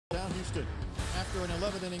Houston. After an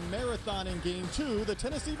 11-inning marathon in Game 2, the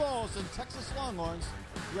Tennessee Vols and Texas Longhorns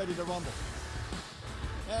ready to rumble.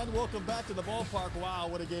 And welcome back to the ballpark. Wow,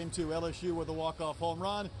 what a Game 2. LSU with a walk-off home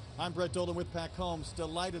run. I'm Brett Dolan with Pat Combs.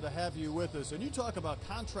 Delighted to have you with us. And you talk about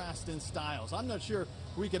contrast in styles. I'm not sure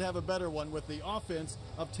we could have a better one with the offense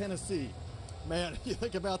of Tennessee. Man, you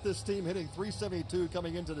think about this team hitting .372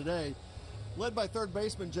 coming into today. Led by third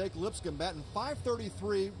baseman Jake Lipscomb, batting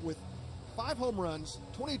 .533 with 5 home runs,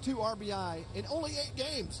 22 RBI in only 8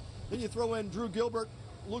 games. Then you throw in Drew Gilbert,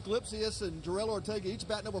 Luke Lipsius, and Jarrell Ortega, each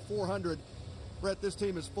batting over .400. Brett, this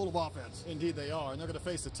team is full of offense. Indeed they are, and they're going to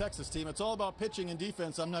face the Texas team. It's all about pitching and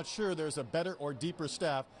defense. I'm not sure there's a better or deeper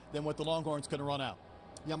staff than what the Longhorns can run out.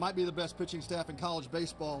 Yeah, might be the best pitching staff in college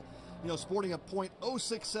baseball. You know, sporting a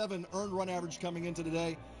 .067 earned run average coming into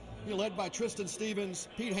today. You know, led by Tristan Stevens,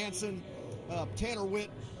 Pete Hansen, Tanner Witt.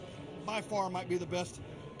 By far might be the best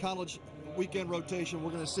college weekend rotation we're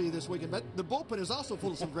going to see this weekend. But the bullpen is also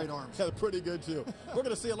full of some great arms. Yeah, pretty good, too. We're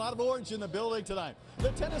going to see a lot of orange in the building tonight.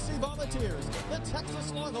 The Tennessee Volunteers, the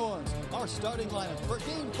Texas Longhorns, our starting lineup for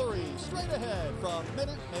Game 3, straight ahead from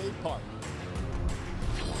Minute Maid Park.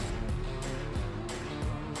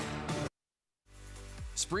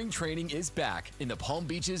 Spring training is back in the Palm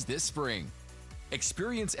Beaches this spring.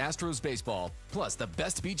 Experience Astros baseball, plus the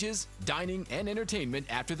best beaches, dining, and entertainment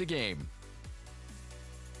after the game.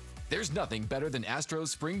 There's nothing better than Astros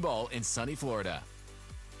Spring Ball in sunny Florida.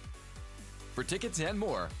 For tickets and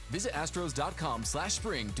more, visit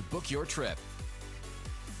astros.com/spring to book your trip.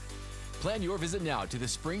 Plan your visit now to the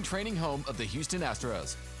spring training home of the Houston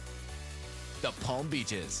Astros, the Palm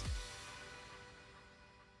Beaches.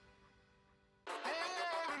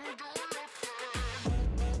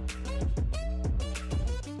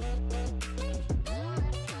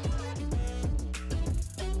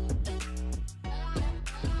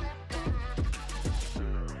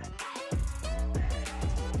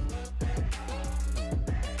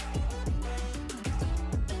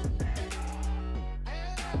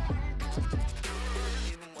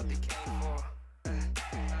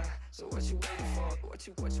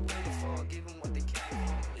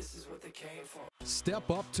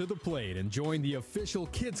 Step up to the plate and join the official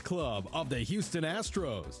kids club of the Houston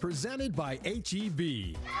Astros, presented by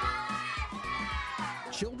H-E-B.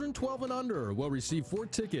 Children 12 and under will receive 4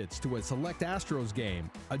 tickets to a select Astros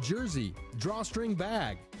game, a jersey, drawstring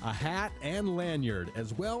bag, a hat, and lanyard,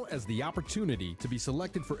 as well as the opportunity to be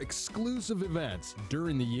selected for exclusive events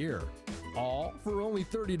during the year. All for only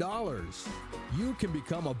 $30. You can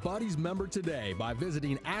become a Buddies member today by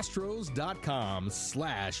visiting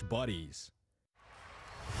astros.com/buddies.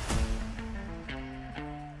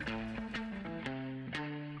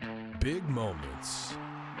 Big moments.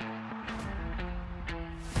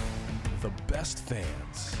 The best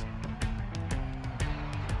fans.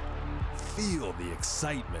 Feel the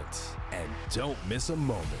excitement and don't miss a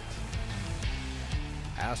moment.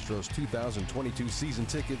 Astros 2022 season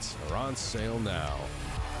tickets are on sale now.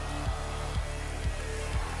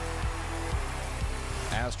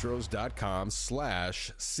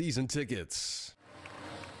 Astros.com/season tickets.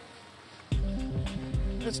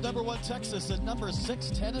 It's number 1 Texas and number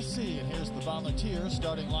 6 Tennessee. And here's the Volunteers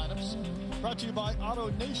starting lineups. Brought to you by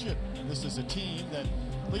Auto Nation. This is a team that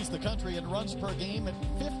leads the country in runs per game at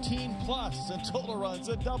 15 plus, and total runs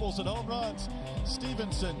and doubles and home runs.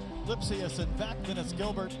 Stevenson, Lipsius, and back then it's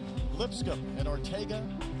Gilbert, Lipscomb, and Ortega,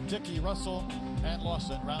 Dickey, Russell, and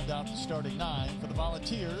Lawson round out the starting 9 for the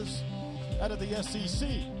Volunteers out of the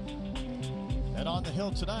SEC. And on the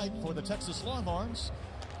hill tonight for the Texas Longhorns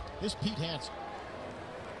is Pete Hansen.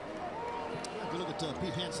 If you look at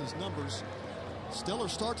Pete Hansen's numbers, stellar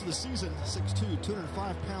start to the season, 6'2",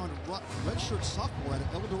 205-pound redshirt sophomore out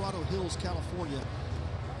of El Dorado Hills, California.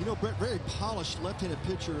 You know, Brett, very polished left-handed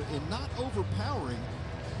pitcher and not overpowering.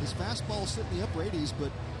 His fastball is sitting in the upper 80s, but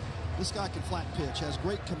this guy can flat pitch, has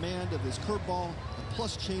great command of his curveball, a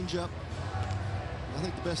plus changeup. I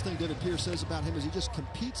think the best thing David Pierce says about him is he just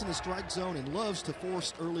competes in the strike zone and loves to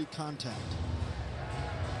force early contact.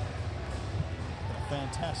 A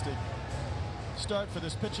fantastic start for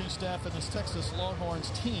this pitching staff and this Texas Longhorns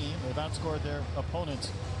team. They've outscored their opponents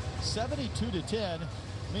 72-10.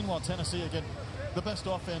 Meanwhile, Tennessee, again, the best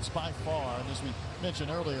offense by far. And as we mentioned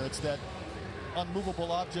earlier, it's that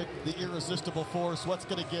unmovable object, the irresistible force. What's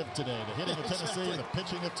going to give today? The hitting of Tennessee and the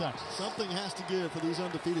pitching of Texas. Something has to give for these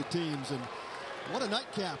undefeated teams. And what a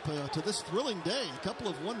nightcap to this thrilling day. A couple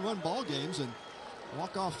of one-run ball games and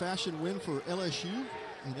walk-off fashion win for LSU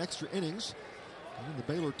in extra innings. And the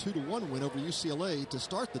Baylor 2-1 win over UCLA to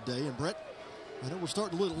start the day. And Brett, I know we're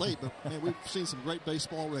starting a little late, but man, we've seen some great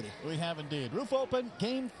baseball already. We have indeed. Roof open,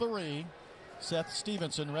 Game 3. Seth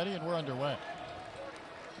Stevenson ready, and we're underway.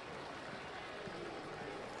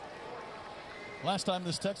 Last time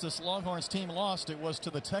this Texas Longhorns team lost, it was to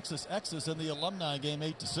the Texas Exes in the alumni game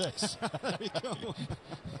 8-6. There you go.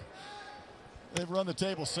 They've run the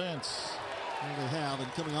table since. Well, they have,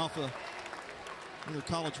 and coming off another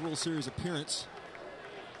College World Series appearance.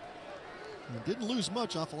 And didn't lose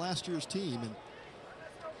much off of last year's team, and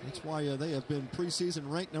that's why they have been preseason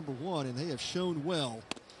ranked #1, and they have shown well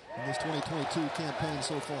in this 2022 campaign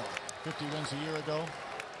so far. 50 wins a year ago.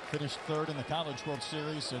 Finished third in the College World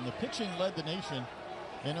Series, and the pitching led the nation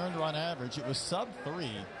in earned run average. It was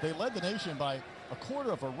sub-3. They led the nation by a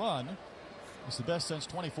quarter of a run. It's the best since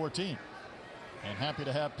 2014. And happy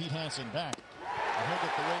to have Pete Hansen back. And he'll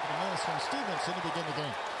get the wave and a miss from Stevenson to begin the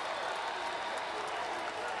game.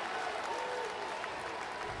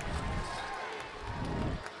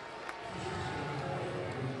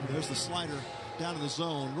 There's the slider down in the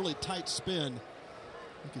zone. Really tight spin.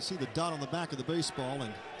 You can see the dot on the back of the baseball,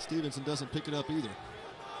 and Stevenson doesn't pick it up either.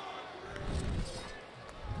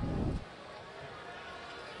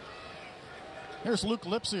 Here's Luke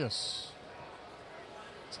Lipsius.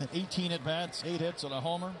 He's had 18 at-bats, 8 hits and a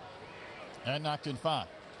homer, and knocked in 5.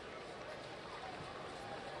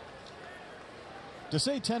 To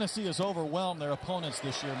say Tennessee has overwhelmed their opponents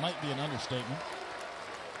this year might be an understatement.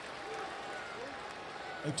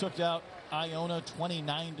 They took out Iona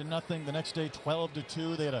 29-0. The next day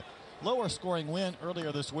 12-2. They had a lower scoring win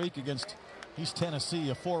earlier this week against East Tennessee,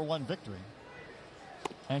 a 4-1 victory.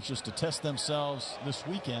 Anxious to test themselves this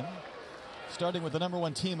weekend, starting with the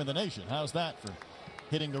 #1 team in the nation. How's that for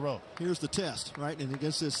hitting the road? Here's the test, right? And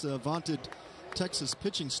against this vaunted Texas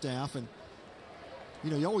pitching staff. And,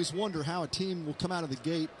 you know, you always wonder how a team will come out of the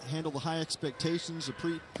gate, handle the high expectations, the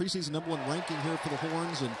preseason #1 ranking here for the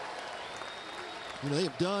Horns. And, you know, they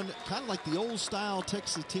have done kind of like the old-style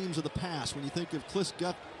Texas teams of the past. When you think of Cliff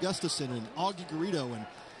Gustafson and Augie Garrido and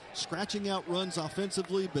scratching out runs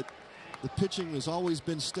offensively, but the pitching has always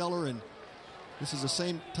been stellar. And this is the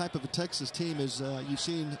same type of a Texas team as you've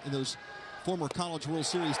seen in those former College World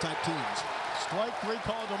Series type teams. Strike 3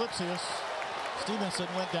 called to Lipsius. Stevenson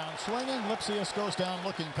went down swinging. Lipsius goes down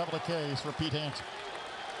looking. Couple of Ks for Pete Hansen.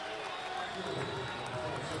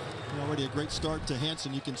 Already a great start to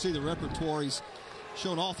Hansen. You can see the repertoire. He's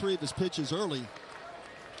shown all 3 of his pitches early.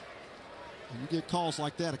 And you get calls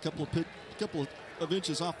like that a couple of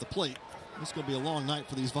inches off the plate. It's going to be a long night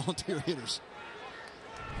for these volunteer hitters.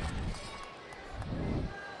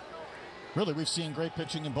 Really, we've seen great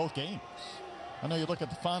pitching in both games. I know you look at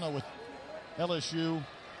the final with LSU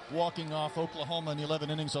walking off Oklahoma in 11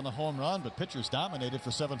 innings on the home run, but pitchers dominated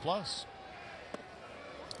for 7+.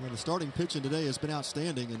 Well, the starting pitching today has been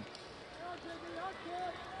outstanding, and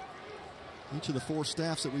each of the 4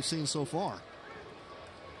 staffs that we've seen so far.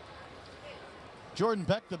 Jordan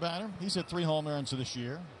Beck, the batter. He's hit 3 home runs this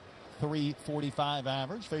year. .345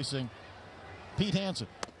 average, facing Pete Hansen.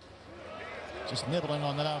 Just nibbling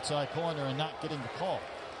on that outside corner and not getting the call.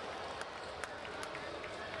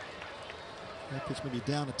 That pitch may be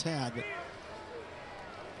down a tad, but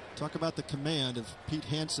talk about the command of Pete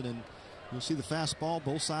Hansen, and you'll see the fastball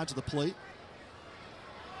both sides of the plate.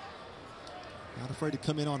 Not afraid to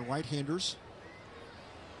come in on right-handers.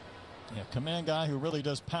 Yeah, command guy who really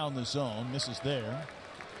does pound the zone. Misses there.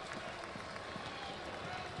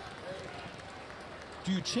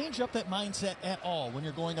 Do you change up that mindset at all when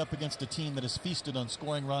you're going up against a team that has feasted on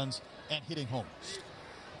scoring runs and hitting homers?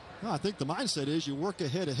 No, I think the mindset is you work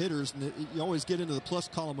ahead of hitters, and you always get into the plus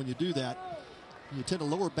column when you do that. You tend to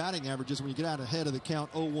lower batting averages when you get out ahead of the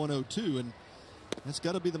count 0-1, 0-2, and that's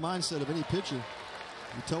got to be the mindset of any pitcher.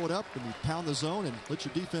 You toe it up and you pound the zone and let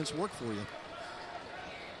your defense work for you.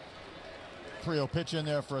 3-0 pitch in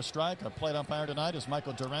there for a strike. Our plate umpire tonight is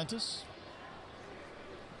Michael Durantis.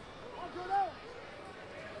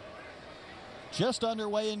 Just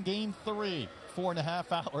underway in game 3.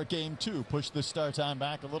 4.5-hour game 2. Push the start time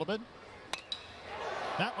back a little bit.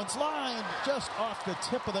 That one's lined just off the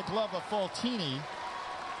tip of the glove of Faltini.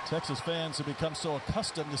 Texas fans have become so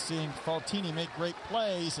accustomed to seeing Faltini make great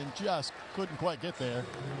plays and just couldn't quite get there.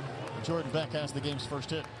 Jordan Beck has the game's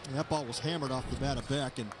first hit. And that ball was hammered off the bat of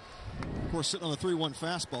Beck, and of course sitting on the 3-1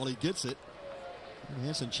 fastball, he gets it. And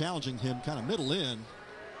Hansen challenging him kind of middle in.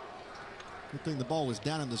 Good thing the ball was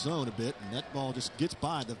down in the zone a bit, and that ball just gets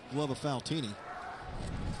by the glove of Faltini.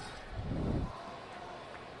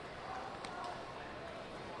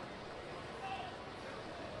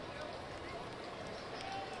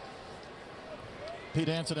 Pete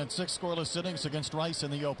Hansen had 6 scoreless innings against Rice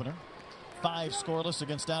in the opener. 5 scoreless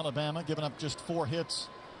against Alabama, giving up just 4 hits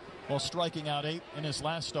while striking out 8 in his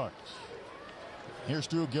last start. Here's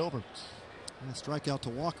Drew Gilbert. And a strikeout to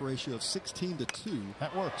walk ratio of 16-2.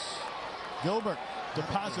 That works. Gilbert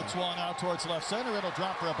deposits one out towards left center. It'll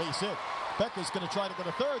drop for a base hit. Becker's going to try to go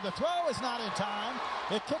to third. The throw is not in time.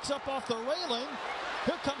 It kicks up off the railing.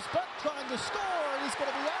 Here comes Beck trying to score, and he's going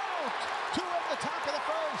to be out. Two at the top of the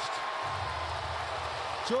first.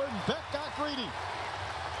 Jordan Beck got greedy.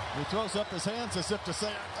 He throws up his hands as if to say,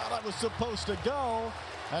 I thought I was supposed to go.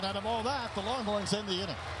 And out of all that, the Longhorns end the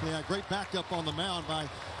inning. Yeah, great backup on the mound by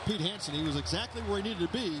Pete Hansen. He was exactly where he needed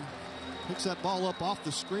to be. Picks that ball up off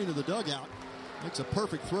the screen of the dugout. Makes a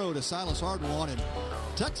perfect throw to Silas Ardoin, and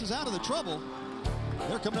Texas out of the trouble.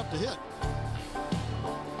 They're coming up to hit.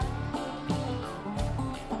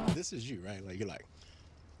 This is you, right? Like you're like,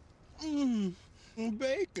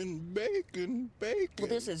 bacon, bacon, bacon. Well,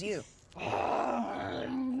 this is you.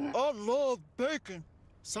 I love bacon.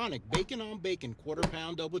 Sonic bacon on bacon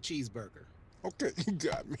quarter-pound double cheeseburger. Okay, you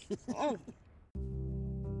got me.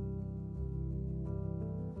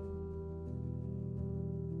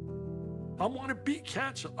 I want to beat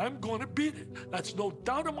cancer. I'm going to beat it. That's no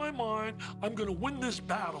doubt in my mind. I'm going to win this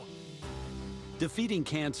battle. Defeating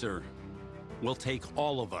cancer will take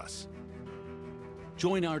all of us.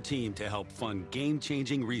 Join our team to help fund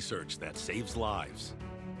game-changing research that saves lives.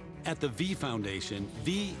 At the V Foundation,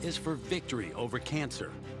 V is for victory over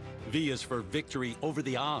cancer. V is for victory over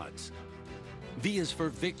the odds. V is for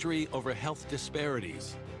victory over health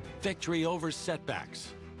disparities. Victory over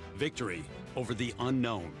setbacks. Victory over the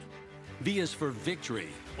unknown. V is for victory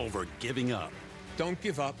over giving up. Don't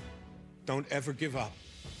give up. Don't ever give up.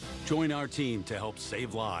 Join our team to help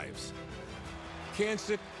save lives.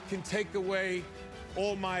 Cancer can take away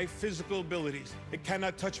all my physical abilities. It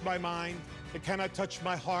cannot touch my mind, it cannot touch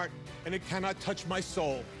my heart, and it cannot touch my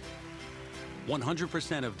soul.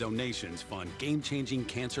 100% of donations fund game-changing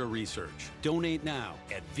cancer research. Donate now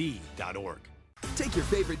at v.org. Take your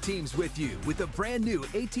favorite teams with you with the brand new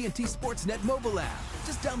AT&T Sportsnet mobile app.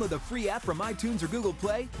 Just download the free app from iTunes or Google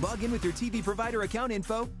Play, log in with your TV provider account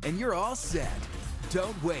info, and you're all set.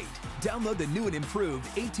 Don't wait. Download the new and improved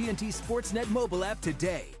AT&T Sportsnet mobile app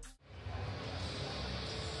today.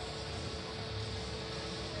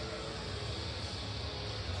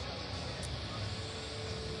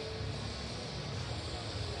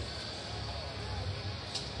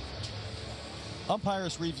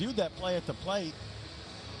 Umpires reviewed that play at the plate,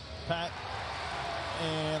 Pat,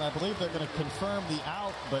 and I believe they're going to confirm the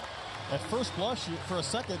out, but at first blush, for a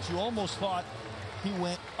second, you almost thought he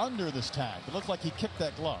went under this tag. It looked like he kicked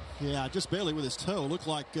that glove. Yeah, just barely with his toe. Looked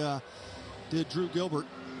like did Drew Gilbert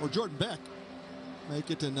or Jordan Beck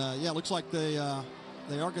make it, and yeah, looks like they are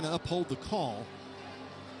going to uphold the call.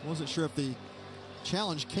 Wasn't sure if the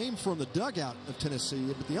challenge came from the dugout of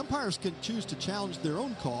Tennessee, but the umpires can choose to challenge their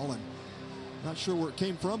own call, and not sure where it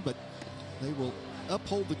came from, but they will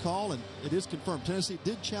uphold the call, and it is confirmed. Tennessee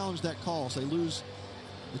did challenge that call, so they lose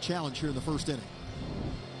the challenge here in the first inning.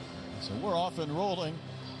 So we're off and rolling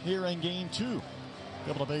here in game two.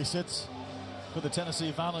 Couple of base hits for the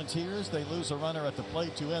Tennessee Volunteers. They lose a runner at the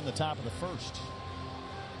plate to end the top of the first.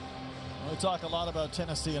 We talk a lot about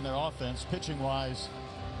Tennessee and their offense. Pitching-wise,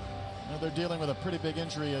 they're dealing with a pretty big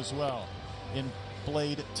injury as well in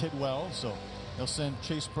Blade Tidwell, so they'll send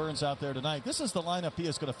Chase Burns out there tonight. This is the lineup he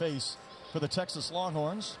is going to face for the Texas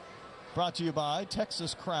Longhorns. Brought to you by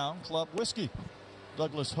Texas Crown Club Whiskey.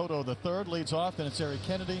 Douglas Hodo III leads off, and it's Eric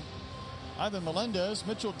Kennedy, Ivan Melendez,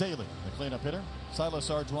 Mitchell Daly, the cleanup hitter. Silas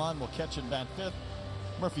Ardoin will catch and bat fifth.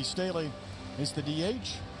 Murphy Staley is the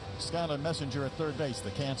DH. Skylar Messenger at third base,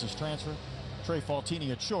 the Kansas transfer. Trey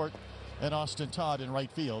Faltini at short, and Austin Todd in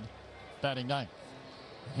right field, batting ninth.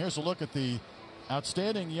 Here's a look at the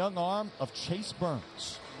outstanding young arm of Chase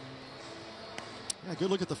Burns. Yeah, good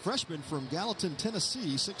look at the freshman from Gallatin,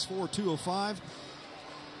 Tennessee, 6'4", 205.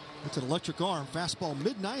 It's an electric arm, fastball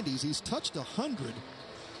mid-90s. He's touched 100.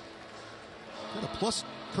 Got a plus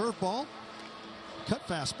curveball, cut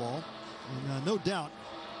fastball, and no doubt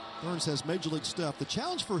Burns has major league stuff. The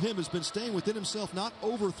challenge for him has been staying within himself, not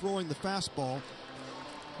overthrowing the fastball.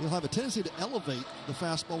 He'll have a tendency to elevate the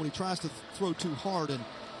fastball when he tries to throw too hard, and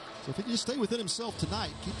so if he can just stay within himself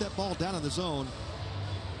tonight, keep that ball down in the zone.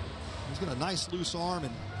 He's got a nice loose arm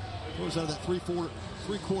and throws out of that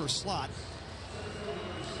three-quarter slot.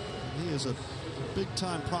 And he is a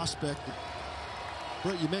big-time prospect.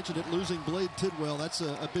 Brett, you mentioned it, losing Blade Tidwell. That's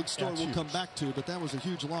a big story we'll come back to, but that was a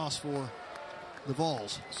huge loss for the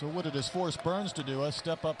Vols. So what it has forced Burns to do is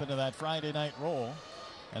step up into that Friday night role.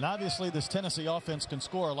 And obviously this Tennessee offense can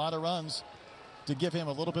score a lot of runs to give him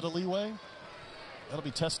a little bit of leeway. That'll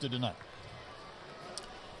be tested tonight.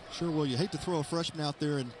 Sure will. You hate to throw a freshman out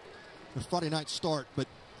there in the Friday night start, but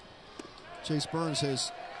Chase Burns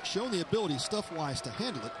has shown the ability stuff-wise to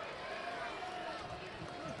handle it.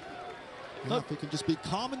 Now, if we can just be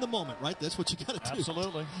calm in the moment, right? That's what you got to do.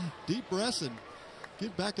 Absolutely. Deep breaths and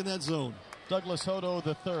get back in that zone. Douglas Hodo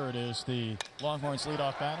III is the Longhorns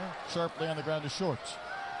leadoff batter. Sharply on the ground to short.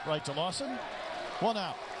 Right to Lawson. 1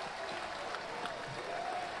 out.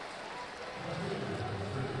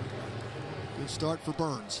 Good start for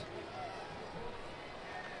Burns.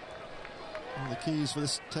 One of the keys for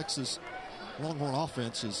this Texas Longhorn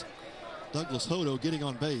offense is Douglas Hodo getting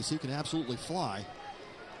on base. He can absolutely fly.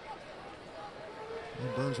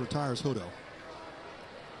 And Burns retires Hodo.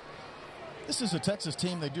 This is a Texas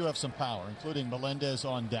team. They do have some power, including Melendez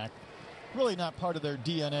on deck. Really not part of their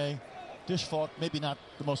DNA. Dish Falk, maybe not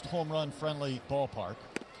the most home run friendly ballpark.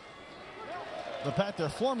 But Pat, their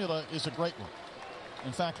formula is a great one.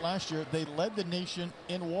 In fact, last year they led the nation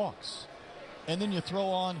in walks. And then you throw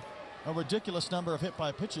on a ridiculous number of hit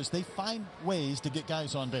by pitches. They find ways to get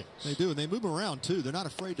guys on base. They do, and they move around too. They're not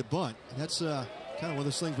afraid to bunt. And that's kind of one of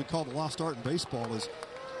those things we call the lost art in baseball is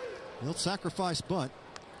they'll sacrifice bunt,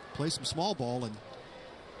 play some small ball, and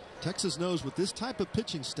Texas knows with this type of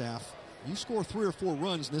pitching staff, you score 3 or 4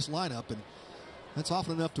 runs in this lineup, and that's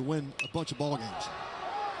often enough to win a bunch of ball games.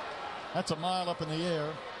 That's a mile up in the air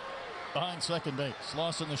behind second base.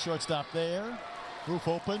 Lawson, the shortstop there. Roof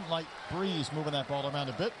open, light breeze moving that ball around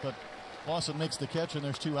a bit, but Lawson makes the catch, and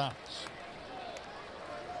there's 2 outs.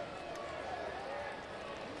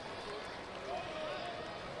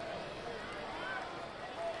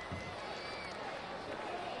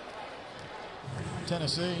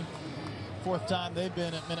 Tennessee, 4th time they've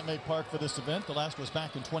been at Minute Maid Park for this event. The last was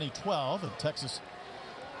back in 2012, and Texas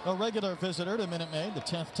a regular visitor to Minute Maid, the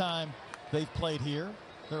 10th time they've played here.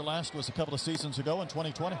 Their last was a couple of seasons ago in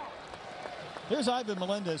 2020. Here's Ivan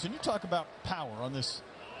Melendez, and you talk about power on this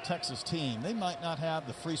Texas team. They might not have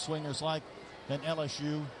the free swingers like an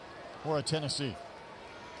LSU or a Tennessee,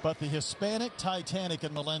 but the Hispanic Titanic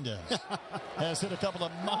in Melendez has hit a couple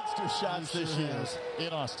of monster shots this year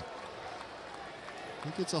in Austin. He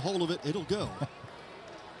gets a hold of it, it'll go.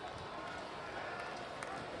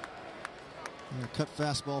 And a cut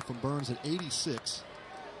fastball from Burns at 86.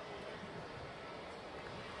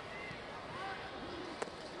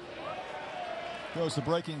 Goes the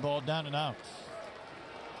breaking ball down and out.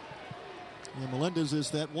 Yeah, Melendez is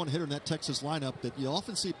that one hitter in that Texas lineup that you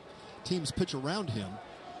often see teams pitch around him.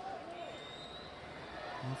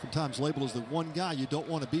 Oftentimes labeled as the one guy you don't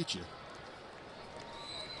want to beat you.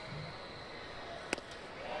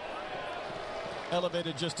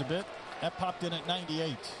 Elevated just a bit. That popped in at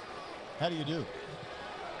 98. How do you do?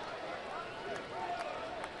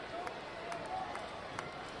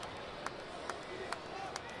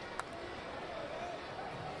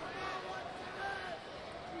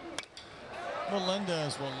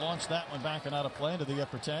 Melendez will launch that one back and out of play into the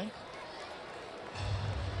upper tank.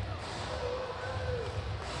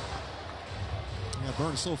 Yeah,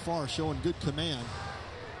 Burns so far showing good command.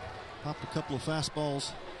 Popped a couple of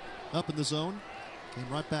fastballs up in the zone. Came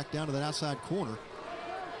right back down to that outside corner.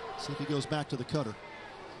 See if he goes back to the cutter.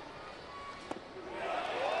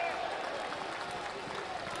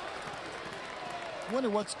 I wonder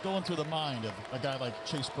what's going through the mind of a guy like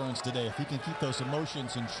Chase Burns today. If he can keep those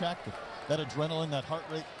emotions in check, that adrenaline, that heart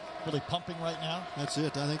rate really pumping right now. That's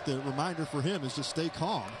it. I think the reminder for him is just stay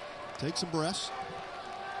calm. Take some breaths.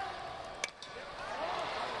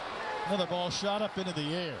 Another ball shot up into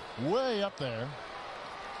the air. Way up there.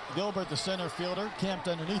 Gilbert, the center fielder, camped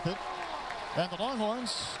underneath it. And the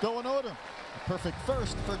Longhorns go in order. A perfect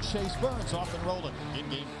first for Chase Burns, off and rolling in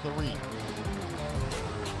game 3.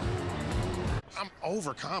 I'm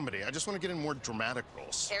over comedy. I just want to get in more dramatic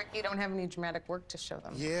roles. Eric, you don't have any dramatic work to show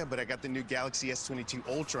them. Yeah, but I got the new Galaxy S22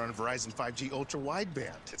 Ultra on Verizon 5G Ultra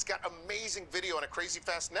Wideband. It's got amazing video on a crazy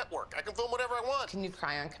fast network. I can film whatever I want. Can you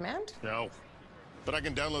cry on command? No, but I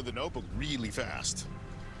can download the notebook really fast.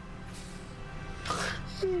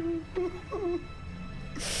 Can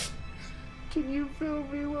you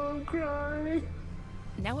film me while I'm crying?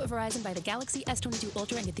 Now at Verizon, buy the Galaxy S22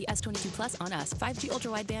 Ultra and get the S22 Plus on us. 5G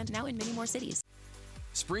Ultra Wideband, now in many more cities.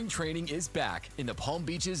 Spring training is back in the Palm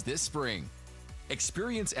Beaches this spring.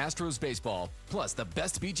 Experience Astros baseball, plus the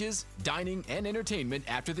best beaches, dining, and entertainment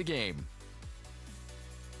after the game.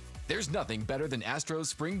 There's nothing better than Astros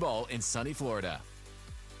spring ball in sunny Florida.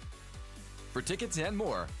 For tickets and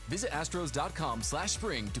more, visit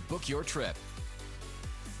astros.com/spring to book your trip.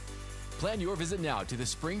 Plan your visit now to the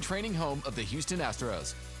spring training home of the Houston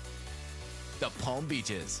Astros, the Palm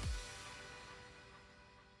Beaches.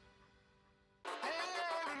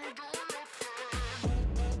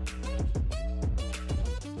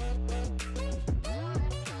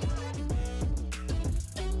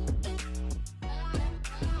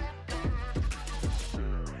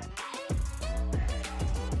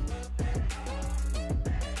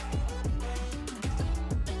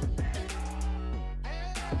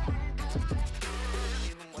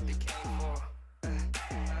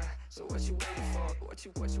 what you waiting for? What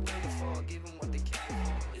you waiting for? Give them what they came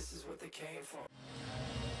for. This is what they came for.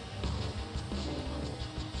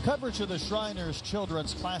 Coverage of the Shriners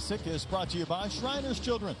Children's Classic is brought to you by Shriners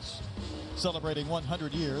Children's, celebrating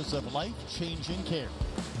 100 years of life-changing care.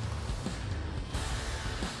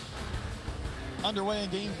 Underway in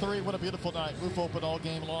Game 3. What a beautiful night. Roof open all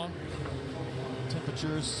game long.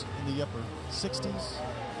 Temperatures in the upper 60s.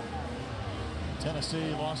 Tennessee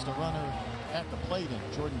lost a runner at the plate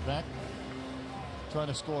in Jordan Beck, trying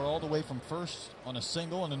to score all the way from first on a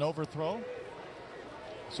single and an overthrow.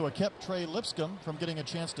 So it kept Trey Lipscomb from getting a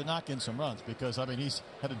chance to knock in some runs because, I mean, he's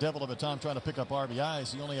had a devil of a time trying to pick up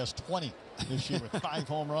RBIs. He only has 20 this year with 5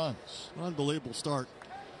 home runs. Unbelievable start.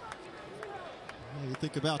 You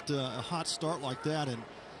think about a hot start like that, and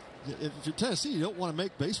if you're Tennessee, you don't want to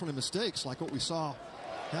make base running mistakes like what we saw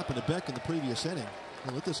happen to Beck in the previous inning.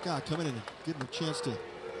 Let this guy come in and give him a chance to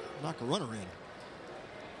knock a runner in.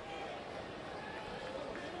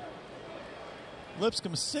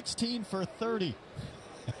 Lipscomb 16 for 30.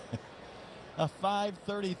 A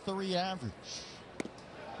 .533 average.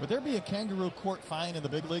 Would there be a kangaroo court fine in the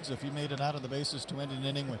big leagues if you made it out of the bases to end an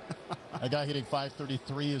inning with a guy hitting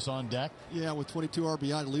 .533 is on deck? Yeah, with 22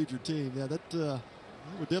 RBI to lead your team. Yeah, that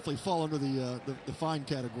would definitely fall under the fine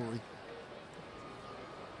category.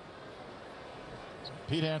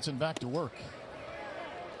 Pete Hansen back to work.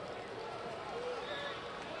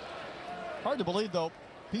 Hard to believe, though,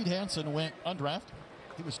 Pete Hansen went undrafted.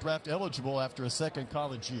 He was draft eligible after a second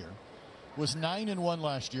college year. Was 9-1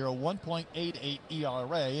 last year, a 1.88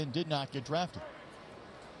 ERA, and did not get drafted.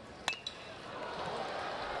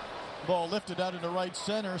 Ball lifted out into right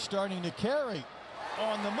center, starting to carry.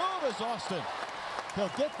 On the move is Austin.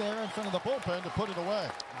 He'll get there in front of the bullpen to put it away.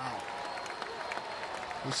 Wow.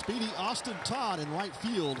 The speedy Austin Todd in right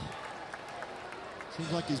field.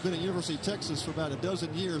 Seems like he's been at University of Texas for about a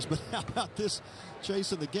dozen years, but how about this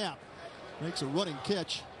chase in the gap? Makes a running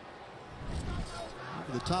catch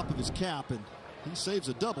over the top of his cap, and he saves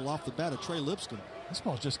a double off the bat of Trey Lipscomb. This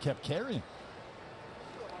ball just kept carrying.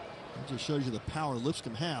 It just shows you the power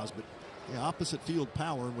Lipscomb has, but yeah, opposite field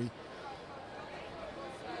power. And we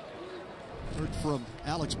heard from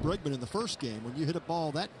Alex Bregman in the first game, when you hit a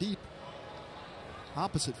ball that deep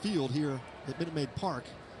opposite field here at Minute Maid Park,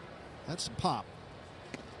 that's some pop.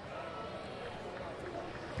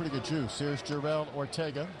 Pretty good juice. Here's Jarrell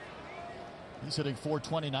Ortega. He's hitting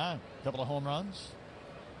 .429. A couple of home runs.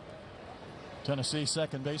 Tennessee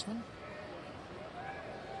second baseman.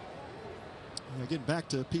 Yeah, getting back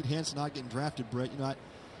to Pete Hansen not getting drafted, Brett. You know,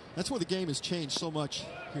 that's where the game has changed so much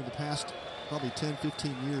here in the past probably 10,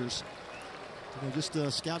 15 years. You know, just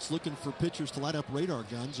scouts looking for pitchers to light up radar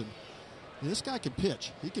guns, and this guy can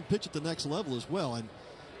pitch. He can pitch at the next level as well, and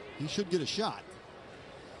he should get a shot.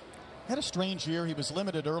 Had a strange year. He was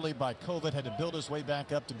limited early by COVID, had to build his way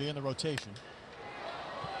back up to be in the rotation.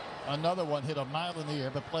 Another one hit a mile in the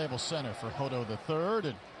air, but playable center for Hodo the third,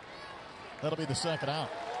 and that'll be the second out.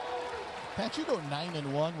 Pat, you go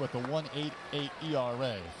 9-1 with a 1.88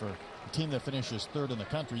 ERA for a team that finishes third in the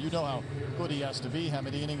country. You know how good he has to be, how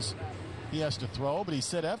many innings he has to throw, but he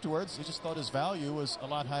said afterwards he just thought his value was a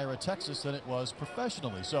lot higher at Texas than it was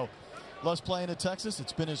professionally. So loves playing at Texas.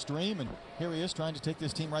 It's been his dream, and here he is trying to take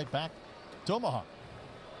this team right back to Omaha.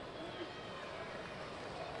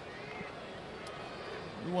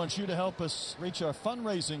 We want you to help us reach our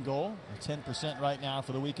fundraising goal. We're 10% right now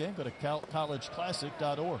for the weekend. Go to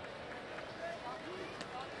collegeclassic.org.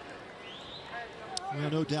 Yeah,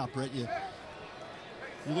 no doubt, Brett. You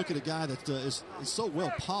look at a guy that is so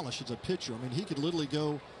well polished as a pitcher. I mean, he could literally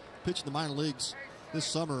go pitch in the minor leagues this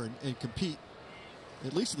summer and compete,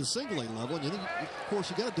 at least at the single A level. And then, of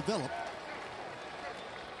course, you got to develop.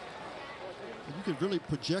 And you can really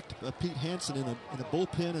project Pete Hansen in a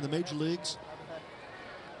bullpen in the major leagues.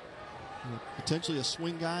 You know, potentially a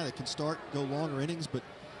swing guy that can start, go longer innings, but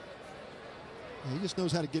he just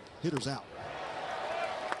knows how to get hitters out.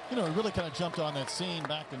 You know, he really kind of jumped on that scene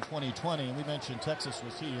back in 2020, and we mentioned Texas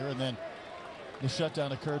was here, and then the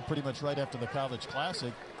shutdown occurred pretty much right after the College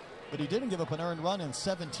Classic, but he didn't give up an earned run in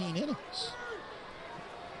 17 innings.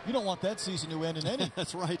 You don't want that season to end in any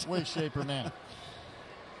That's right. way, shape, or manner.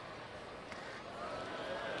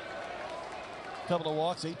 Couple of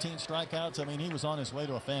walks, 18 strikeouts. I mean, he was on his way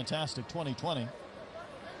to a fantastic 2020.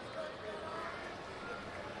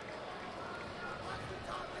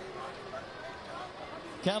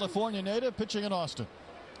 California native pitching in Austin.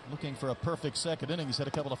 Looking for a perfect second inning. He's had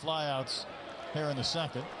a couple of flyouts here in the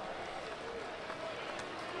second.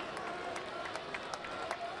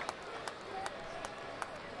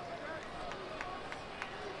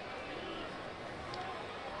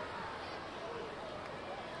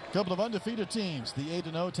 Couple of undefeated teams, the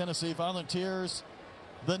 8-0 Tennessee Volunteers,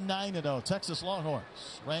 the 9-0 Texas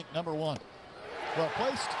Longhorns, ranked number 1. Well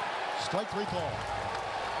placed, strike 3 call.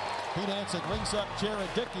 Pete Hansen brings up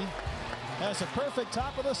Jared Dickey, has a perfect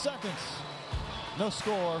top of the second. No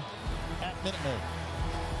score at Minute Maid.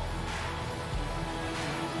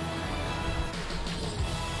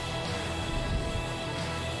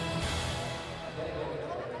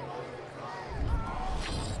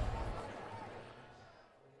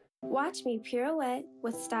 Watch me pirouette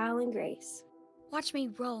with style and grace. Watch me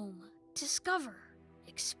roam, discover,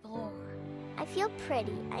 explore. I feel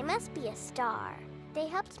pretty. I must be a star. They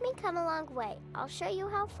helped me come a long way. I'll show you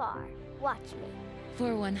how far. Watch me.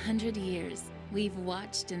 For 100 years, we've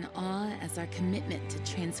watched in awe as our commitment to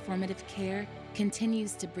transformative care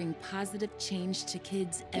continues to bring positive change to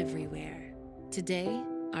kids everywhere. Today,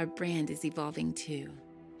 our brand is evolving too.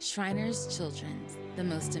 Shriners Children's, the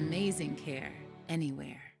most amazing care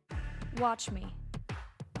anywhere. Watch me.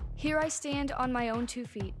 Here I stand on my own 2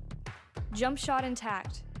 feet. Jump shot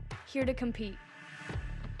intact, here to compete.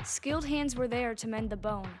 Skilled hands were there to mend the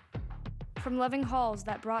bone. From loving halls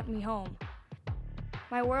that brought me home.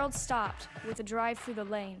 My world stopped with a drive through the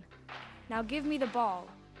lane. Now give me the ball.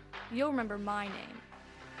 You'll remember my name.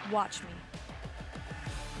 Watch me.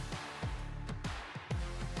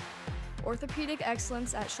 Orthopedic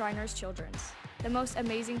excellence at Shriners Children's. The most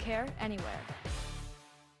amazing care anywhere.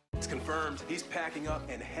 It's confirmed he's packing up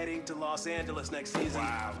and heading to Los Angeles next season.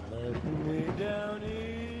 Wow. Let me down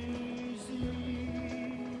easy.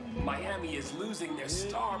 Miami is losing their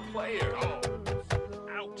star player. Oh,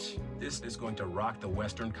 ouch. This is going to rock the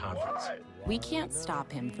Western Conference. We can't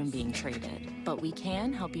stop him from being traded, but we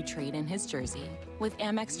can help you trade in his jersey. With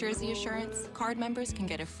Amex Jersey Assurance, card members can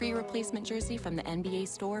get a free replacement jersey from the NBA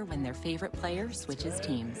store when their favorite player switches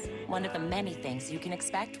teams. One of the many things you can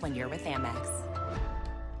expect when you're with Amex.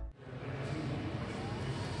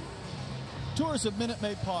 Tours of Minute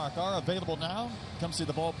Maid Park are available now. Come see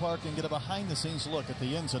the ballpark and get a behind-the-scenes look at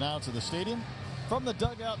the ins and outs of the stadium. From the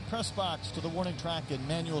dugout and press box to the warning track and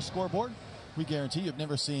manual scoreboard, we guarantee you've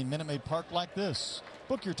never seen Minute Maid Park like this.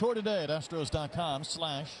 Book your tour today at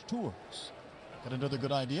Astros.com/tours. Got another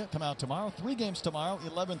good idea? Come out tomorrow. 3 games tomorrow,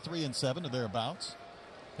 11, 3, and 7 or thereabouts.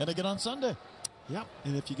 And again on Sunday. Yep,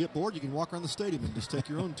 and if you get bored, you can walk around the stadium and just take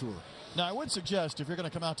your own tour. Now, I would suggest if you're going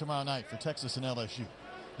to come out tomorrow night for Texas and LSU,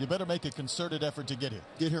 you better make a concerted effort to get here.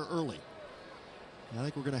 Get here early. I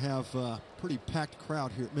think we're going to have a pretty packed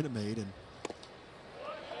crowd here at Minute Maid. And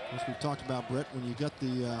as we've talked about, Brett, when you got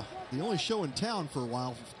the only show in town for a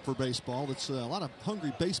while for baseball, it's a lot of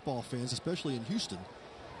hungry baseball fans, especially in Houston.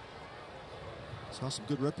 Saw some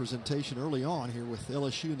good representation early on here with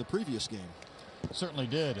LSU in the previous game. Certainly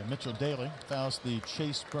did. And Mitchell Daly fouls the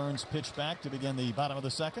Chase Burns pitch back to begin the bottom of the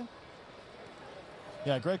second.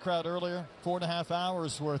 Yeah, great crowd earlier. 4.5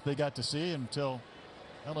 hours worth they got to see until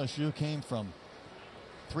LSU came from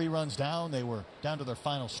 3 runs down. They were down to their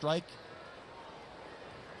final strike,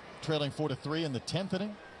 trailing 4-3 in the 10th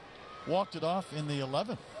inning. Walked it off in the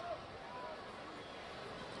 11th.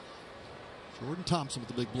 Jordan Thompson with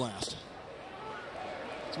the big blast.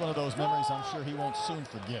 It's one of those memories I'm sure he won't soon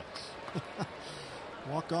forget.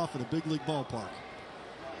 Walk off at a big league ballpark.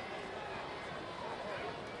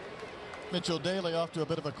 Mitchell Daly off to a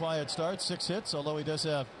bit of a quiet start. 6 hits, although he does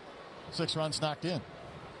have 6 runs knocked in.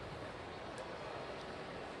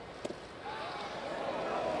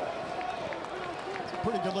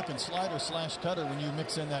 Pretty good looking slider slash cutter when you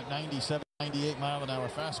mix in that 97, 98 mile an hour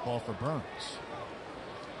fastball for Burns.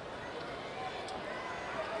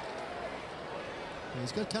 And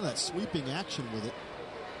he's got kind of that sweeping action with it.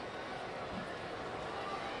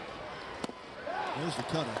 There's the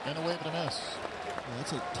cutter. And away for the miss. Yeah,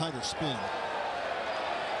 that's a tighter spin.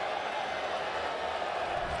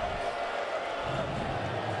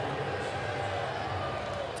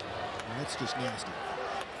 That's just nasty.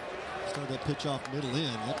 Started that pitch off middle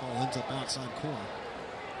in. That ball ends up outside corner.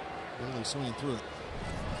 Barely swinging through it.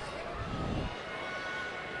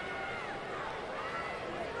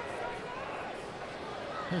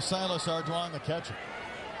 Here's Silas Ardoin, the catcher.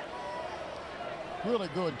 Really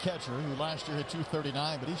good catcher who last year hit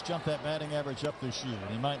 .239, but he's jumped that batting average up this year.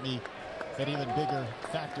 And he might be an even bigger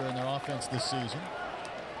factor in their offense this season.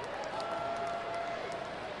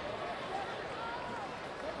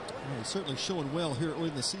 Well, he's certainly showing well here early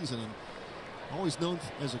in the season, and always known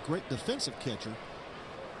as a great defensive catcher.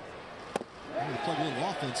 I'm going to plug a little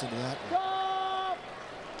offense into that.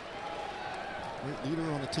 Great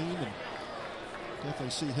leader on the team, and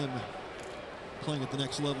definitely see him playing at the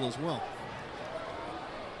next level as well.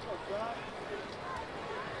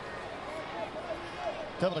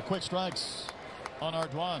 Couple of quick strikes on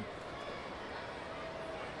Ardoin.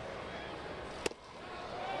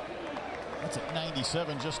 That's at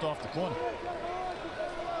 97 just off the corner.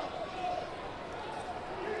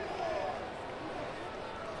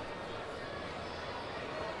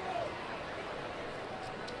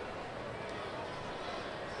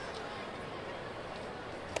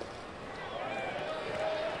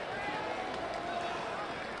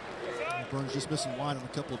 Burns just missing wide on a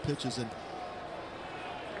couple of pitches, and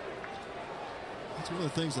that's one of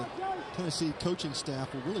the things that Tennessee coaching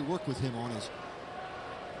staff will really work with him on, is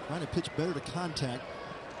trying to pitch better to contact,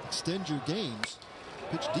 extend your games,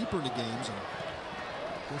 pitch deeper into games, and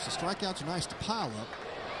of course the strikeouts are nice to pile up.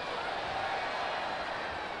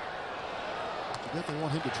 But you definitely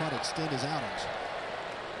want him to try to extend his outings.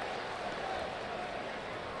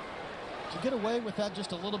 Did you get away with that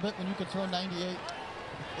just a little bit when you could throw 98?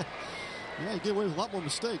 Yeah, you get away with a lot more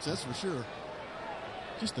mistakes, that's for sure.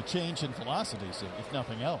 Just the change in velocities, if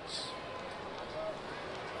nothing else.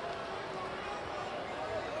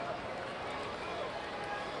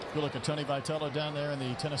 Good look at Tony Vitello down there in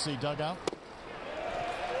the Tennessee dugout.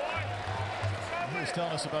 He was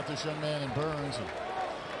telling us about this young man in Burns. And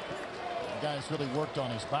the guy's really worked on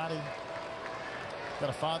his body. Got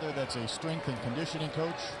a father that's a strength and conditioning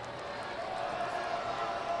coach.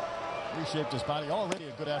 Reshaped his body. Already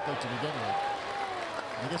a good athlete to begin with.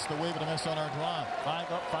 He gets the wave and a miss on Ardoin.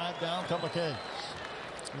 5 up, 5 down, couple of Ks.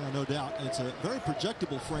 Yeah, no doubt. It's a very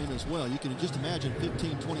projectable frame as well. You can just imagine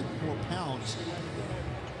 15, 20 more pounds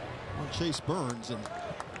on Chase Burns, and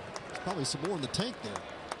there's probably some more in the tank there.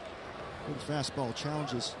 Good fastball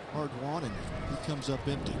challenges Ardoin, and he comes up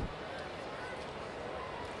empty.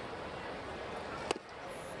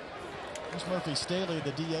 Here's Murphy Staley,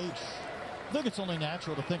 the DH. I think it's only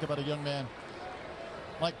natural to think about a young man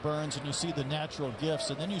like Burns, and you see the natural gifts,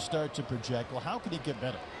 and then you start to project, well, how can he get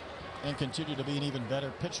better and continue to be an even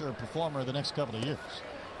better pitcher or performer the next couple of years?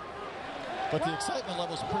 But the excitement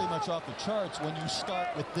level is pretty much off the charts when you start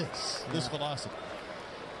with this velocity.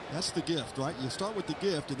 That's the gift, right? You start with the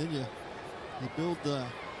gift, and then you build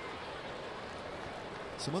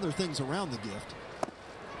some other things around the gift.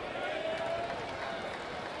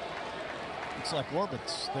 Looks like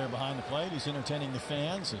Orbit's there behind the plate. He's entertaining the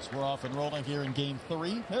fans as we're off and rolling here in Game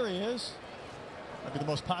 3. There he is. Might be the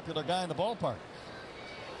most popular guy in the ballpark.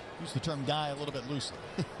 Use the term guy a little bit loosely.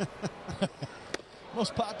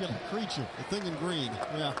 Most popular creature. The thing in green.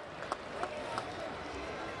 Yeah.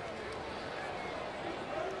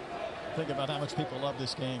 Think about how much people love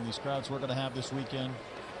this game. These crowds we're going to have this weekend.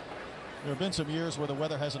 There have been some years where the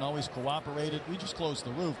weather hasn't always cooperated. We just closed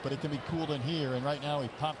the roof, but it can be cooled in here. And right now we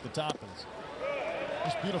popped the top. And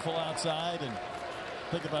it's beautiful outside. And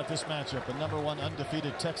think about this matchup. The #1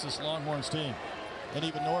 undefeated Texas Longhorns team. And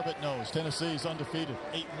even Norbert knows Tennessee's undefeated.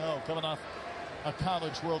 8-0 coming off a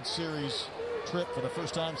College World Series trip for the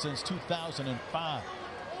first time since 2005.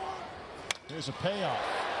 Here's a payoff.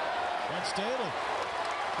 And Staley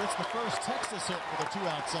gets the first Texas hit with a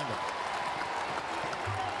 2-out single.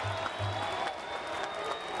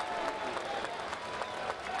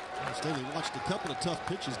 Staley watched a couple of tough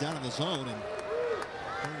pitches down in the zone, and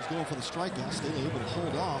Burns going for the strikeout. Staley able to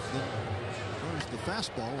hold off, then Burns the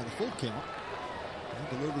fastball on a full count and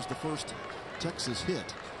delivers the first Texas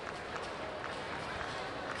hit.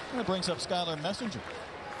 That brings up Skylar Messenger.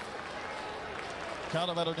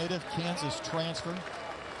 Colorado native, Kansas transfer.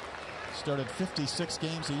 Started 56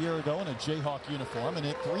 games a year ago in a Jayhawk uniform and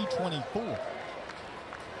hit .324.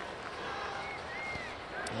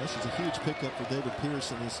 This is a huge pickup for David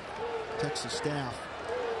Pierce and his Texas staff.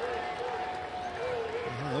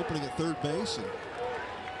 Opening at third base, and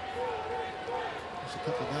there's a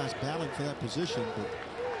couple of guys battling for that position, but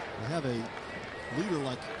we have a leader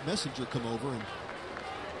like Messenger come over, and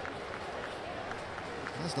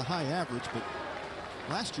has the high average, but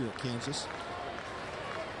last year at Kansas,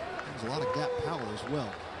 there's a lot of gap power as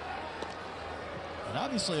well. And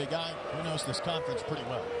obviously a guy who knows this conference pretty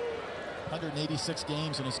well. 186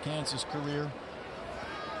 games in his Kansas career.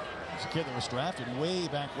 He's a kid that was drafted way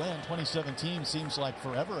back when. 2017 seems like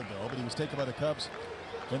forever ago, but he was taken by the Cubs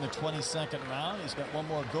in the 22nd round. He's got one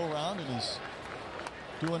more go-round, and he's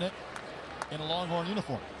doing it in a Longhorn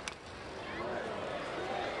uniform.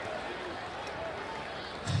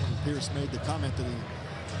 Pierce made the comment that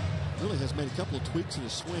he really has made a couple of tweaks in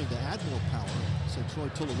his swing to add more power. Said Troy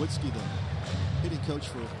Tulowitzki, the hitting coach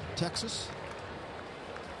for Texas,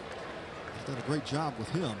 has done a great job with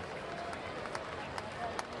him.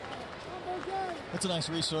 That's a nice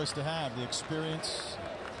resource to have, the experience.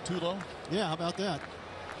 Tulo. Yeah, how about that?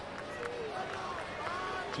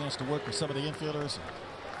 Chance to work with some of the infielders.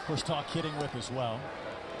 Of course, talk hitting with as well.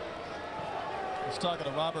 I was talking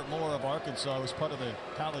to Robert Moore of Arkansas, who was part of the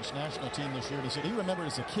college national team this year. And he said he remembered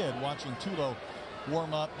as a kid watching Tulo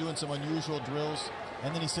warm up, doing some unusual drills.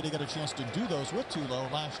 And then he said he got a chance to do those with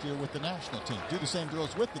Tulo last year with the national team. Do the same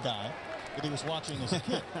drills with the guy that he was watching as a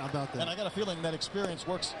kid. How about that? And I got a feeling that experience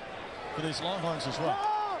works for these Longhorns as well.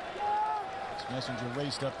 This Messenger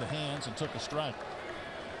raised up the hands and took a strike.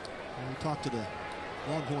 We talked to the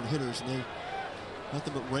Longhorn hitters, and they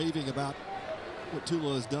nothing but raving about what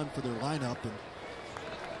Tulo has done for their lineup, and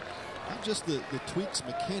not just the tweaks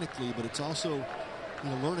mechanically, but it's also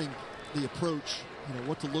learning the approach,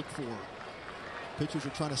 what to look for. Pitchers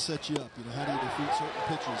are trying to set you up. How do you defeat certain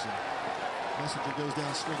pitches? And Messenger goes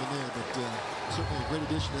down swinging there, but certainly a great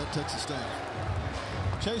addition to that Texas staff.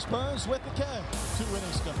 Chase Burns with the K. 2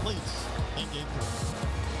 innings completes in game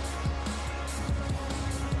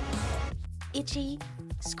 3. Itchy,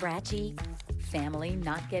 scratchy, family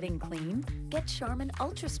not getting clean? Get Charmin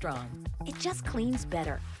Ultra Strong. It just cleans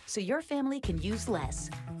better, so your family can use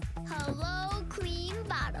less. Hello, clean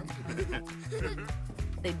bottom.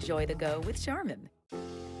 The joy to go with Charmin.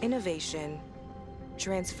 Innovation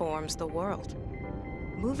transforms the world,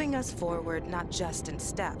 moving us forward not just in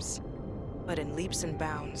steps, but in leaps and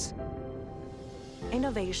bounds.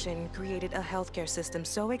 Innovation created a healthcare system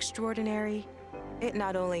so extraordinary, it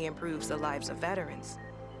not only improves the lives of veterans,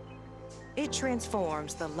 it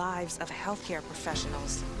transforms the lives of healthcare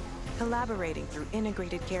professionals, collaborating through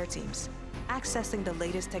integrated care teams, accessing the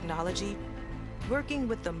latest technology, working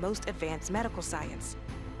with the most advanced medical science,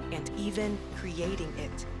 and even creating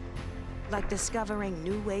it. Like discovering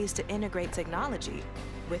new ways to integrate technology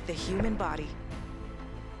with the human body.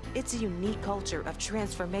 It's a unique culture of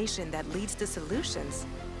transformation that leads to solutions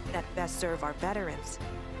that best serve our veterans.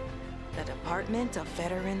 The Department of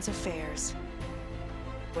Veterans Affairs,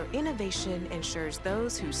 where innovation ensures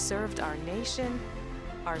those who served our nation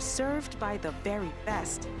are served by the very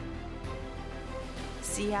best.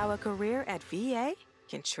 See how a career at VA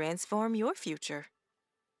can transform your future.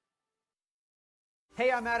 Hey,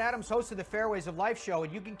 I'm Matt Adams, host of the Fairways of Life show,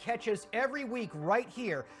 and you can catch us every week right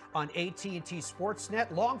here on AT&T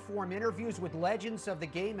Sportsnet. Long-form interviews with legends of the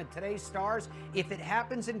game and today's stars. If it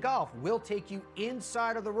happens in golf, we'll take you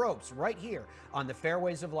inside of the ropes right here on the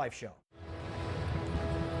Fairways of Life show.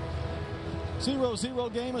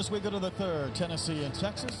 0-0 game as we go to the third. Tennessee and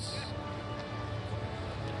Texas.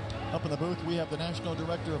 Up in the booth, we have the National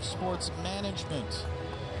Director of Sports Management,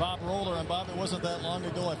 Bob Roller. And Bob, it wasn't that long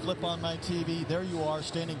ago, I flip on my TV. There you are,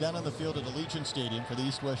 standing down on the field at Allegiant Stadium for the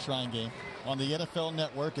East-West Shrine game on the NFL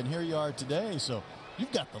Network. And here you are today, so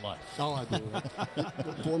you've got the life. Oh, I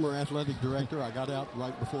do. Former athletic director. I got out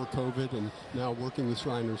right before COVID and now working with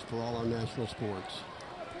Shriners for all our national sports.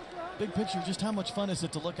 Big picture, just how much fun is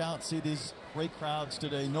it to look out and see these great crowds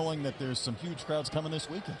today, knowing that there's some huge crowds coming this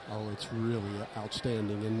weekend? Oh, it's really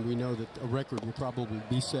outstanding. And we know that a record will probably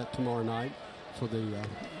be set tomorrow night for the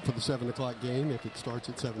 7 o'clock game, if it starts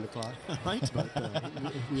at 7 o'clock. Right. But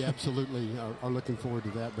we absolutely are looking forward to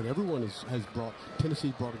that. But everyone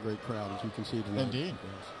Tennessee brought a great crowd, as you can see tonight. Indeed.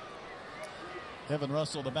 Yes. Evan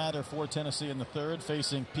Russell, the batter for Tennessee in the third,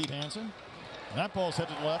 facing Pete Hansen. And that ball's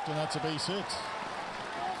headed left, and that's a base hit.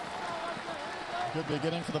 Good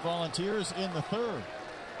beginning for the Volunteers in the third.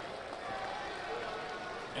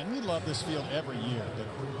 And we love this field every year.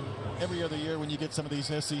 Every other year when you get some of these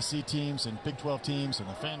SEC teams and Big 12 teams and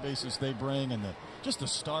the fan bases they bring and just the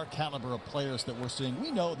star caliber of players that we're seeing,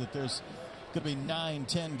 we know that there's going to be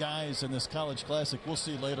 9-10 guys in this College Classic we'll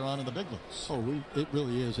see later on in the big leagues. Oh, it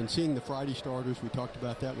really is. And seeing the Friday starters, we talked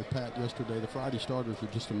about that with Pat yesterday. The Friday starters are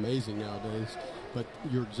just amazing nowadays. But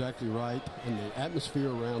you're exactly right. And the atmosphere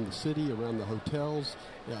around the city, around the hotels,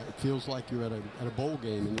 it feels like you're at a bowl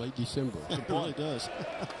game in late December. It really does.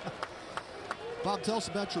 Bob, tell us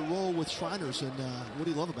about your role with Shriners and what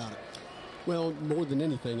do you love about it? Well, more than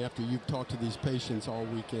anything, after you've talked to these patients all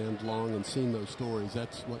weekend long and seen those stories,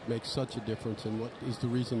 that's what makes such a difference and what is the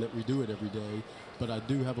reason that we do it every day. But I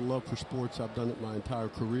do have a love for sports. I've done it my entire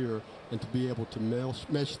career, and to be able to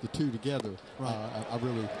mesh the two together, right. I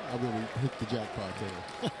really hit the jackpot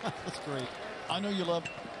there. That's great. I know you love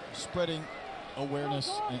spreading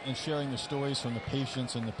awareness and sharing the stories from the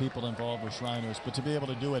patients and the people involved with Shriners, but to be able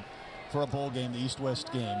to do it for a bowl game, the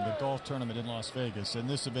East-West game, the golf tournament in Las Vegas, and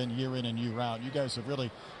this event year in and year out. You guys have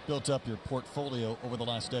really built up your portfolio over the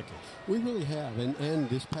last decade. We really have, and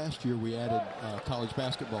this past year we added college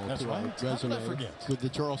basketball to our resume with the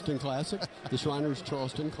Charleston Classic, the Shriners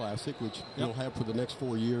Charleston Classic, which we'll have for the next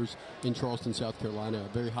 4 years in Charleston, South Carolina, a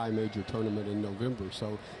very high major tournament in November.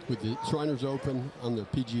 So with the Shriners Open on the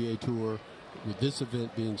PGA Tour, with this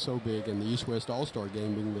event being so big and the East-West All-Star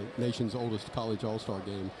Game being the nation's oldest college All-Star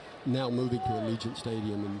game, now moving to Allegiant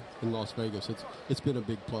Stadium in Las Vegas, it's been a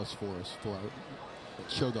big plus for us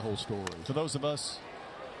show the whole story. For those of us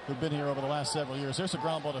who've been here over the last several years, there's a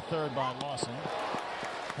ground ball to third by Lawson.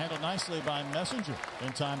 Handled nicely by Messenger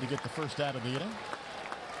in time to get the first out of the inning.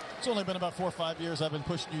 It's only been about 4 or 5 years I've been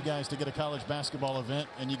pushing you guys to get a college basketball event,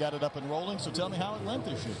 and you got it up and rolling. So tell me how it went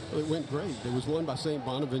this year. Well, it went great. It was won by St.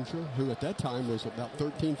 Bonaventure, who at that time was about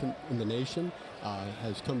 13th in the nation.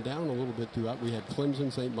 Has come down a little bit throughout. We had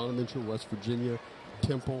Clemson, St. Bonaventure, West Virginia,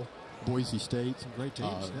 Temple, Boise State. Some great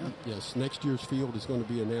teams. Yes, next year's field is going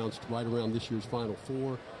to be announced right around this year's Final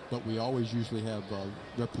Four, but we always usually have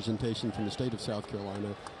representation from the state of South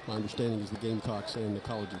Carolina. My understanding is the Gamecocks and the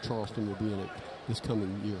College of Charleston will be in it this coming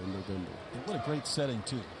year in November. And what a great setting,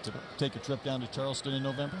 too, to take a trip down to Charleston in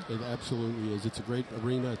November. It absolutely is. It's a great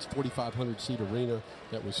arena. It's a 4,500-seat arena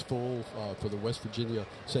that was full for the West Virginia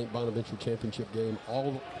St. Bonaventure championship game.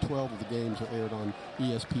 All 12 of the games are aired on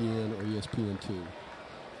ESPN or ESPN2.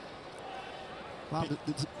 Wow,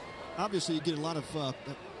 obviously you get a lot of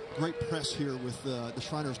great press here with the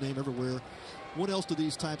Shriners name everywhere. What else do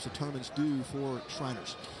these types of tournaments do for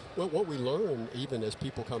Shriners? Well, what we learn, even as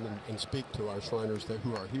people come and speak to our Shriners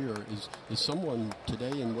who are here, is someone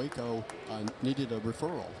today in Waco needed a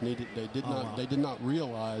referral. They did not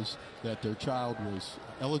realize that their child was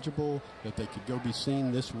eligible, that they could go be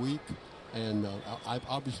seen this week. And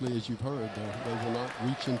obviously, as you've heard, they will not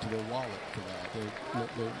reach into their wallet for that.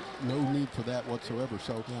 There's no need for that whatsoever.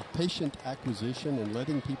 So patient acquisition and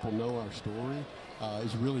letting people know our story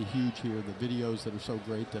is really huge here. The videos that are so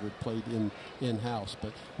great that are played in-house.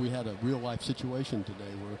 But we had a real-life situation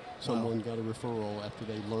today where someone got a referral after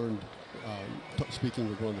they learned speaking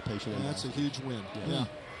with one of the patient That's a huge win. Yeah.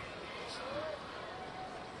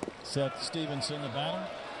 Seth Stevenson, the batter.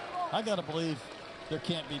 I got to believe there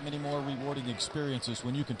can't be many more rewarding experiences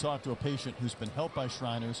when you can talk to a patient who's been helped by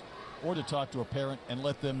Shriners, or to talk to a parent and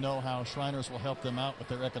let them know how Shriners will help them out with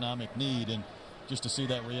their economic need, and just to see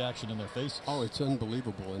that reaction in their faces. Oh, it's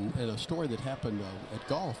unbelievable. And a story that happened at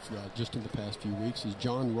golf just in the past few weeks is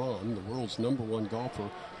John Rahm, the world's #1 golfer,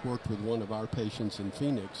 worked with one of our patients in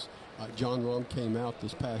Phoenix. John Rahm came out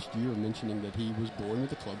this past year mentioning that he was born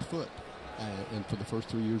with a club foot, and for the first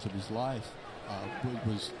 3 years of his life,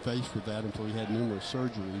 was faced with that until he had numerous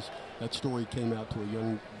surgeries. That story came out to a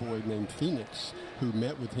young boy named Phoenix who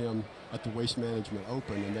met with him at the Waste Management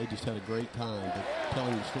Open, and they just had a great time. But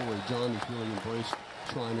telling the story, John has really embraced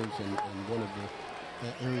Shriners, and one of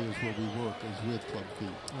the areas where we work is with Club Feet.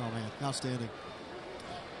 Oh, man, outstanding.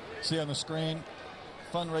 See on the screen,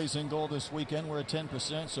 fundraising goal this weekend, we're at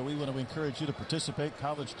 10%, so we want to encourage you to participate.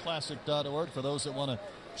 collegeclassic.org for those that want to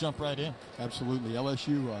jump right in. Absolutely.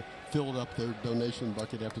 LSU filled up their donation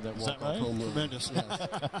bucket after that walk-off home run. Tremendous. Yes.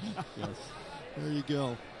 Yes. There you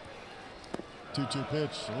go. 2-2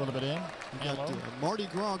 pitch, a little bit in. You've got Mardi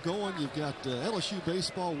Gras going. You've got LSU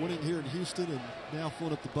baseball winning here in Houston, and now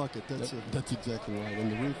filling up the bucket. That's exactly right. And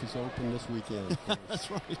the roof is open this weekend. That's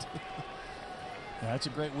right. Yeah, that's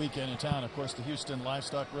a great weekend in town. Of course, the Houston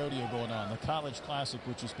Livestock Rodeo going on. The College Classic,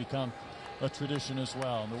 which has become a tradition as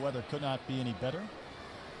well. And the weather could not be any better.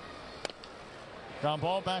 Ground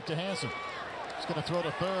ball back to Hansen. He's going to throw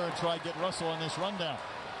to third, try to get Russell on this rundown.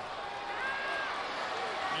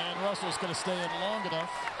 And Russell's going to stay in long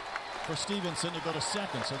enough for Stevenson to go to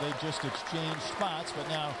second. So they just exchanged spots, but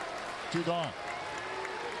now 2 gone.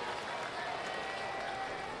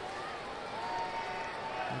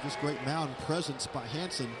 Just great mound presence by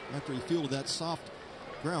Hansen after he fielded that soft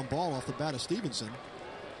ground ball off the bat of Stevenson.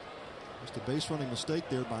 Just a base running mistake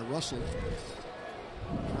there by Russell,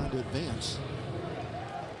 trying to advance.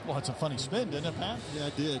 Well, it's a funny spin, didn't it, Pat? Yeah,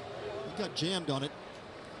 it did. He got jammed on it.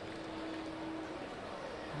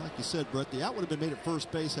 Like you said, Brett, the out would have been made at first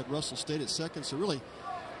base had Russell stayed at second, so really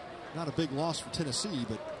not a big loss for Tennessee,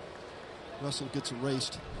 but Russell gets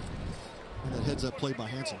erased. And that heads-up play by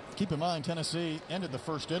Hansen. Keep in mind, Tennessee ended the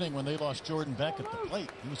first inning when they lost Jordan Beck at the plate.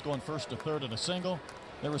 He was going first to third in a single.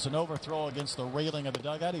 There was an overthrow against the railing of the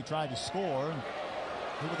dugout. He tried to score, and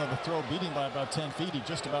even though the throw beat him by about 10 feet, he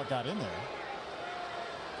just about got in there.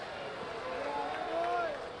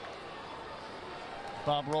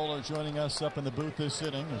 Bob Roller joining us up in the booth this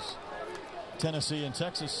inning as Tennessee and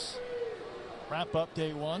Texas wrap up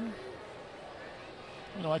day one.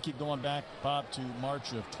 You know, I keep going back, Bob, to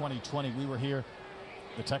March of 2020. We were here.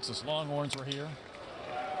 The Texas Longhorns were here.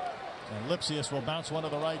 And Lipsius will bounce one to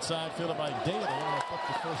the right side, fielded by Daly. And we'll flip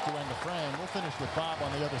the first to end the frame. We'll finish with Bob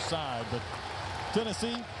on the other side. But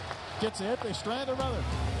Tennessee gets a hit. They strand a runner.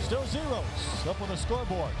 Still zeros up on the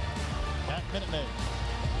scoreboard at Minute Maid.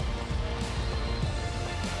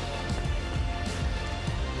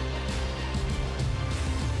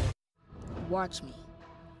 Watch me.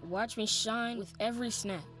 Watch me shine with every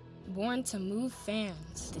snap. Born to move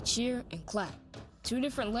fans, to cheer and clap. 2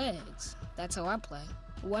 different legs, that's how I play.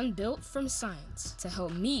 One built from science to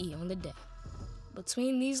help me on the day.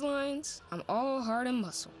 Between these lines, I'm all heart and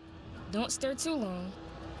muscle. Don't stare too long,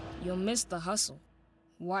 you'll miss the hustle.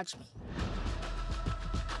 Watch me.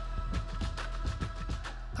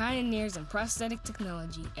 Pioneers in prosthetic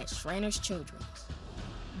technology at Shriners Children's.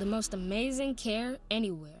 The most amazing care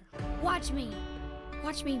anywhere. Watch me.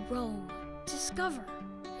 Watch me roam, discover,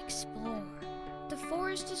 explore. The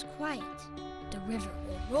forest is quiet. The river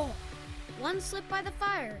will roar. One slip by the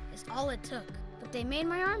fire is all it took. But they made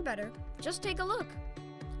my arm better. Just take a look.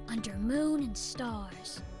 Under moon and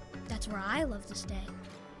stars. That's where I love to stay.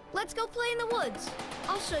 Let's go play in the woods.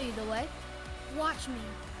 I'll show you the way. Watch me.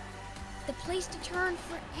 The place to turn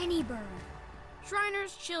for any bird.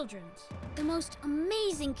 Shriners Children's. The most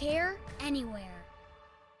amazing care anywhere.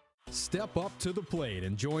 Step up to the plate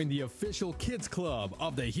and join the official kids club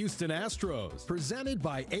of the Houston Astros, presented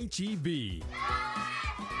by H-E-B.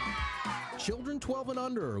 Children 12 and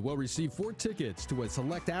under will receive 4 tickets to a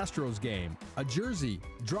select Astros game, a jersey,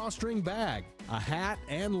 drawstring bag, a hat,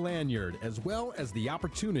 and lanyard, as well as the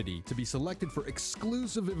opportunity to be selected for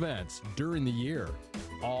exclusive events during the year.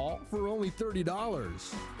 All for only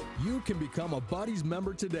 $30. You can become a Buddies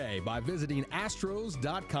member today by visiting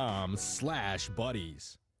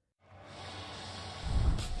astros.com/buddies.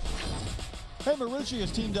 Hey, Marucci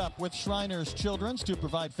has teamed up with Shriners Children's to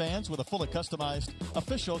provide fans with a fully customized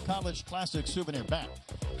official College Classic souvenir bat.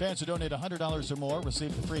 Fans who donate $100 or more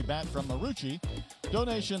receive the free bat from Marucci.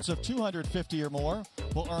 Donations of $250 or more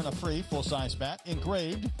will earn a free full-size bat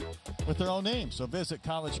engraved with their own name. So visit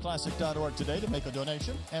collegeclassic.org today to make a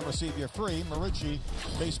donation and receive your free Marucci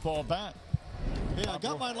baseball bat. Yeah, I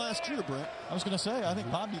got mine last year, Brett. I was going to say, I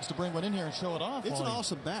think Bob needs to bring one in here and show it off. It's an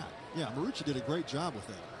awesome bat. Yeah, Marucci did a great job with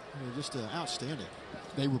that. Just outstanding.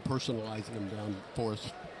 They were personalizing them down for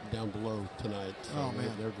us down below tonight. So oh,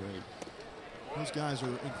 man. They're great. Those guys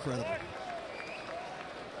are incredible.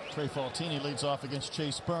 Trey Faltini leads off against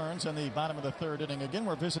Chase Burns in the bottom of the 3rd inning. Again,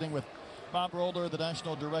 we're visiting with Bob Roller, the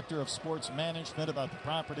National Director of Sports Management, about the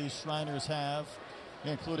properties Shriners have,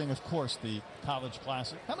 including, of course, the College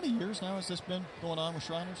Classic. How many years now has this been going on with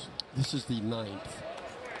Shriners? This is the 9th.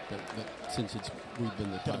 Since we've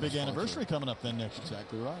been the got a big anniversary coming up then next year.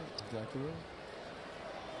 Exactly right. Exactly right.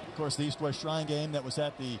 Of course, the East-West Shrine game that was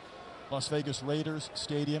at the Las Vegas Raiders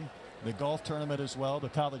Stadium, the golf tournament as well, the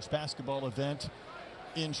college basketball event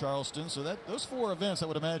in Charleston. So those 4 events, I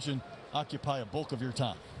would imagine, occupy a bulk of your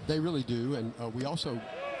time. They really do, and we also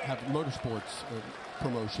have motorsports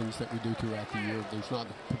promotions that we do throughout the year. There's not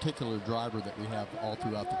a particular driver that we have all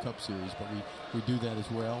throughout the Cup Series, but we do that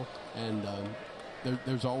as well. And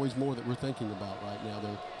there's always more that we're thinking about right now.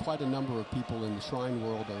 There are quite a number of people in the Shrine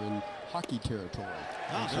world are in hockey territory.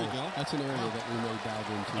 There you go. That's an area that we may dive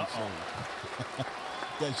into soon. You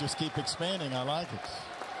guys just keep expanding. I like it.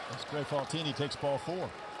 As Trey Faltini takes ball 4.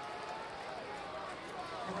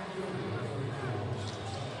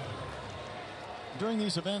 During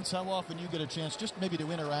these events, how often you get a chance just maybe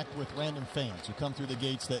to interact with random fans who come through the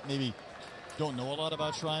gates that maybe don't know a lot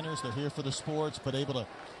about Shriners? They're here for the sports, but able to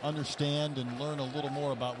understand and learn a little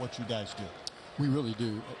more about what you guys do. We really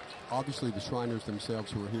do. Obviously, the Shriners themselves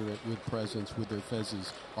who are here with presents, with their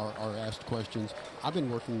fezzes, are asked questions. I've been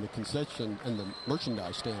working the concession and the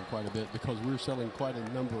merchandise stand quite a bit because we're selling quite a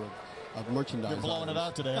number of merchandise. You're blowing it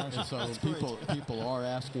out today, aren't you? So people are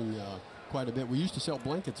asking quite a bit. We used to sell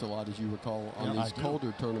blankets a lot, as you recall, on these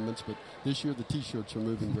colder tournaments, but this year the T-shirts are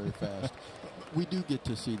moving very fast. We do get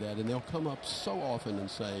to see that, and they'll come up so often and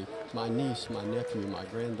say, my niece, my nephew, my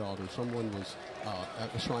granddaughter, someone was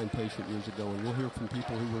a Shrine patient years ago, and we'll hear from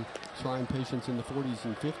people who were Shrine patients in the 40s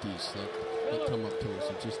and 50s that come up to us.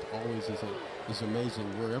 It just always is amazing.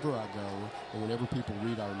 Wherever I go, and whenever people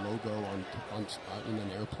read our logo in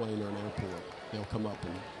an airplane or an airport, they'll come up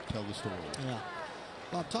and tell the story. Yeah.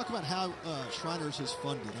 Bob, talk about how Shriners is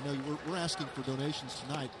funded. I know we're asking for donations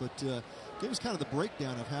tonight, but give us kind of the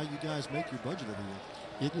breakdown of how you guys make your budget every year.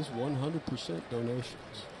 It is 100%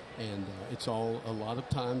 donations. And it's all, a lot of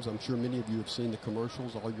times, I'm sure many of you have seen the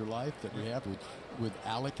commercials all your life that we have with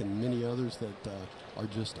Alec and many others that are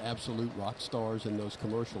just absolute rock stars in those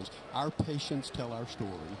commercials. Our patients tell our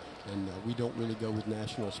story, and we don't really go with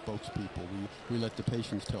national spokespeople. We let the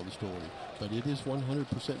patients tell the story. But it is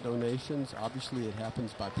 100% donations. Obviously, it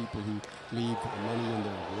happens by people who leave money in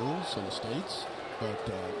their wills and estates.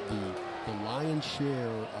 But the lion's share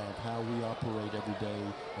of how we operate every day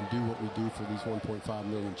and do what we do for these 1.5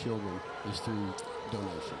 million children is through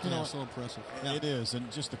donations. You know, so impressive. It is,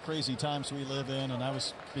 and just the crazy times we live in. And I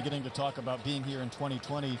was beginning to talk about being here in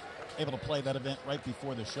 2020, able to play that event right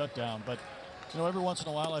before the shutdown. But, you know, every once in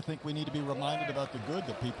a while, I think we need to be reminded about the good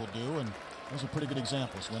that people do. And those are pretty good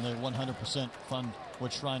examples when they 100% fund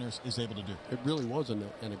what Shriners is able to do. It really was, and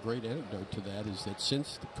a great anecdote to that is that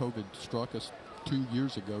since the COVID struck us 2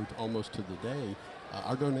 years ago, almost to the day,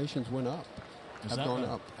 our donations went up, have gone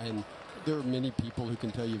up. And there are many people who can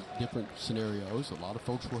tell you different scenarios. A lot of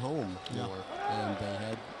folks were home more, and they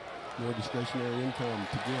had more discretionary income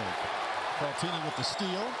to give. Faltini with the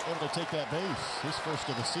steal, able to take that base, his first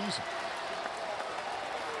of the season.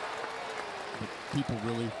 But people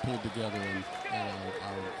really pulled together, and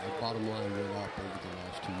our bottom line went up over the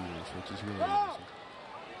last 2 years, which is really amazing.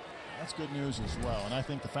 That's good news as well. And I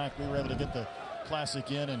think the fact we were able to get the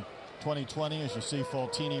Classic in 2020, as you see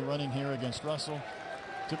Faltini running here against Russell,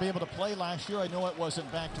 to be able to play last year. I know it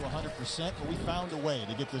wasn't back to 100%, but we found a way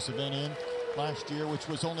to get this event in last year, which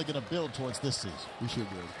was only going to build towards this season. We sure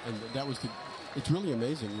did. And that was it's really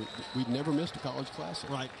amazing. We'd never missed a college classic.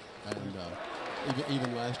 Right. And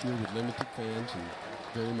even last year with limited fans and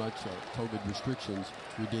very much COVID restrictions,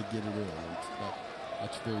 we did get it in. And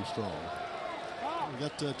that's very strong. We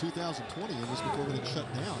got 2020 in this before we got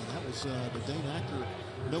shut down. And that was the Dane Acker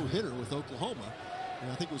no-hitter with Oklahoma. And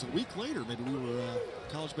I think it was a week later, maybe we were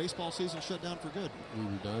college baseball season shut down for good. We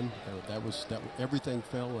were done. Everything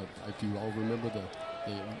fell. If you all remember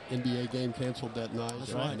the NBA game canceled that night.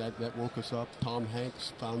 That's right. That woke us up. Tom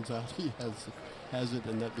Hanks finds out he has it,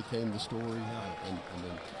 and that became the story. And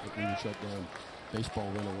then we were shut down. Baseball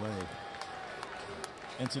went away.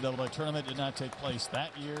 NCAA tournament did not take place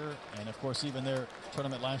that year, and of course even their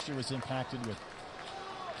tournament last year was impacted with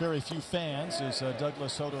very few fans as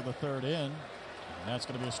Douglas Hodo III in, and that's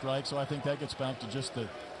going to be a strike. So I think that gets back to just the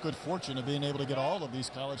good fortune of being able to get all of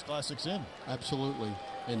these college classics in. Absolutely.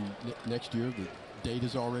 And next year the date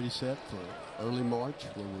is already set for early March,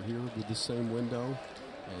 where we're here with the same window,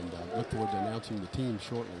 and look forward to announcing the team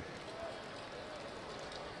shortly.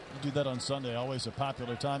 You do that on Sunday, always a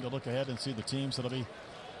popular time to look ahead and see the teams that'll be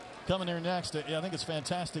coming here next. I think it's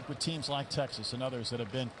fantastic with teams like Texas and others that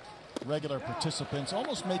have been regular participants,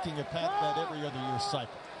 almost making it that every other year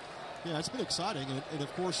cycle. Yeah, it's been exciting. And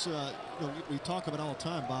of course, we talk about all the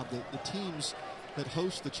time, Bob, the teams that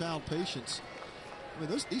host the child patients. I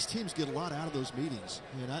mean, these teams get a lot out of those meetings.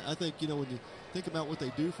 And I think, when you think about what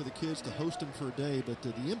they do for the kids to host them for a day, but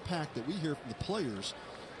the impact that we hear from the players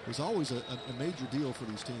is always a major deal for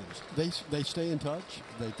these teams. They stay in touch.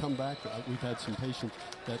 They come back. We've had some patients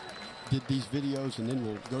that did these videos and then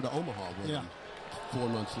will go to Omaha with them 4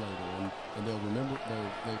 months later, and they'll remember.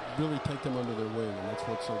 They really take them under their wing, and that's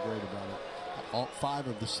what's so great about it. All 5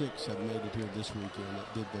 of the 6 have made it here this weekend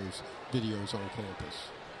that did those videos on campus.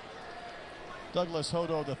 Douglas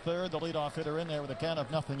Hodo III, the leadoff hitter, in there with a count of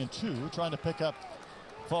 0-2, trying to pick up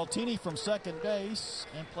Faltini from second base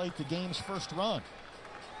and plate the game's first run.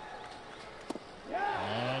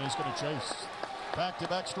 And he's going to chase.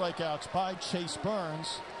 Back-to-back strikeouts by Chase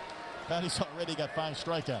Burns. Patty's already got 5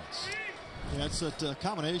 strikeouts. Yeah, it's that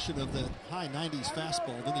combination of the high 90s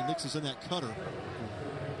fastball. Then he mixes in that cutter.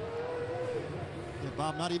 Yeah,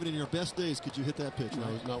 Bob, not even in your best days could you hit that pitch,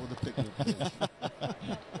 right? Not with a picnic pitch.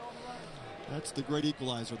 That's the great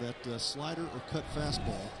equalizer, that slider or cut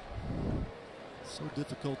fastball. So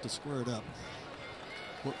difficult to square it up.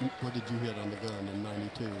 What did you hit on the gun in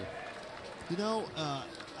 92?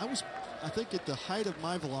 I think at the height of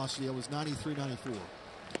my velocity, I was 93, 94.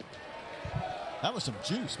 That was some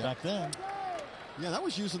juice back then. Yeah, that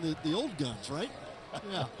was using the old guns, right?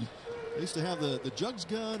 Yeah. They used to have the Jugs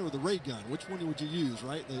gun or the Ray gun. Which one would you use,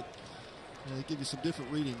 right? They give you some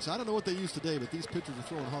different readings. I don't know what they use today, but these pitchers are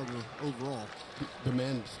throwing harder overall. The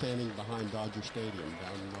man standing behind Dodger Stadium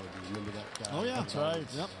down in Lodi. Remember that guy? Oh, yeah. That's right.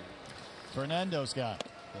 Yep. Fernando's guy.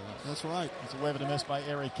 That's right. It's a wave and a miss by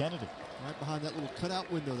Eric Kennedy. Right behind that little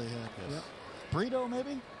cutout window they had. Yes. Yep. Brito,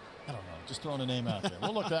 maybe? I don't know. Just throwing a name out there.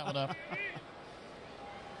 We'll look that one up.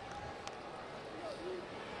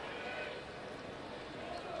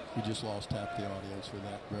 We just lost half the audience for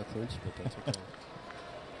that reference, but that's okay.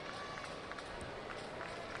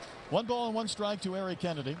 1 ball and 1 strike to Eric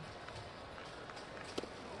Kennedy.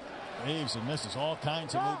 Waves and misses, all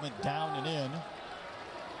kinds of movement down and in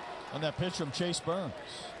on that pitch from Chase Burns.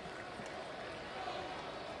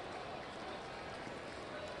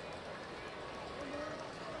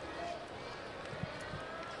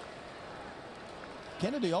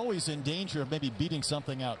 Kennedy always in danger of maybe beating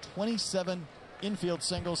something out. 27 infield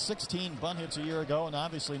singles, 16 bunt hits a year ago, and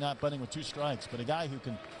obviously not bunting with 2 strikes, but a guy who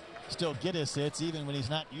can still get his hits even when he's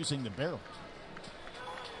not using the barrel.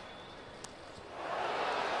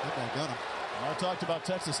 That guy got him. I talked about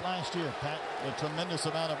Texas last year, Pat, the tremendous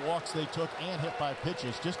amount of walks they took and hit by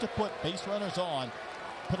pitches just to put base runners on,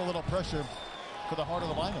 put a little pressure for the heart of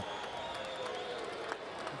the lineup.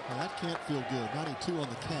 Well, that can't feel good. 92 on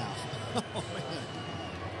the calf. Oh, man.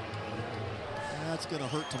 That's going to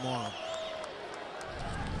hurt tomorrow.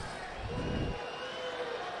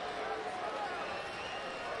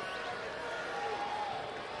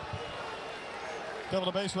 Couple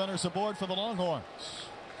of base runners aboard for the Longhorns.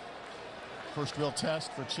 First real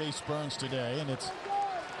test for Chase Burns today, and it's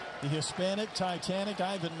the Hispanic Titanic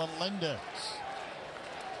Ivan Melendez.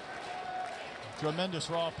 Tremendous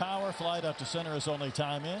raw power. Flight up to center is only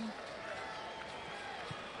time in.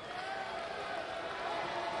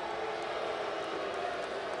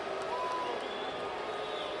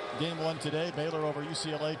 Game 1 today, Baylor over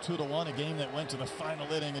UCLA 2-1, a game that went to the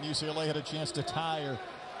final inning, and UCLA had a chance to tie or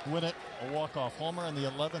win it. A walk-off homer in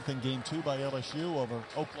the 11th in Game 2 by LSU over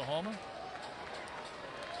Oklahoma.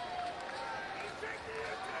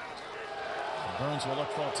 And Burns will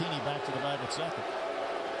look Faltini back to the bag at second.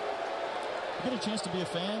 You get a chance to be a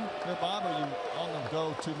fan there, Bob, or are you on the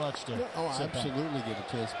go too much to I sit back? absolutely get a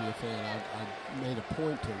chance to be a fan. I made a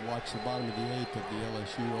point to watch the bottom of the 8th of the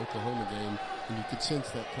LSU-Oklahoma game, and you could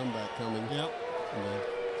sense that comeback coming. Yep.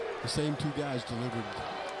 The same 2 guys delivered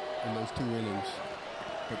in those 2 innings.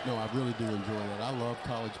 But no, I really do enjoy that. I love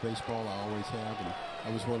college baseball. I always have, and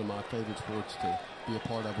that was one of my favorite sports to be a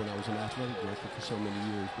part of when I was an athletic director for so many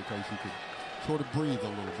years, because you could sort of breathe a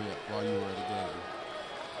little bit while you were at a game.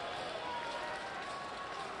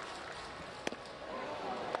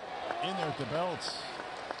 In there at the belt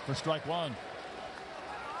for strike 1.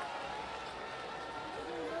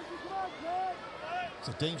 It's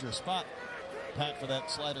a dangerous spot, Pat, for that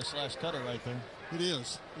slider slash cutter right there. It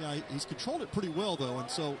is. Yeah, he's controlled it pretty well, though. And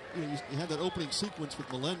so you had that opening sequence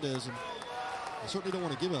with Melendez, and you certainly don't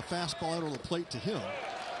want to give a fastball out on the plate to him.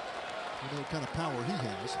 You know what kind of power he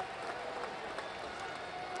has.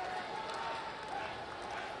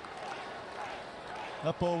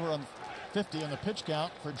 Up over on 50 on the pitch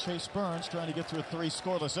count for Chase Burns, trying to get through 3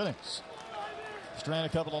 scoreless innings. Strand a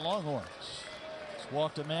couple of Longhorns. He's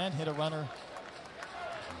walked a man, hit a runner,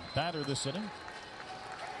 batter this inning.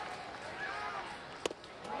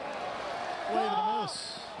 Wave and a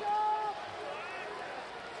miss.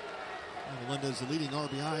 And Melendez, the leading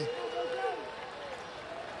RBI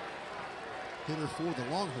hitter for the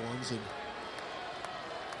Longhorns, and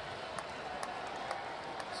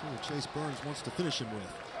see what Chase Burns wants to finish him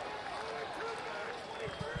with.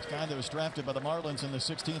 This guy that was drafted by the Marlins in the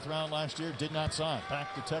 16th round last year did not sign.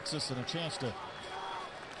 Back to Texas and a chance to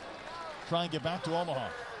try and get back to Omaha.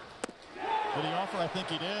 Did he offer? I think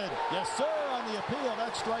he did. Yes, sir, on the appeal.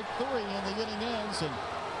 That's strike 3, and the inning ends. And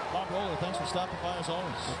Bob Roller, thanks for stopping by as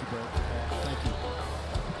always. Thank you, Brett. Thank you.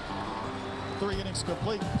 3 innings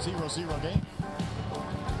complete, 0-0 game.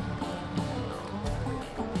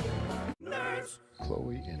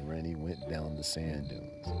 Chloe and Rennie went down the sand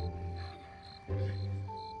dunes.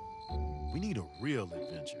 We need a real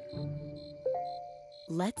adventure.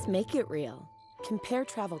 Let's make it real. Compare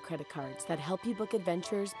travel credit cards that help you book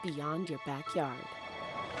adventures beyond your backyard.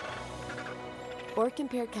 Or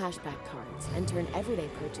compare cashback cards and turn everyday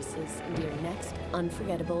purchases into your next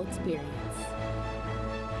unforgettable experience.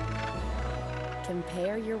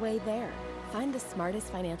 Compare your way there. Find the smartest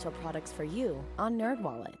financial products for you on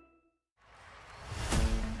NerdWallet.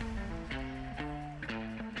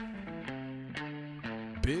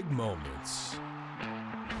 Big moments.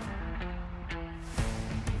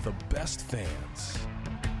 The best fans.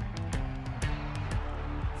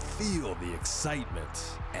 Feel the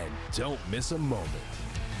excitement and don't miss a moment.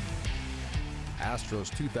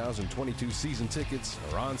 Astros 2022 season tickets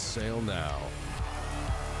are on sale now.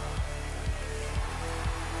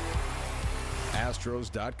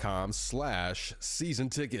 Astros.com/season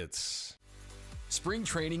tickets. Spring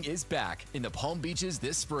training is back in the Palm Beaches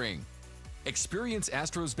this spring. Experience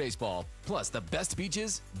Astros baseball, plus the best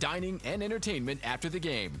beaches, dining, and entertainment after the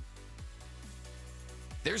game.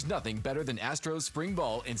 There's nothing better than Astros spring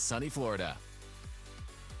ball in sunny Florida.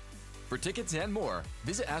 For tickets and more,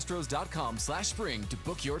 visit astros.com/spring to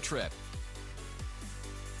book your trip.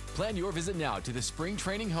 Plan your visit now to the spring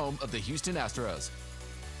training home of the Houston Astros,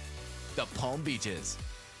 the Palm Beaches.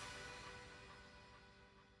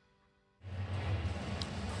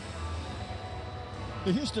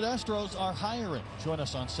 The Houston Astros are hiring. Join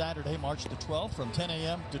us on Saturday, March the 12th from 10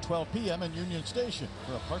 a.m. to 12 p.m. in Union Station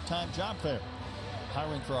for a part-time job fair.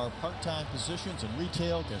 Hiring for our part-time positions in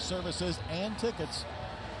retail, guest services, and tickets.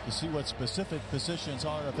 To see what specific positions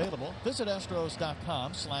are available, visit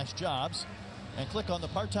Astros.com/jobs and click on the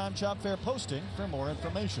part-time job fair posting for more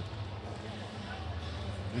information.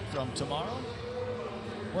 Week from tomorrow,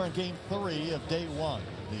 we're in Game 3 of Day 1,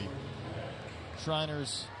 the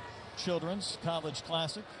Shriners Children's College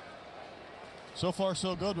Classic. So far,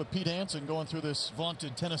 so good with Pete Hansen going through this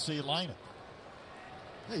vaunted Tennessee lineup.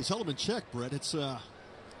 Hey, he's held him in check, Brett. It's been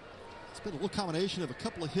a little combination of a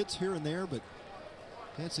couple of hits here and there, but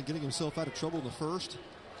Hansen getting himself out of trouble in the first.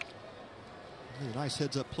 A nice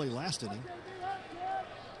heads-up play last inning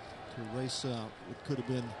to erase what could have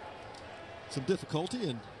been some difficulty,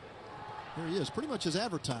 and there he is, pretty much as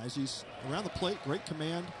advertised. He's around the plate, great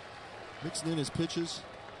command, mixing in his pitches,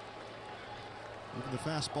 moving the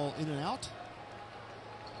fastball in and out.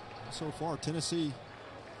 So far, Tennessee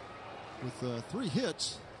with 3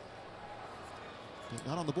 hits, but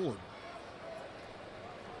not on the board.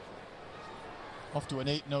 Off to an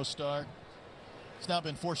 8-0 start. It's now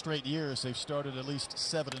been 4 straight years they've started at least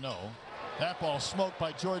 7-0. That ball smoked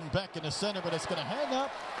by Jordan Beck in the center, but it's going to hang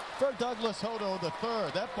up for Douglas Hodo the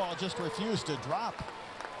third. That ball just refused to drop.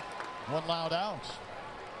 One loud out.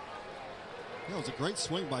 That was a great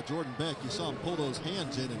swing by Jordan Beck. You saw him pull those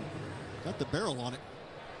hands in and got the barrel on it.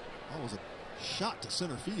 That was a shot to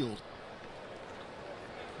center field.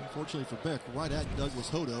 Unfortunately for Beck, right at Douglas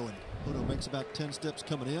Hodo, and Hodo makes about 10 steps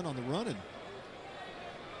coming in on the run and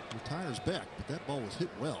retires Beck, but that ball was hit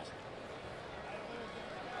well.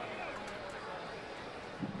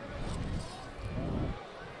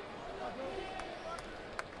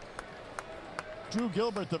 Drew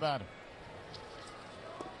Gilbert, the batter.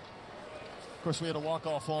 Of course, we had a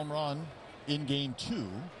walk-off home run in Game 2.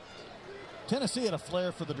 Tennessee had a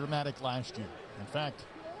flair for the dramatic last year. In fact,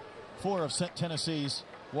 4 of Tennessee's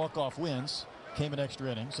walk-off wins came in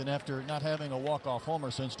extra innings, and after not having a walk-off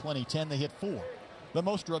homer since 2010, they hit 4. The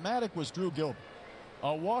most dramatic was Drew Gilbert.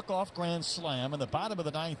 A walk-off grand slam in the bottom of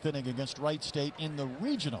the 9th inning against Wright State in the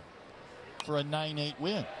regional for a 9-8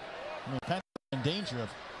 win. I mean, Penn in danger of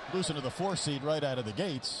losing to the 4 seed right out of the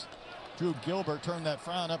gates. Drew Gilbert turned that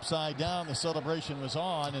frown upside down. The celebration was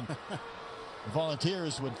on, and the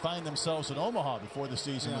Volunteers would find themselves in Omaha before the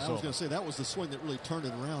season was over. I was going to say that was the swing that really turned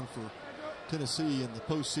it around for Tennessee in the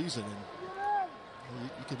postseason. And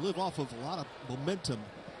you could live off of a lot of momentum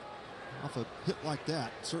off a hit like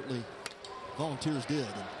that. Certainly Volunteers did.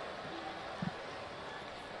 And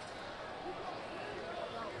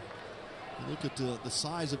you look at the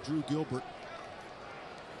size of Drew Gilbert.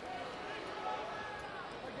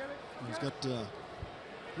 He's got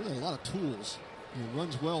really a lot of tools. He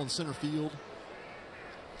runs well in center field.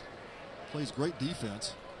 Plays great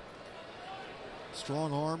defense.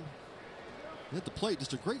 Strong arm. At the plate,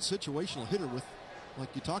 just a great situational hitter with,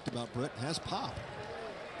 like you talked about, Brett, has pop.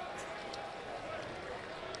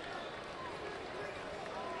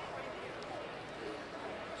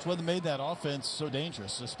 It's what made that offense so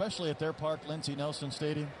dangerous, especially at their park, Lindsey Nelson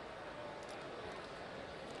Stadium.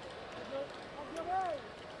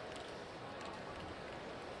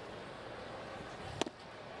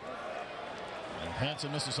 And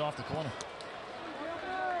Hansen misses off the corner.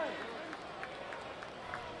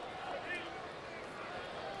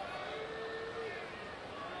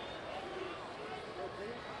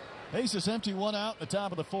 Base is empty, 1 out, the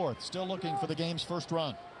top of the 4th. Still looking for the game's first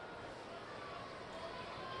run.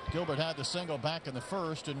 Gilbert had the single back in the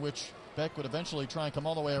first, in which Beck would eventually try and come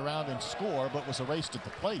all the way around and score, but was erased at the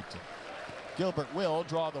plate. Gilbert will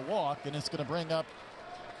draw the walk, and it's going to bring up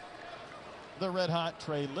the red-hot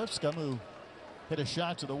Trey Lipscomb, who hit a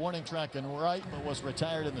shot to the warning track and right, but was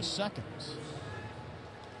retired in the second.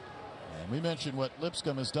 And we mentioned what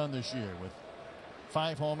Lipscomb has done this year with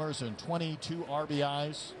 5 homers and 22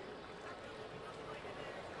 RBIs.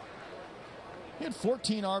 He had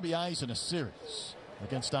 14 RBIs in a series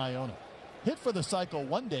against Iona. Hit for the cycle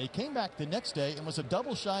one day, came back the next day, and was a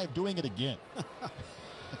double shy of doing it again.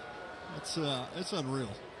 It's unreal.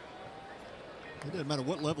 It doesn't matter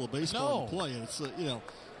what level of baseball you play. It's 9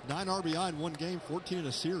 RBI in one game, 14 in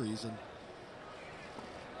a series,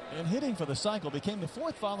 and hitting for the cycle became the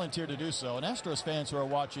 4th Volunteer to do so. And Astros fans who are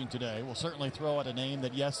watching today will certainly throw out a name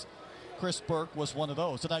that, yes, Chris Burke was one of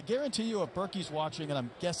those. And I guarantee you, if Berkey's watching, and I'm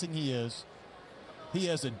guessing he is, he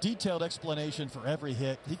has a detailed explanation for every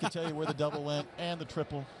hit. He can tell you where the double went and the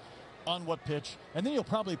triple, on what pitch. And then he'll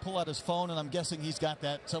probably pull out his phone, and I'm guessing he's got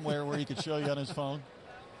that somewhere where he could show you on his phone.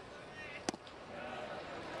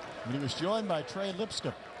 And he was joined by Trey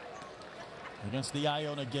Lipscomb against the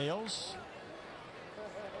Iona Gales.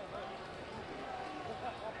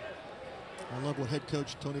 I love what head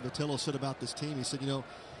coach Tony Vitello said about this team. He said, you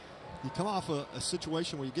come off a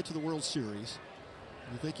situation where you get to the World Series.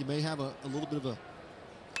 You think you may have a little bit of a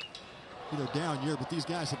down year, but these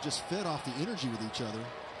guys have just fed off the energy with each other.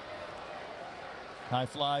 High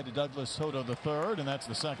fly to Douglas Hodo III, and that's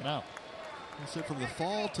the second out. He said from the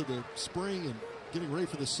fall to the spring and getting ready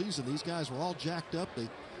for the season, these guys were all jacked up. They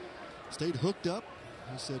stayed hooked up.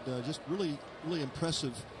 He said just really, really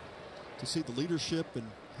impressive to see the leadership and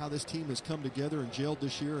how this team has come together and gelled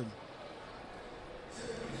this year. And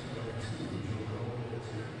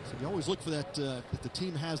so you always look for that the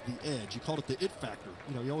team has the edge. You called it the it factor.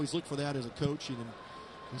 You always look for that as a coach. And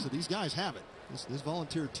he said these guys have it. This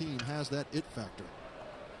Volunteer team has that it factor.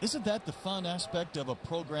 Isn't that the fun aspect of a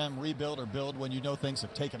program rebuild or build when you know things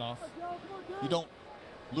have taken off? You don't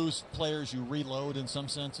lose players, you reload in some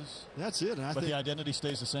senses. That's it. And I think the identity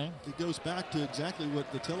stays the same. It goes back to exactly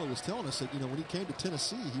what Vitello was telling us, that when he came to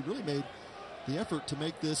Tennessee, he really made the effort to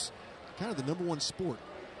make this kind of the #1 sport,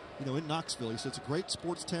 in Knoxville. He said it's a great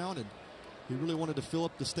sports town, and he really wanted to fill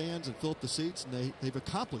up the stands and fill up the seats, and they've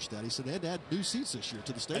accomplished that. He said they had to add new seats this year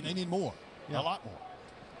to the stadium. And they need more, a lot more.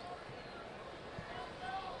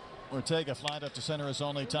 Ortega flied up to center his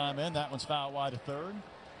only time in. That one's foul wide to third.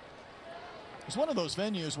 It's one of those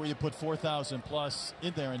venues where you put 4,000 plus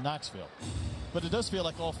in there in Knoxville. But it does feel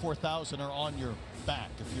like all 4,000 are on your back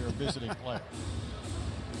if you're a visiting player.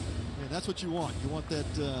 Yeah, that's what you want. You want that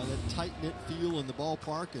tight-knit feel in the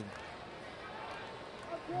ballpark. And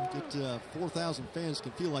you get 4,000 fans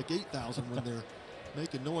can feel like 8,000 when they're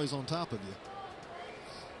making noise on top of you.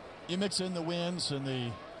 You mix in the wins and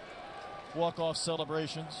the walk-off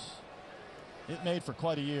celebrations. It made for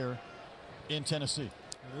quite a year in Tennessee.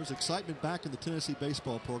 There's excitement back in the Tennessee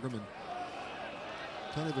baseball program, and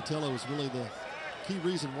Tony Vitello is really the key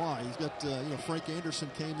reason why. He's got Frank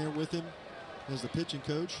Anderson came there with him as the pitching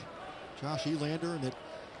coach, Josh Elander, and that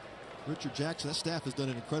Richard Jackson. That staff has done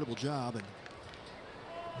an incredible job. And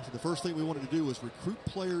so the first thing we wanted to do was recruit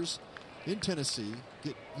players in Tennessee,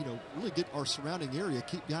 really get our surrounding area,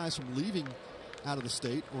 keep guys from leaving out of the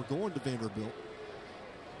state or going to Vanderbilt.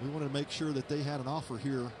 We wanted to make sure that they had an offer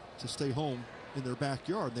here to stay home in their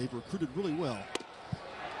backyard. They've recruited really well.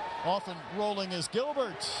 Often rolling is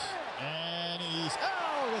Gilbert, and he's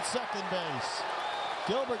out at second base.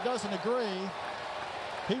 Gilbert doesn't agree.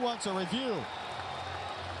 He wants a review.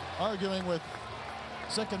 Arguing with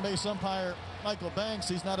second base umpire Michael Banks,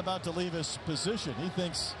 he's not about to leave his position. He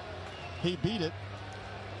thinks he beat it.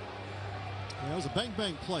 Yeah, it was a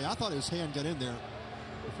bang-bang play. I thought his hand got in there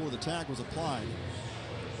before the tag was applied.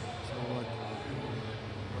 So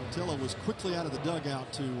Vitello was quickly out of the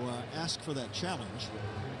dugout to ask for that challenge.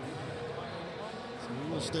 So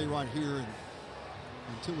we'll stay right here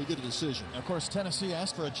until we get a decision. Of course, Tennessee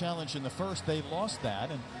asked for a challenge in the first. They lost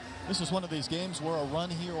that, and this is one of these games where a run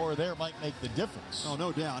here or there might make the difference. Oh,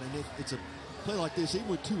 no doubt. And it's a play like this, even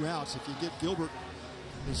with 2 outs, if you get Gilbert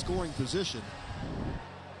in scoring position,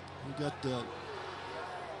 you got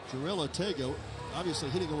Jorel Ortega, obviously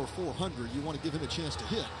hitting over 400. You want to give him a chance to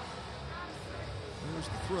hit. There's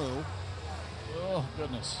the throw. Oh,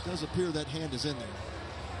 goodness. It does appear that hand is in there.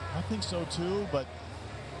 I think so, too, but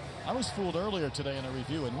I was fooled earlier today in a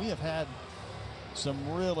review, and we have had some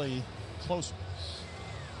really close ones.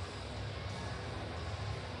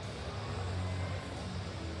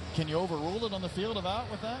 Can you overrule it on the field of out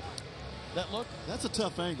with that look? That's a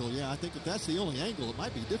tough angle, yeah. I think if that's the only angle, it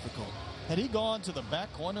might be difficult. Had he gone to the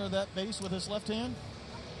back corner of that base with his left hand?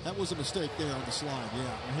 That was a mistake there on the slide,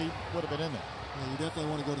 yeah. He would have been in there. Yeah, you definitely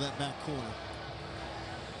want to go to that back corner.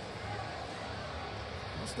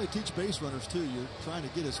 That's what they teach base runners, too. You're trying to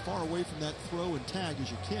get as far away from that throw and tag as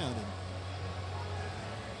you can. And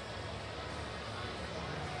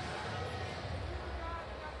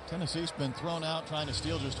Tennessee's been thrown out trying to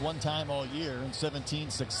steal just one time all year and 17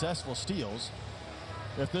 successful steals.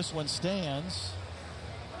 If this one stands,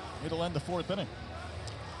 it'll end the 4th inning.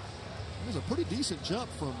 It was a pretty decent jump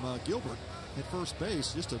from Gilbert at first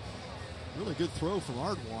base. Just a really good throw from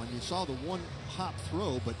Ardwan. You saw the one hop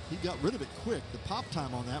throw, but he got rid of it quick. The pop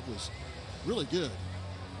time on that was really good.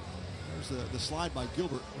 There's the slide by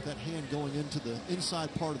Gilbert with that hand going into the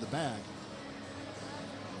inside part of the bag.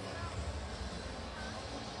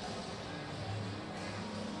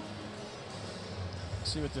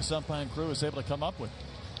 See what this umpire crew is able to come up with.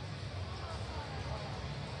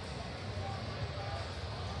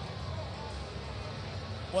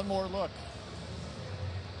 One more look.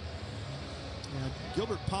 Yeah,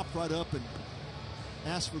 Gilbert popped right up and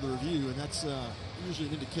asked for the review, and that's usually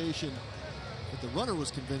an indication that the runner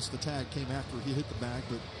was convinced the tag came after he hit the bag,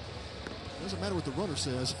 but it doesn't matter what the runner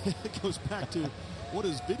says. It goes back to what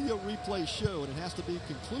does video replay show? And it has to be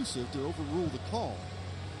conclusive to overrule the call.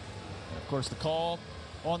 And of course, the call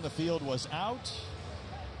on the field was out.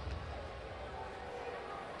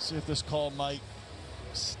 See if this call might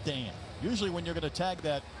stand. Usually when you're going to tag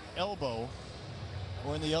that elbow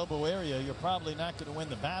or in the elbow area, you're probably not going to win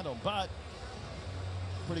the battle, but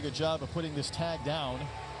pretty good job of putting this tag down.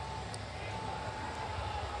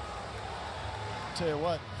 Tell you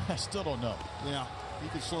what, I still don't know. Yeah, you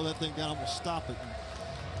can slow that thing down, we'll stop it.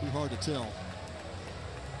 Be hard to tell.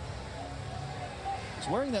 Does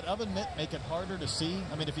wearing that oven mitt make it harder to see?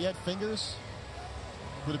 I mean, if he had fingers,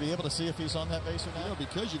 would he be able to see if he's on that base or not? No,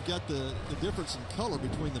 because you've got the difference in color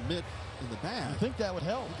between the mitt and the bag. You think that would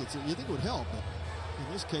help? You think it would help, but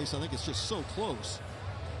in this case, I think it's just so close.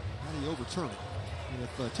 How do you overturn it? And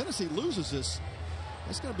if Tennessee loses this,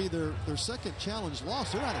 that's going to be their second challenge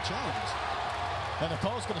loss. They're out of challenges. And the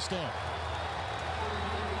call's going to stand.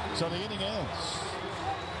 So the inning ends.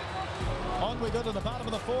 On we go to the bottom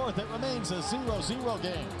of the fourth. It remains a 0-0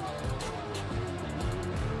 game.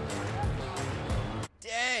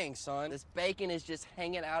 Dang, son. This bacon is just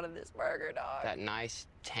hanging out of this burger, dog. That nice,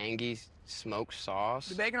 tangy smoked sauce.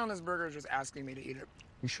 The bacon on this burger is just asking me to eat it.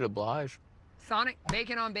 You should oblige. Sonic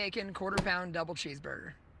bacon on bacon, quarter-pound double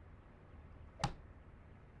cheeseburger.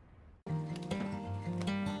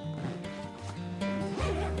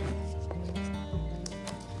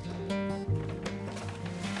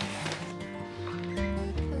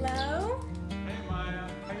 Hello? Hey, Maya.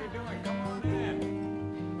 How you doing? Come on in.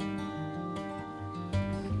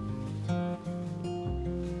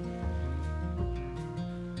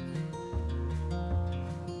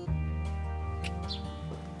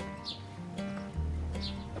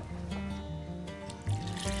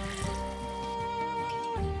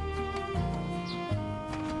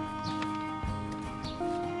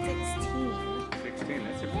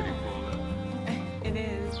 That's a pretty full list. It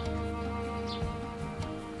is.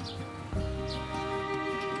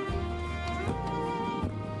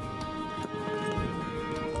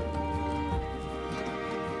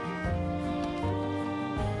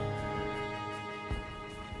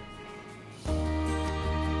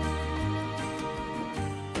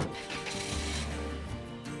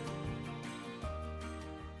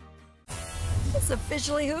 It's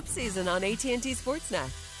officially hoop season on AT&T Sportsnet.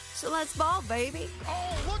 So let's ball, baby.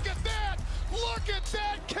 Oh, look at that! Look at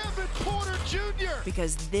that, Kevin Porter Jr.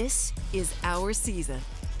 Because this is our season.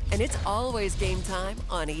 And it's always game time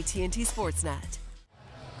on AT&T Sportsnet.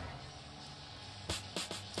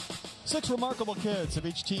 6 remarkable kids have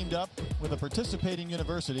each teamed up with a participating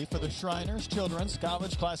university for the Shriners Children's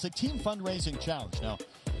College Classic Team Fundraising Challenge. Now,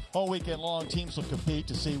 all weekend long, teams will compete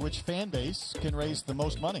to see which fan base can raise the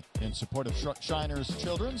most money in support of Shriners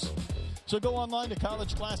Children's. So go online to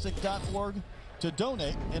collegeclassic.org to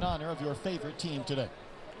donate in honor of your favorite team today.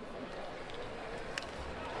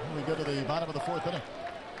 And we go to the bottom of the fourth inning.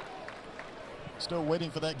 Still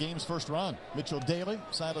waiting for that game's first run. Mitchell Daly,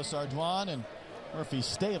 Silas Ardoin, and Murphy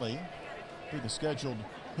Staley be the scheduled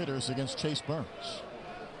hitters against Chase Burns.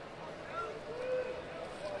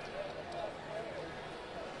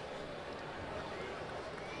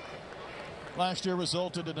 Last year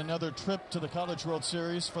resulted in another trip to the College World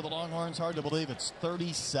Series for the Longhorns. Hard to believe it's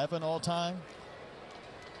 37 all time.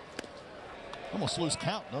 Almost lose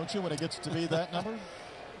count, don't you, when it gets to be that number?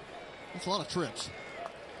 That's a lot of trips.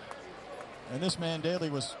 And this man, Daly,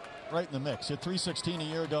 was right in the mix. Hit .316 a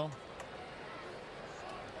year ago.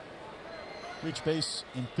 Reached base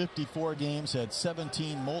in 54 games, had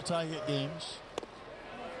 17 multi-hit games.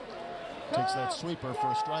 Takes that sweeper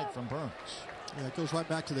for a strike from Burns. Yeah, it goes right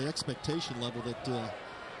back to the expectation level that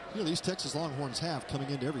these Texas Longhorns have coming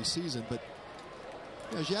into every season. But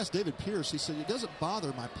as you asked David Pierce, he said, it doesn't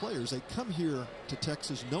bother my players. They come here to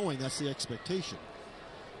Texas knowing that's the expectation.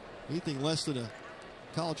 Anything less than a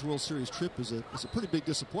College World Series trip is a pretty big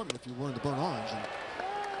disappointment if you're wearing the burnt orange. And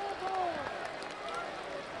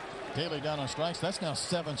Daly down on strikes. That's now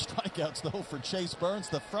 7 strikeouts, though, for Chase Burns,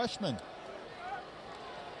 the freshman.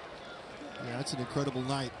 Yeah, that's an incredible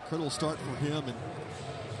night. Incredible start for him,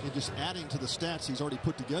 and just adding to the stats he's already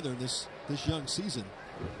put together in this young season.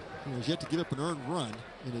 He's yet to give up an earned run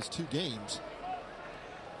in his 2 games.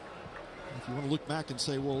 If you want to look back and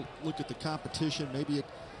say, well, look at the competition, maybe it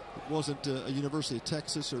wasn't a University of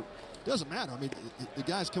Texas, or it doesn't matter. I mean, the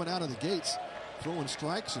guy's coming out of the gates throwing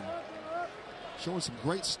strikes and showing some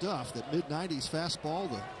great stuff. That mid-90s fastball,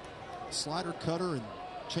 the slider, cutter, and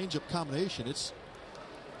changeup combination. It's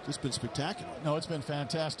just been spectacular. No, it's been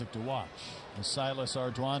fantastic to watch. As Silas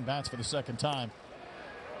Ardoin bats for the second time.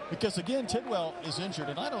 Because, again, Tidwell is injured,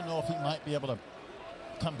 and I don't know if he might be able to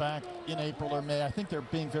come back in April or May. I think they're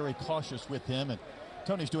being very cautious with him. And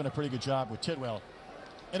Tony's doing a pretty good job with Tidwell.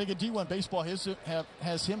 And again, D1 Baseball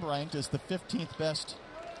has him ranked as the 15th best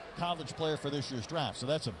college player for this year's draft. So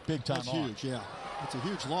that's a big-time loss. That's huge, yeah. It's a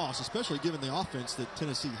huge loss, especially given the offense that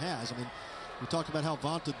Tennessee has. I mean, we talked about how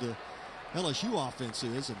vaunted the LSU offense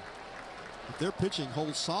is, and if their pitching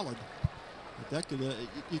holds solid, that could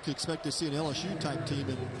you could expect to see an LSU-type team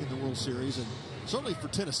in the World Series, and certainly for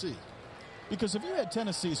Tennessee. Because if you had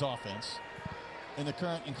Tennessee's offense in the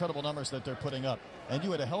current incredible numbers that they're putting up, and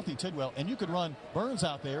you had a healthy Tidwell, and you could run Burns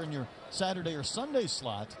out there in your Saturday or Sunday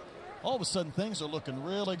slot, all of a sudden things are looking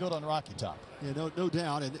really good on Rocky Top. Yeah, no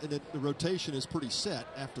doubt, and the rotation is pretty set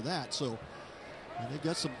after that. So they've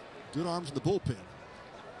got some good arms in the bullpen.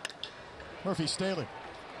 Murphy Staley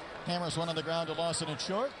hammers one on the ground to Lawson at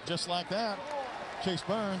short. Just like that, Chase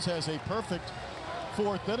Burns has a perfect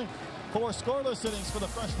 4th inning. 4 scoreless innings for the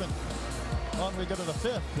freshman. On we go to the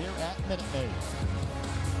 5th here at Minute Maid.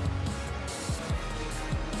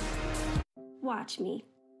 Watch me.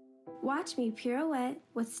 Watch me pirouette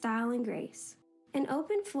with style and grace. An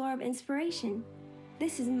open floor of inspiration.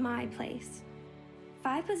 This is my place.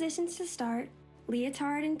 5 positions to start,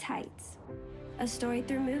 leotard and tights. A story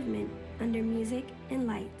through movement, under music and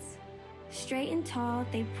lights. Straight and tall,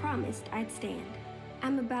 they promised I'd stand.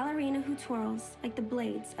 I'm a ballerina who twirls like the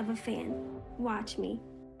blades of a fan. Watch me.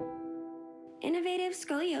 Innovative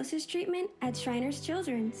scoliosis treatment at Shriners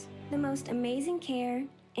Children's. The most amazing care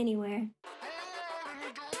anywhere.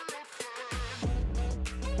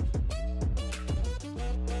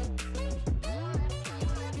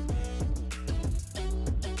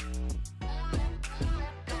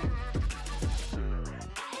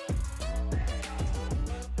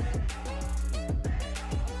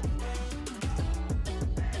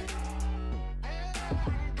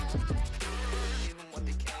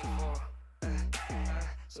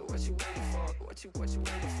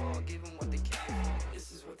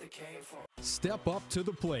 Step up to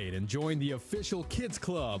the plate and join the official kids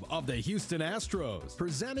club of the Houston Astros,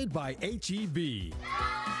 presented by H-E-B.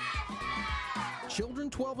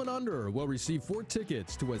 Children 12 and under will receive 4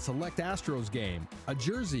 tickets to a select Astros game, a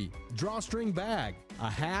jersey, drawstring bag, a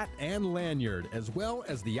hat, and lanyard, as well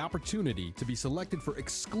as the opportunity to be selected for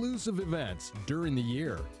exclusive events during the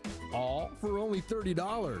year. All for only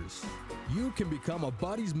 $30. You can become a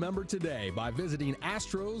Buddies member today by visiting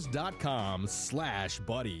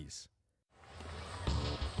astros.com/buddies.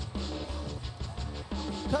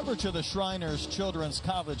 Coverage of the Shriners Children's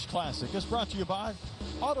College Classic is brought to you by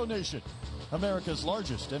AutoNation, America's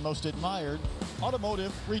largest and most admired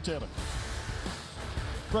automotive retailer.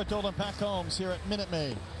 Brett Dolan, Pat Combs here at Minute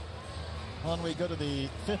Maid. On we go to the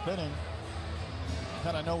 5th inning.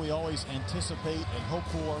 God, I know we always anticipate and hope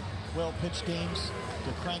for well-pitched games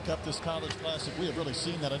to crank up this College Classic. We have really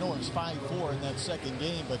seen that. I know it was 5-4 in that second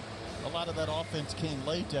game, but a lot of that offense came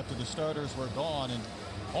late after the starters were gone, and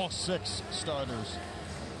all 6 starters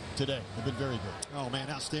today have been very good. Oh, man,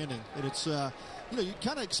 outstanding. And it's, you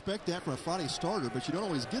kind of expect that from a Friday starter, but you don't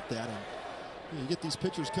always get that. And you get these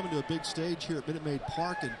pitchers coming to a big stage here at Minute Maid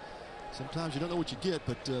Park, and sometimes you don't know what you get.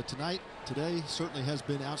 But today certainly has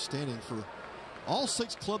been outstanding for all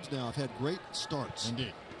 6 clubs now have had great starts.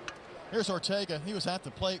 Indeed. Here's Ortega. He was at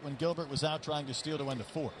the plate when Gilbert was out trying to steal to win the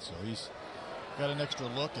 4th. So he's got an extra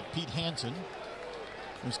look at Pete Hansen,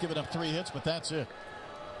 who's given up 3 hits, but that's it.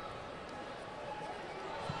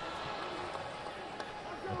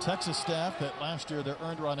 The Texas staff that last year their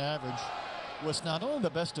earned run average was not only the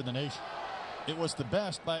best in the nation, it was the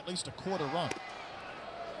best by at least a quarter run.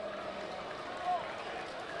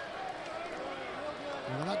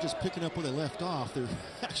 And they're not just picking up where they left off, they're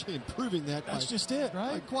actually improving that. That's just it,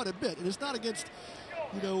 right? By quite a bit. And it's not against,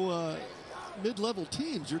 mid-level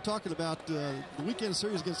teams. You're talking about the weekend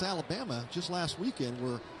series against Alabama just last weekend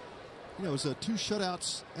where, it was 2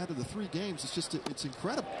 shutouts out of the 3 games. It's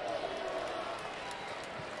incredible.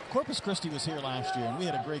 Corpus Christi was here last year, and we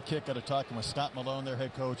had a great kick out of talking with Scott Malone, their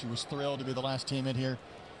head coach, who was thrilled to be the last team in here.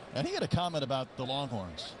 And he had a comment about the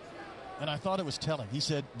Longhorns, and I thought it was telling. He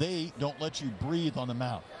said, they don't let you breathe on the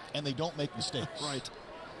mound, and they don't make mistakes. Right.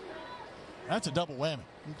 That's a double whammy.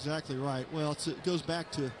 Exactly right. Well, it goes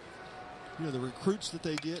back to, the recruits that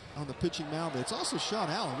they get on the pitching mound. But it's also Sean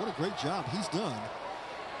Allen. What a great job he's done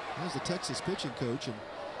as the Texas pitching coach. And,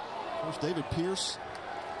 of course, David Pierce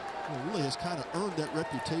really has kind of earned that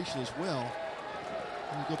reputation as well.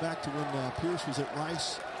 And you go back to when Pierce was at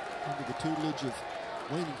Rice under the tutelage of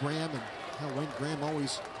Wayne Graham, and how Wayne Graham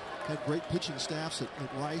always had great pitching staffs at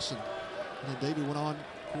Rice. And then David went on,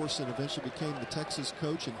 of course, and eventually became the Texas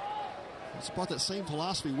coach. And he's brought that same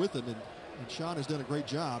philosophy with him. And Sean has done a great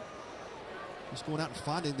job just going out and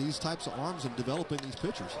finding these types of arms and developing these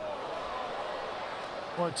pitchers.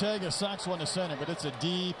 Ortega sacks one to center, but it's a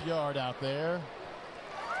deep yard out there.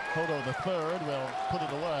 Hodo the third will put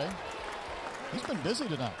it away. He's been busy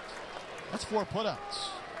tonight. That's 4 putouts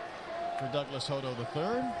for Douglas Hodo the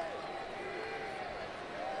third.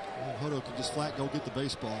 And Hodo can just flat go get the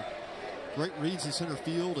baseball. Great reads in center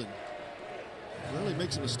field and rarely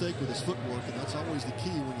makes a mistake with his footwork, and that's always the key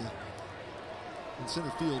when you in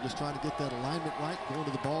center field, just trying to get that alignment right, going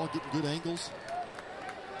to the ball, getting good angles.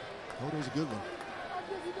 Hodo's a good one.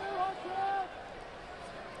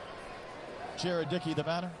 Jared Dickey, the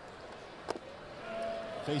batter,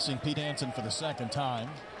 facing Pete Hansen for the second time.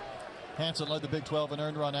 Hansen led the Big 12 in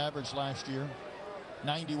earned run average last year.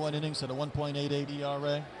 91 innings at a 1.88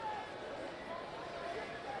 ERA.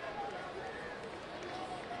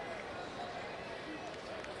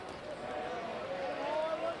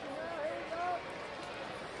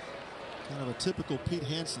 Kind of a typical Pete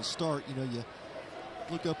Hansen start. You know, you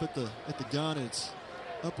look up at the gun, and it's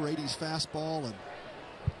upper 80s fastball, and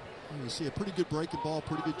you see a pretty good breaking ball,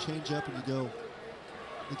 pretty good changeup, and you go,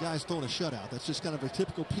 the guy's throwing a shutout. That's just kind of a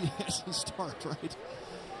typical Pete Hansen start, right?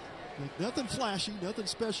 Like nothing flashy, nothing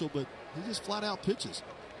special, but he just flat out pitches.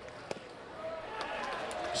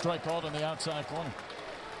 Strike called on the outside corner.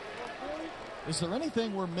 Is there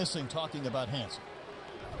anything we're missing talking about Hansen?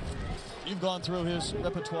 You've gone through his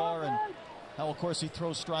repertoire and how, of course, he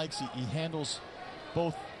throws strikes. He handles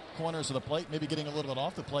both corners of the plate. Maybe getting a little bit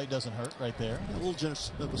off the plate doesn't hurt right there. A little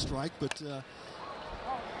generous of a strike, but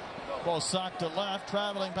ball socked to left,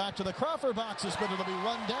 traveling back to the Crawford boxes, but it'll be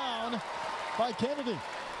run down by Kennedy.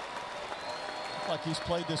 Looks like he's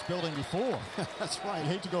played this building before. That's right. You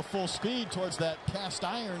hate to go full speed towards that cast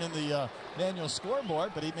iron in the manual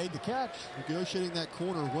scoreboard, but he made the catch. Negotiating that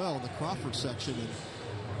corner well in the Crawford section.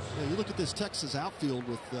 And you look at this Texas outfield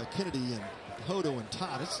with Kennedy and Hodo and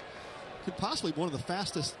Todd. It's could possibly be one of the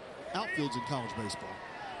fastest outfields in college baseball.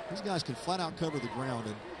 These guys can flat out cover the ground.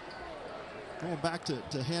 And going back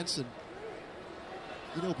to Hansen,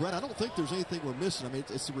 you know, Brett, I don't think there's anything we're missing. I mean,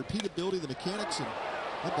 it's the repeatability, the mechanics, and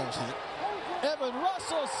that ball's hit. Evan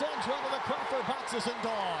Russell sends one to the Crawford boxes and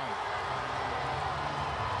gone.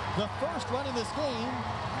 The first run in this game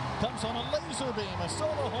comes on a laser beam, a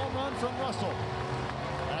solo home run from Russell.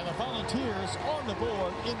 And the Volunteers on the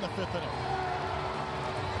board in the 5th inning.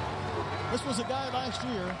 This was a guy last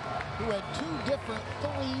year who had 2 different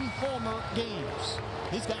 3-homer games.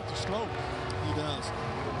 He's got the stroke. He does.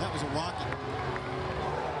 That was a rocket.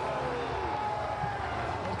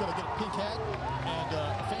 He's going to get a pink hat and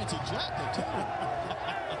a fancy jacket, too.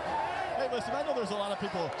 Hey, listen, I know there's a lot of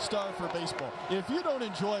people starved for baseball. If you don't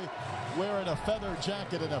enjoy wearing a feather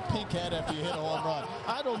jacket and a pink hat after you hit a home run,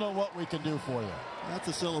 I don't know what we can do for you. That's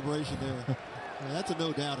a celebration there. Yeah, that's a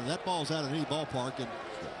no doubt. And that ball's out in any ballpark. And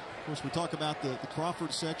of course, we talk about the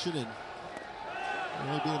Crawford section and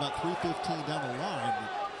only being about 3:15 down the line.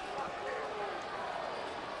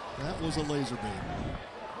 That was a laser beam.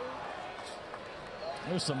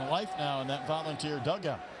 There's some life now in that Volunteer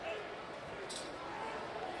dugout.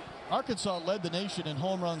 Arkansas led the nation in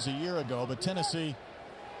home runs a year ago, but Tennessee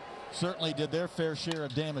certainly did their fair share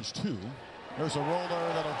of damage too. There's a roller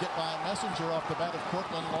that'll get by Messenger off the bat of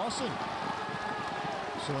Cortland Lawson.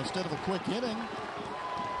 So instead of a quick inning,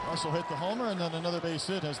 Russell hit the homer, and then another base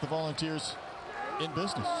hit as the Volunteers in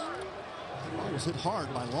business. The ball was hit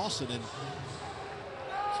hard by Lawson, and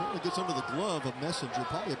certainly gets under the glove of Messenger.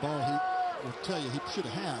 Probably a ball he will tell you he should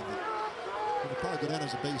have had, but it'll probably go down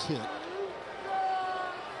as a base hit.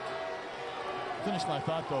 Finish my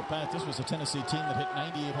thought, though, Pat. This was a Tennessee team that hit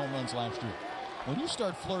 98 home runs last year. When you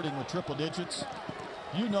start flirting with triple digits,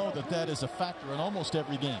 you know that is a factor in almost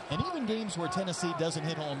every game. And even games where Tennessee doesn't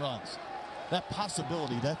hit home runs, that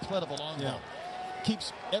possibility, that threat of a long ball,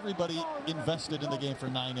 keeps everybody invested in the game for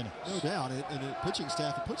 9 innings. No doubt. And the pitching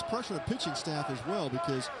staff, it puts pressure on the pitching staff as well,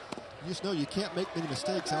 because you just know you can't make many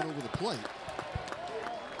mistakes out over the plate.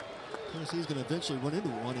 Tennessee's going to eventually run into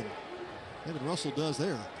one, and Evan Russell does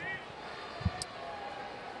there.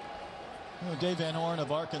 You know, Dave Van Horn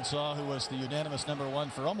of Arkansas, who was the unanimous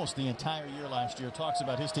 #1 for almost the entire year last year, talks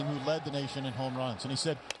about his team who led the nation in home runs. And he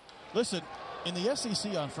said, listen, in the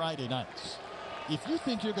SEC on Friday nights, if you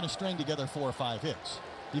think you're going to string together 4 or 5 hits,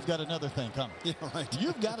 you've got another thing coming. Yeah, right.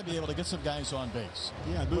 You've got to be able to get some guys on base.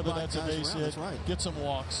 Yeah, whether that's a base hit, right. Get some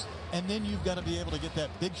walks, and then you've got to be able to get that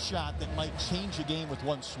big shot that might change a game with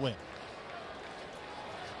one swing.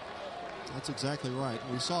 That's exactly right.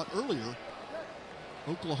 We saw it earlier.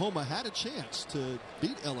 Oklahoma had a chance to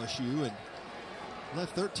beat LSU and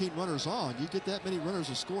left 13 runners on. You get that many runners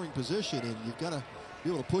in scoring position, and you've got to be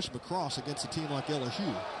able to push them across against a team like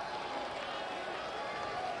LSU.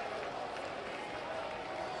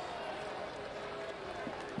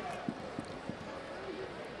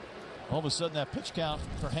 All of a sudden, that pitch count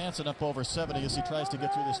for Hansen up over 70 as he tries to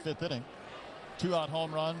get through this 5th inning. 2-out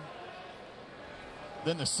home run.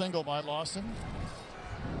 Then the single by Lawson.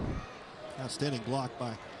 Outstanding block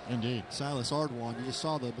by Silas Ardwan. You just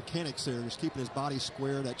saw the mechanics there, just keeping his body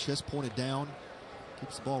square, that chest pointed down.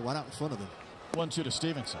 Keeps the ball right out in front of him. 1-2 to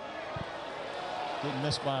Stevenson. Didn't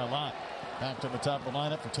miss by a lot. Back to the top of the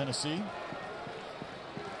lineup for Tennessee.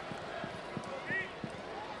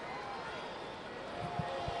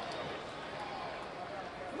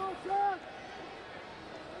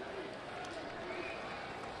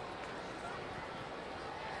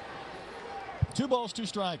 Two balls, 2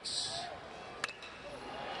 strikes.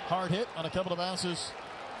 Hard hit on a couple of bounces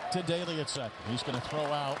to Daly at second. He's going to throw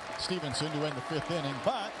out Stevenson to end the 5th inning,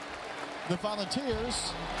 but the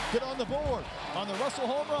Volunteers get on the board on the Russell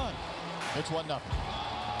home run. It's 1-0.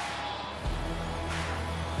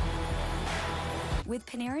 With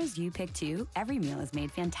Panera's You Pick 2, every meal is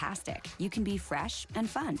made fantastic. You can be fresh and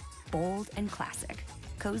fun, bold and classic,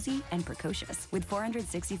 cozy and precocious. With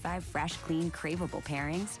 465 fresh, clean, craveable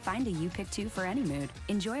pairings, find a You Pick 2 for any mood.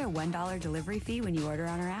 Enjoy a $1 delivery fee when you order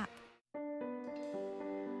on our app.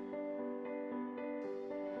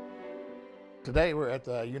 Today we're at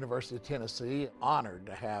the University of Tennessee, honored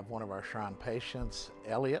to have one of our Shrine patients,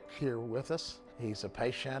 Elliot, here with us. He's a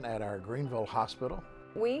patient at our Greenville Hospital.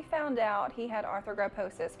 We found out he had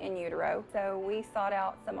arthrogryposis in utero, so we sought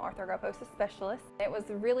out some arthrogryposis specialists. It was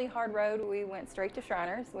a really hard road. We went straight to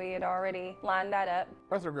Shriners. We had already lined that up.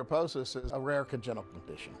 Arthrogryposis is a rare congenital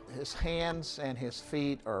condition. His hands and his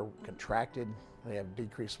feet are contracted. They have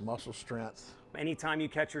decreased muscle strength. Anytime you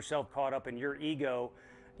catch yourself caught up in your ego,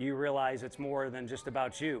 you realize it's more than just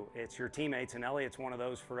about you. It's your teammates, and Elliot's one of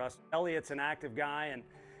those for us. Elliot's an active guy, and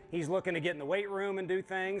he's looking to get in the weight room and do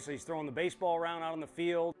things. He's throwing the baseball around out on the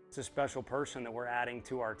field. It's a special person that we're adding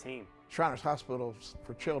to our team. Shriners Hospitals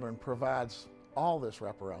for Children provides all this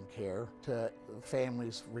wraparound care to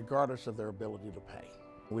families regardless of their ability to pay.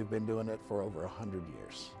 We've been doing it for over 100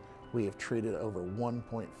 years. We have treated over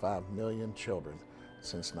 1.5 million children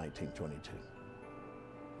since 1922.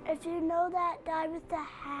 If you know that guy with the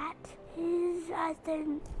hat, he's, I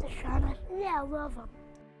think, the Shriners. Yeah, I love him.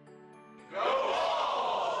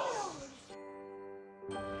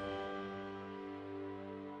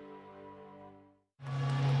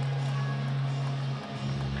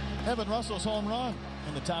 Evan Russell's home run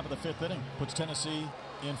in the top of the 5th inning puts Tennessee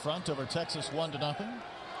in front over Texas 1-0.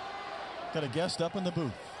 Got a guest up in the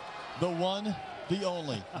booth. The one, the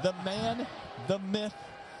only, the man, the myth,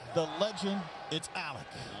 the legend. It's Alec.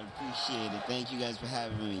 I appreciate it. Thank you guys for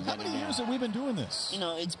having me. How many years have we been doing this? You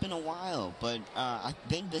know, it's been a while, but I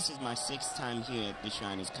think this is my 6th time here at the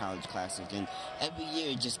Shriners College Classic, and every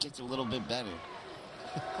year it just gets a little bit better.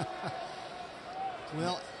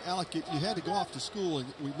 Well, Alec, you had to go off to school, and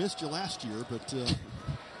we missed you last year, but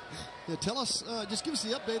yeah, tell us, just give us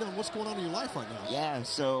the update on what's going on in your life right now. Yeah,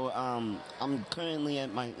 so I'm currently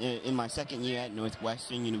at in my 2nd year at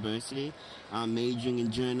Northwestern University, majoring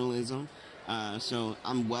in journalism. So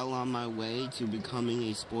I'm well on my way to becoming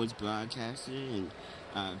a sports broadcaster and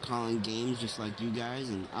calling games just like you guys,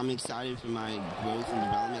 and I'm excited for my growth and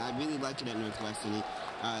development. I really like it at Northwestern.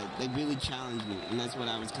 They really challenged me, and that's what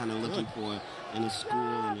I was kind of looking for in a school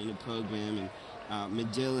and in a program. And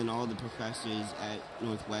Medill and all the professors at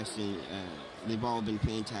Northwestern, they've all been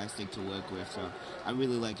fantastic to work with, so I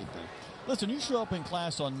really like it there. Listen, you show up in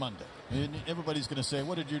class on Monday, and everybody's going to say,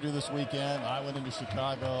 what did you do this weekend? I went into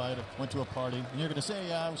Chicago. I went to a party. And you're going to say,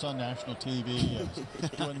 yeah, I was on national TV. I was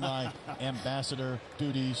doing my ambassador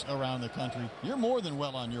duties around the country. You're more than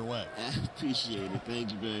well on your way. I appreciate it.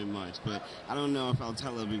 Thank you very much. But I don't know if I'll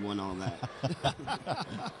tell everyone all that.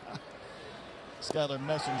 Skylar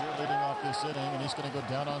Messenger leading off this inning, and he's going to go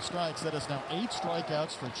down on strikes. That is now 8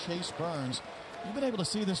 strikeouts for Chase Burns. You've been able to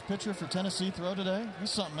see this pitcher for Tennessee throw today? He's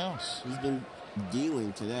something else. He's been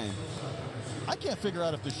dealing today. I can't figure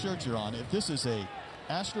out if the shirt you're on, if this is a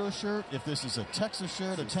Astro shirt, if this is a Texas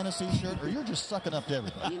shirt, a Tennessee shirt, or you're just sucking up to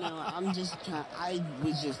everybody. You know, I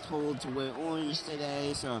was just told to wear orange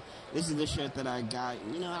today, so this is the shirt that I got.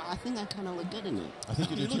 You know, I think I kind of look good in it. I think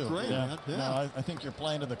you do, too. Look great, man. Yeah. No, I think you're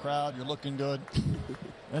playing to the crowd. You're looking good.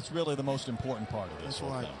 That's really the most important part of this.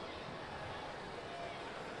 That's right.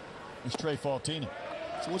 It's Trey Faltini.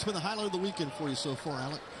 So what's been the highlight of the weekend for you so far,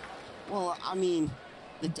 Alec? Well, I mean,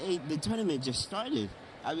 the tournament just started.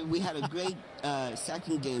 I mean, we had a great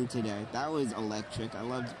second game today. That was electric. I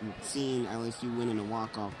loved seeing LSU winning a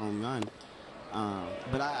walk-off home run.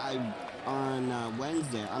 But on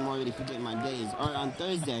Wednesday, I'm already forgetting my days. Or on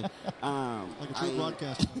Thursday, like a true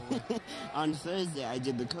broadcaster. On Thursday, I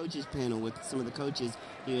did the coaches panel with some of the coaches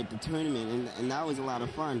here at the tournament, and that was a lot of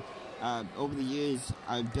fun. over the years,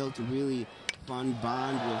 I've built a really fun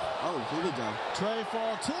bond with, here we go. Trey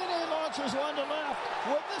Faltini launches one to left.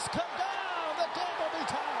 Will this come down? The game will be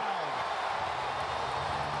tied.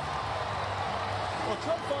 Well,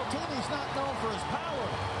 Trey Faltini's not known for his power.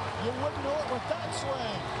 You wouldn't know it with that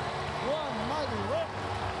swing. One mighty rip.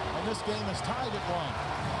 And this game is tied at 1.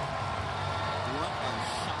 What a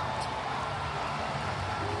shot.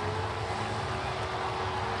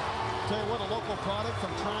 Tell you what, a local product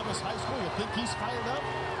from Travis High School. You think he's fired up?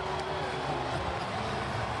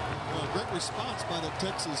 Well, great response by the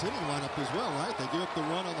Texas hitting lineup as well, right? They give up the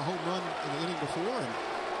run on the home run in the inning before, and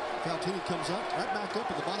Faltini comes up right back up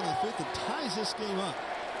at the bottom of the 5th and ties this game up.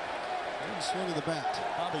 And swing of the bat.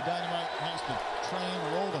 Bobby Dynamite has the train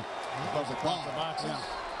rolling above the boxes.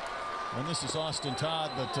 Yeah. And this is Austin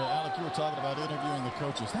Todd, but Alec, you were talking about interviewing the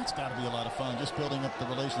coaches. That's got to be a lot of fun, just building up the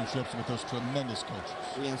relationships with those tremendous coaches.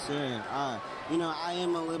 Yes, sir. You know, I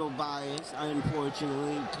am a little biased,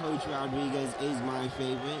 unfortunately. Coach Rodriguez is my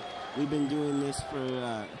favorite. We've been doing this for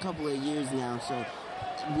a couple of years now, so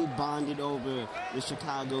we bonded over the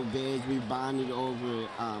Chicago Bears. We bonded over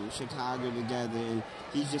Chicago together, and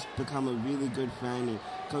he's just become a really good friend. And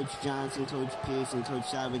Coach Johnson, Coach Pierce, and Coach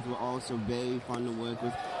Savage were also very fun to work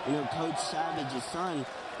with. You know, Coach Savage's son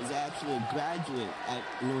is actually a graduate at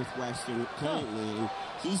Northwestern currently, and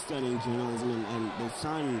he's studying journalism. And the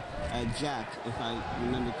son, Jack, if I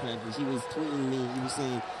remember correctly, he was tweeting me. He was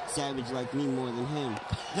saying Savage liked me more than him.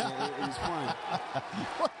 It was fun.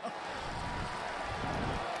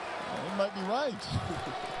 You might be right.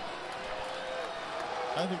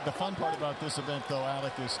 I think the fun part about this event, though,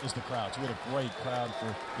 Alec, is the crowds. We had a great crowd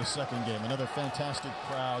for the second game. Another fantastic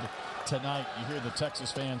crowd tonight. You hear the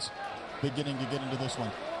Texas fans beginning to get into this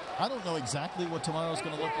one. I don't know exactly what tomorrow's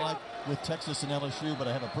going to look like with Texas and LSU, but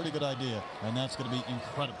I have a pretty good idea, and that's going to be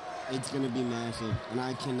incredible. It's going to be massive, and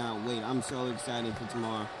I cannot wait. I'm so excited for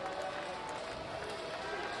tomorrow.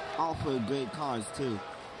 All for great cause, too.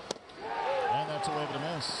 And that's a wave and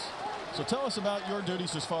a miss. So tell us about your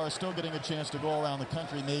duties as far as still getting a chance to go around the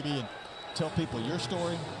country maybe and tell people your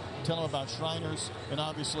story, tell them about Shriners, and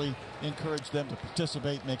obviously encourage them to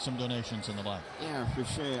participate, make some donations and the like. Yeah, for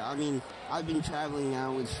sure. I mean, I've been traveling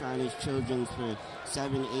now with Shriners Children for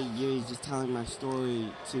 7, 8 years, just telling my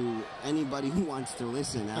story to anybody who wants to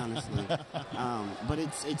listen, honestly. But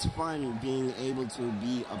it's fun being able to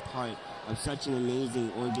be a part of such an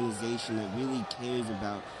amazing organization that really cares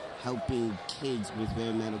about helping kids with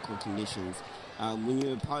their medical conditions. When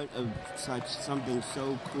you're a part of something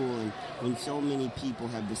so cool, and when so many people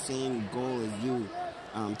have the same goal as you,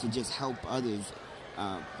 to just help others,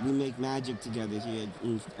 we make magic together here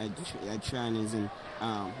at Shriners, and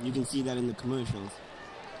you can see that in the commercials.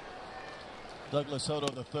 Douglas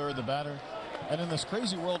Soto III, the batter. And in this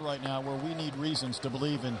crazy world right now where we need reasons to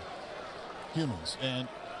believe in humans and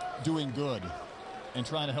doing good and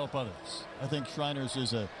trying to help others, I think Shriners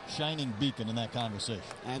is a shining beacon in that conversation.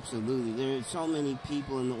 Absolutely. There are so many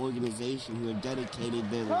people in the organization who have dedicated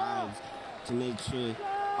their lives to make sure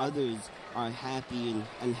others are happy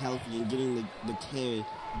and healthy and getting the care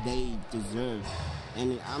they deserve.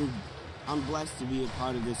 And I'm blessed to be a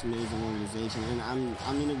part of this amazing organization, and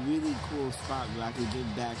I'm in a really cool spot where I can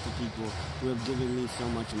give back to people who have given me so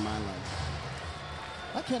much in my life.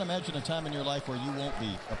 I can't imagine a time in your life where you won't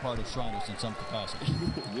be a part of Shriners in some capacity.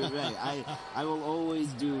 You're right. I will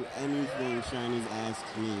always do anything Shriners ask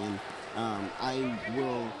me, and I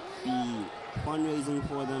will be fundraising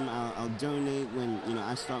for them. I'll donate when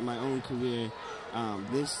I start my own career.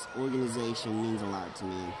 This organization means a lot to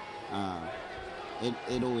me.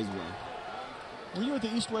 It always will. Were you at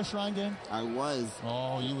the East-West Shrine game? I was.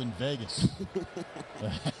 Oh, you in Vegas.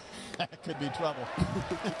 That could be trouble.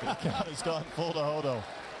 The crowd has gone full to Hodo.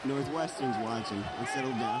 Northwestern's watching. And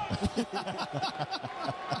settle down.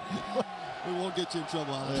 We won't get you in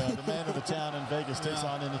trouble, Alan. Yeah, the man of the town in Vegas takes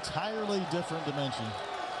on an entirely different dimension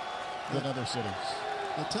than other cities.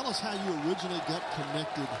 Now tell us how you originally got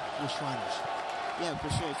connected with Shriners. Yeah, for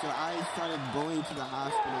sure. So I started going to the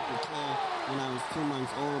hospital for care when I was 2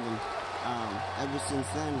 months old, and ever since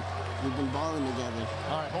then, we've been balling together.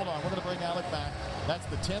 All right, hold on. We're going to bring Alec back. That's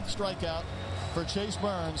the 10th strikeout for Chase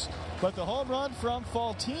Burns, but the home run from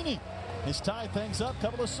Faltini has tied things up.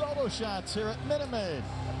 Couple of solo shots here at Minute Maid.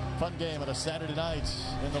 Fun game on a Saturday night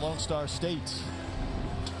in the Lone Star State.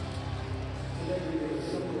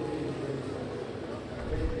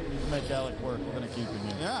 Make Alec work. We're going to keep him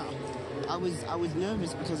here. Yeah. I was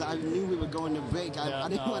nervous because I knew we were going to break. I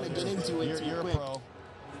didn't want to get into it too quick. You're a pro.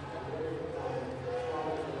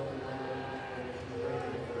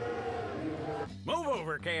 Move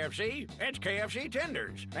over KFC. It's KFC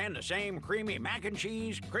tenders and the same creamy mac and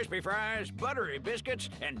cheese, crispy fries, buttery biscuits,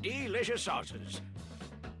 and delicious sauces.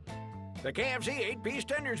 The KFC 8-piece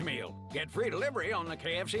tenders meal. Get free delivery on the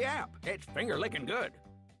KFC app. It's finger-licking good.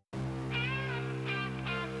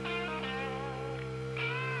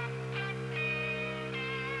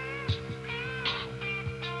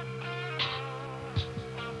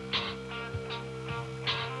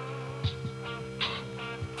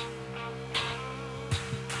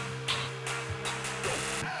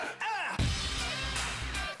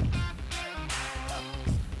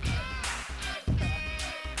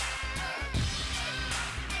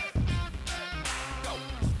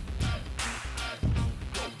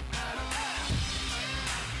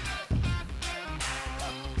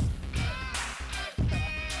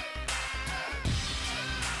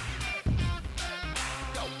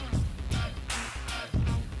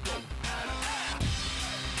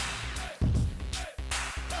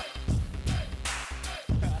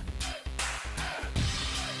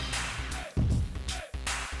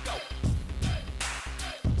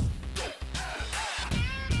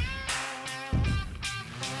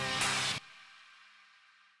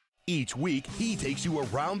 Each week, he takes you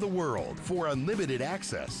around the world for unlimited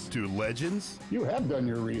access to legends. You have done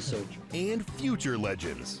your research. And future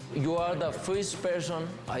legends. You are the first person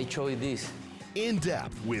I showed this. In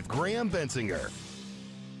depth with Graham Bensinger.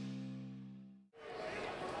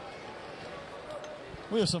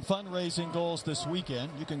 We have some fundraising goals this weekend.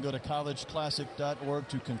 You can go to collegeclassic.org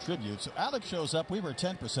to contribute. So Alex shows up. We were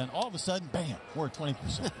 10%. All of a sudden, bam, we're at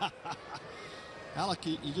 20%. Alec,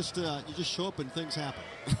 you just show up and things happen.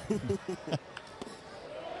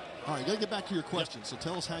 All right, you got to get back to your question. So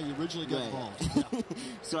tell us how you originally got involved. Yeah.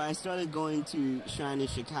 So I started going to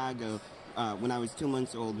Shriners Chicago when I was 2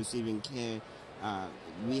 months old, receiving care,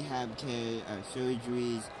 rehab care,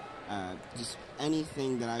 surgeries, just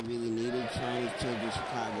anything that I really needed. Shriners Children's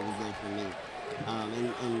Chicago was there for me.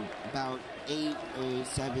 And about 8 or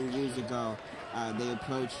 7 years ago, they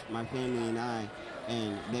approached my family and I,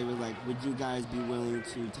 and they were like, would you guys be willing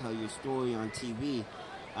to tell your story on TV?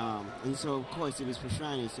 And so, of course, it was for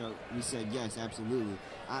Shriners, so we said yes, absolutely.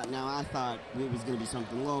 Now, I thought it was going to be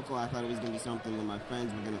something local. I thought it was going to be something that my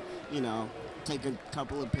friends were going to, take a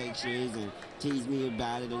couple of pictures and tease me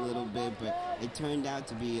about it a little bit, but it turned out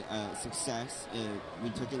to be a success.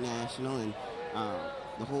 We took it national, and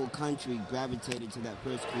the whole country gravitated to that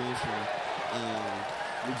first commercial, and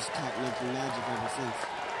we just kept making magic ever since.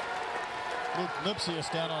 Luke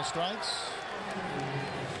Lipsius down on strikes.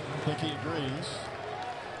 I think he agrees.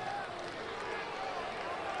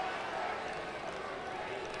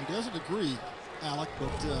 He doesn't agree, Alec,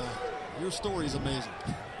 but your story is amazing.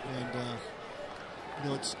 And,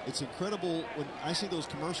 it's incredible when I see those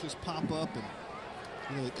commercials pop up,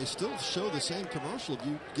 and, they still show the same commercial of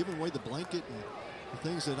you giving away the blanket and the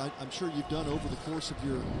things that I'm sure you've done over the course of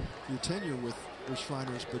your tenure with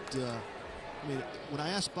Shriners. But, when I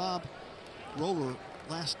asked Bob Roller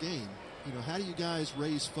last game, how do you guys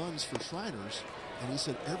raise funds for Shriners? And he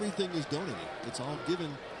said everything is donated. It's all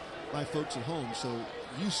given by folks at home. So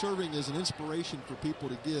you serving as an inspiration for people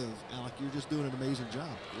to give, Alec, you're just doing an amazing job.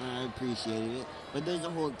 I appreciate it. But there's a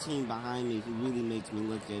whole team behind me who really makes me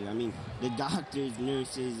look at it. I mean, the doctors,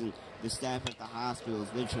 nurses, and the staff at the hospitals,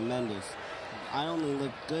 they're tremendous. I only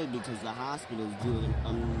look good because the hospitals do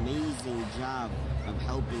an amazing job of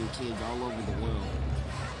helping kids all over the world.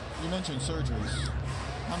 You mentioned surgeries.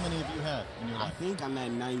 How many have you had in your life? I think I'm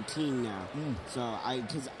at 19 now. So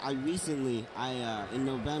because I recently, in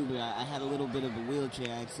November, I had a little bit of a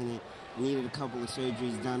wheelchair accident. I needed a couple of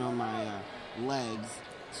surgeries done on my legs.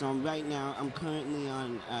 So right now, I'm currently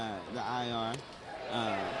on the IR.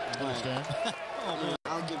 But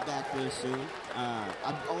I'll get back there soon.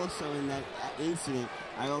 I'm also in that incident,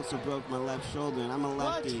 I also broke my left shoulder, and I'm a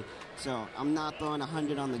lefty. What? So I'm not throwing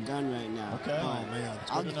 100 on the gun right now. Okay. Oh, man.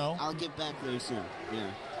 It's good to know. I'll get back there soon. Yeah.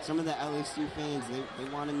 Some of the LSU fans, they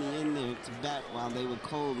wanted me in there to bat while they were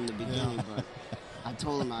cold in the beginning, but I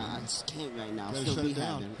told them I just can't right now. Still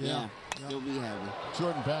rehabbing. Yeah. Still rehabbing.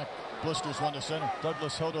 Jordan back. Blisters one to center.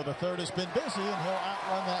 Douglas Hodo III has been busy, and he'll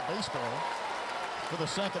outrun that baseball for the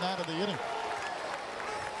second out of the inning.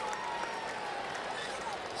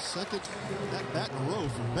 Second at bat in a row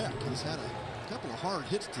for Beck. He's had a couple of hard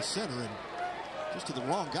hits to center and just to the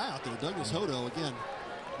wrong guy out there. Douglas Hodo, again,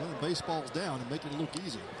 running baseballs down and making it look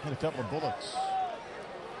easy. Hit a couple of bullets.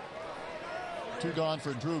 2 gone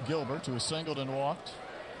for Drew Gilbert, who has singled and walked.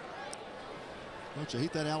 Don't you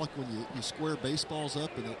hate that, Alec, when you square baseballs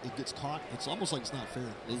up and it gets caught? It's almost like it's not fair.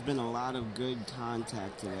 There's been a lot of good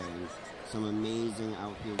contact today. Some amazing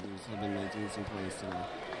outfielders have been making some plays today.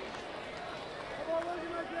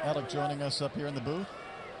 Alec joining us up here in the booth.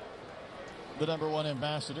 The #1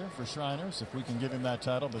 ambassador for Shriners, if we can give him that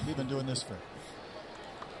title, but we've been doing this for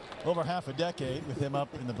over half a decade with him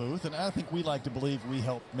up in the booth, and I think we like to believe we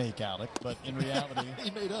helped make Alec, but in reality,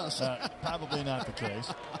 he made us. Probably not the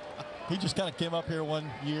case. He just kind of came up here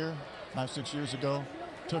one year, 5-6 years ago,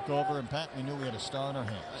 took over, and Pat, we knew we had a star in our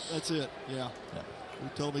hands. That's it, yeah. We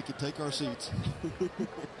told him he could take our seats.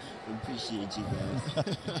 Appreciate you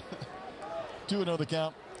guys. 2-0 the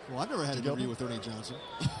count. Well, I've never had an interview with Ernie Johnson.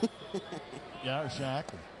 Yeah, or Shaq.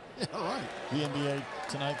 Yeah, all right. The NBA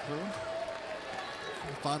Tonight crew.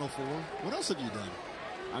 Final Four. What else have you done?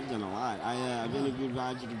 I've done a lot. I've interviewed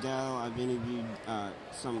Roger Goodell. I've interviewed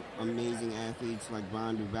some amazing athletes like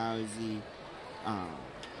Ronda Rousey,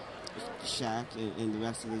 Shaq, and the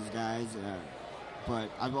rest of those guys. But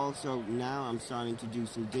I've also, now I'm starting to do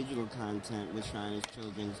some digital content with Shriners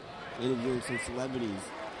Children's, interviewing some celebrities.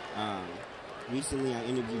 Recently I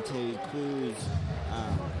interviewed Terry Crews,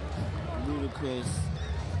 Ludacris,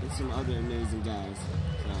 and some other amazing guys.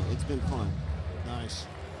 So it's been fun. Nice.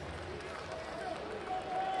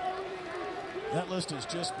 That list is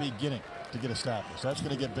just beginning to get established. That's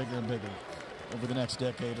going to get bigger and bigger over the next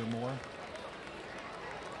decade or more.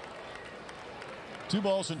 2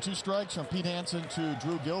 balls and 2 strikes from Pete Hansen to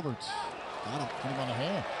Drew Gilbert. Got him. Put him on the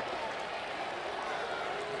hand.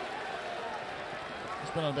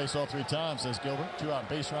 He's been on base all 3 times, says Gilbert. 2-out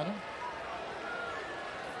base runner.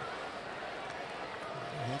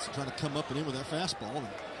 Hansen trying to come up and in with that fastball. And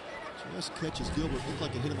just catches Gilbert. Looked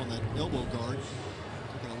like it hit him on that elbow guard.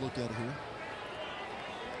 Taking a look at it here.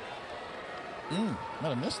 Might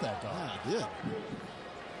have missed that guard. Yeah, I did.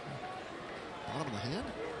 Bottom of the hand.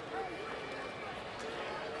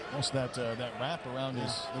 Almost that wrap around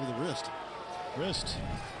his over the wrist.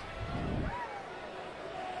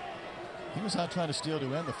 He was out trying to steal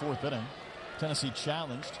to end the 4th inning. Tennessee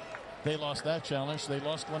challenged. They lost that challenge. They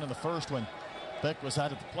lost one in the 1st when Beck was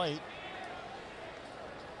out at the plate.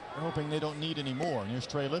 They're hoping they don't need any more. And here's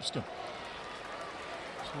Trey Lipscomb.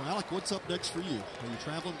 So, Alec, what's up next for you? Are you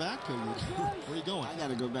traveling back? Or where are you going? I got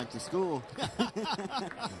to go back to school.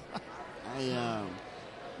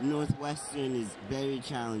 Northwestern is very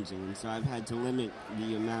challenging, and so I've had to limit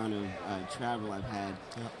the amount of travel I've had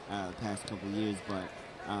the past couple of years. But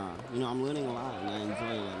I'm learning a lot, and I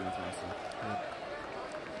enjoy it at Northwestern.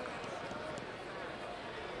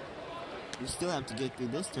 We still have to get through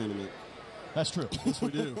this tournament. That's true. Yes, we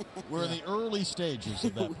do. We're in the early stages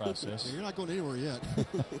of that process. Yeah, you're not going anywhere yet. Did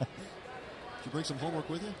you bring some homework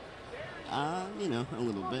with you? A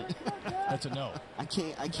little bit. That's a no. I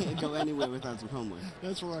can't go anywhere without some homework.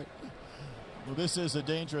 That's right. Well, this is a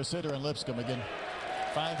dangerous hitter in Lipscomb again.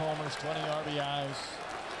 5 homers, 20 RBIs,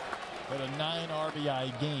 but a 9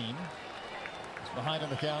 RBI game. He's behind in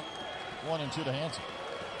the count, 1-2 to Hansen.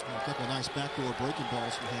 A couple of nice backdoor breaking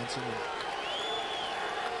balls from Hansen.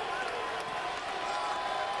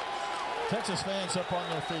 Texas fans up on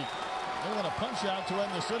their feet. They want to punch out to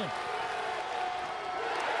end this inning.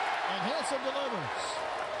 And Hansen delivers.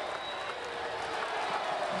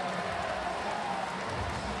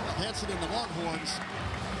 Hansen and the Longhorns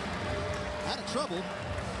out of trouble.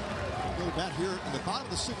 We'll go back here in the bottom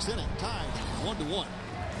of the 6th inning, tied 1-1.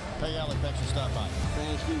 Hey, Alec, thanks for stopping by.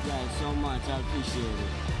 Thank you guys so much. I appreciate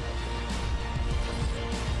it.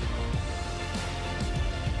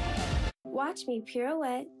 Watch me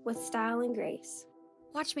pirouette with style and grace.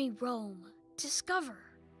 Watch me roam, discover,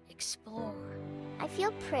 explore. I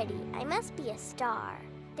feel pretty. I must be a star.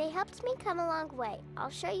 They helped me come a long way. I'll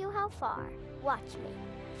show you how far. Watch me.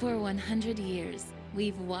 For 100 years,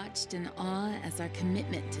 we've watched in awe as our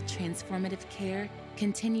commitment to transformative care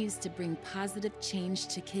continues to bring positive change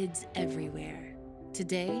to kids everywhere.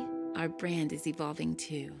 Today, our brand is evolving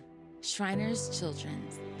too. Shriners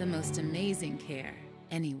Children's, the most amazing care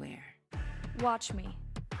anywhere. Watch me.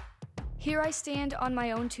 Here I stand on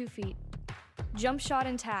my own 2 feet. Jump shot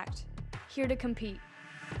intact, here to compete.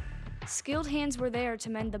 Skilled hands were there to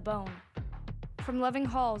mend the bone. From loving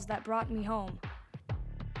halls that brought me home.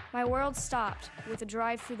 My world stopped with a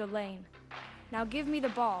drive through the lane. Now give me the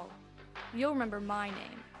ball. You'll remember my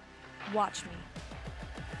name. Watch me.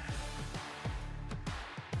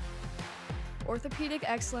 Orthopedic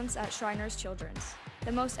excellence at Shriners Children's.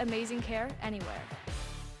 The most amazing care anywhere.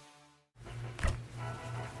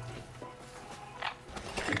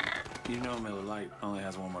 You know Miller Lite only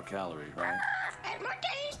has 1 more calorie, right? And more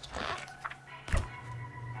taste.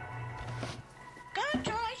 Good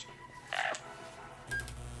choice.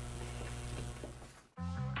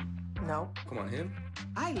 No. Come on, him?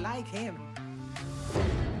 I like him.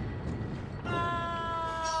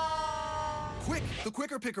 Quick, The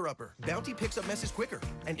quicker picker-upper. Bounty picks up messes quicker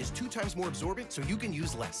and is 2 times more absorbent so you can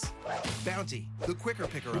use less. Bounty, the quicker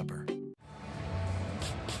picker-upper.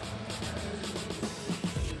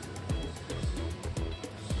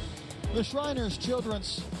 The Shriners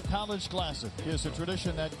Children's College Classic is a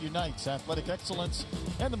tradition that unites athletic excellence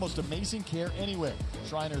and the most amazing care anywhere.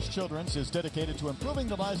 Shriners Children's is dedicated to improving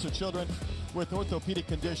the lives of children with orthopedic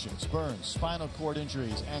conditions, burns, spinal cord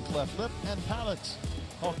injuries, and cleft lip and palate.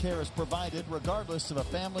 All care is provided regardless of a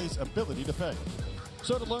family's ability to pay.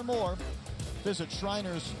 So to learn more, visit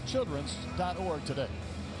ShrinersChildren's.org today.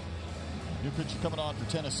 New pitcher coming on for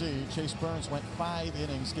Tennessee. Chase Burns went 5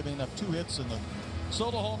 innings, giving up 2 hits in the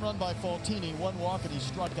solo home run by Faltini, 1 walk, and he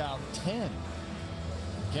struck out 10.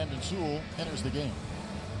 Camden Sewell enters the game.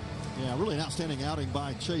 Yeah, really an outstanding outing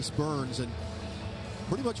by Chase Burns, and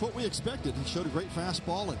pretty much what we expected. He showed a great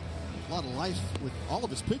fastball and a lot of life with all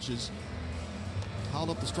of his pitches. Piled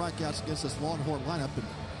up the strikeouts against this Longhorn lineup, and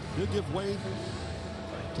he'll give way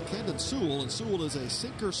to Camden Sewell, and Sewell is a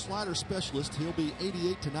sinker slider specialist. He'll be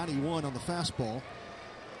 88 to 91 on the fastball.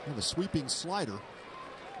 And a sweeping slider.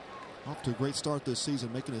 Off to a great start this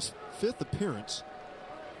season, making his 5th appearance.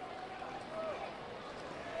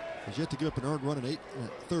 He's yet to give up an earned run in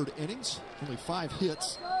 3rd innings. Only 5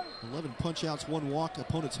 hits, 11 punch-outs, 1 walk.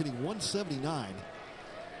 Opponents hitting 179.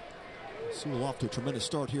 Sewell off to a tremendous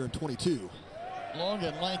start here in 22. Long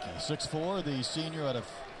and lanky, 6'4", the senior out of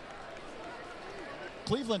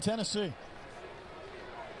Cleveland, Tennessee.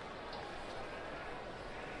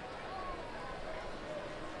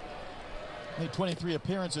 Made 23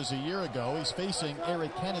 appearances a year ago. He's facing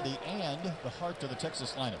Eric Kennedy and the heart of the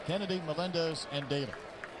Texas lineup, Kennedy, Melendez, and Daly.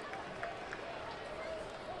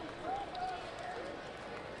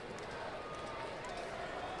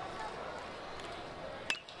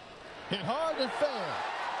 Hit hard and fair.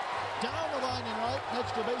 Down the line and right,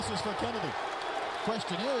 extra bases for Kennedy.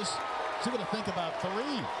 Question is he going to think about 3?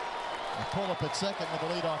 A pull up at second with a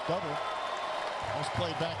leadoff double. Was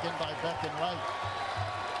played back in by Beck and right.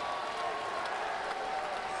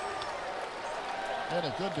 And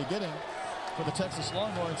a good beginning for the Texas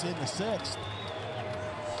Longhorns in the 6th.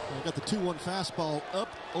 They got the 2-1 fastball up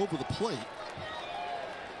over the plate.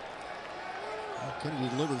 Kennedy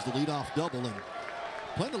delivers the leadoff double and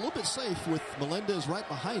playing a little bit safe with Melendez right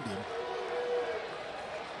behind him.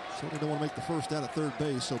 Certainly don't want to make the first out at 3rd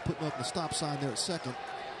base, so putting up the stop sign there at second.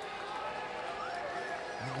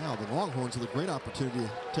 And now the Longhorns have a great opportunity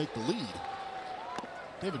to take the lead.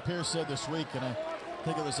 David Pierce said this week, and I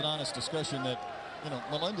think it was an honest discussion, that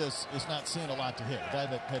Melendez is not seeing a lot to hit. A guy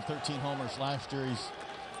that had 13 homers last year. He's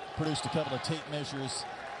produced a couple of tape measures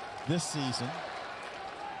this season.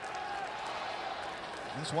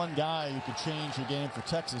 He's one guy who could change a game for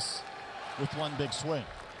Texas with one big swing.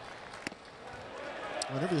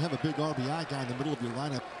 Whenever you have a big RBI guy in the middle of your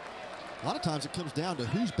lineup, a lot of times it comes down to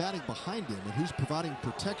who's batting behind him and who's providing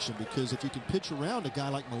protection, because if you can pitch around a guy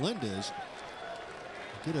like Melendez,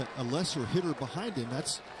 get a lesser hitter behind him,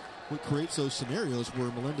 that's what creates those scenarios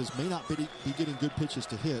where Melendez may not be getting good pitches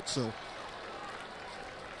to hit. So, of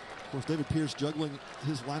course, David Pierce juggling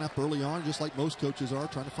his lineup early on, just like most coaches are,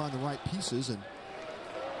 trying to find the right pieces and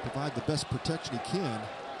provide the best protection he can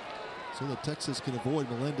so that Texas can avoid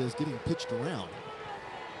Melendez getting pitched around.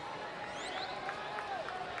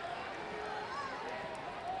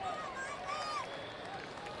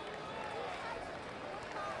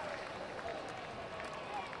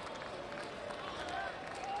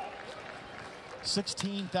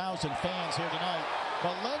 $16,000 fans here tonight.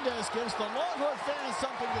 Melendez gives the Longhorn fans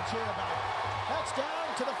something to cheer about. That's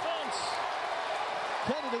down to the fence.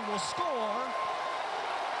 Kennedy will score,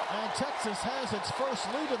 and Texas has its first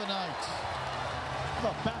lead of the night.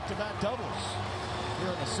 The back-to-back doubles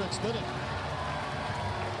here in the 6th inning.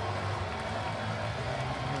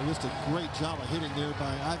 Just a great job of hitting there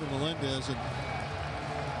by Ivan Melendez, and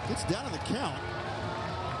gets down to the count.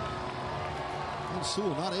 And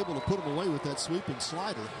Sewell not able to put him away with that sweeping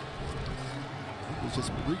slider. He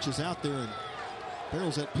just reaches out there and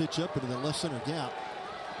barrels that pitch up into the left center gap.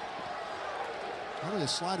 Probably a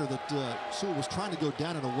slider that Sewell was trying to go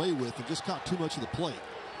down and away with and just caught too much of the plate.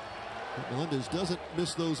 But Melendez doesn't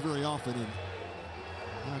miss those very often, and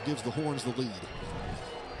now gives the Horns the lead.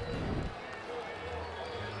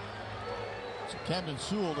 So Camden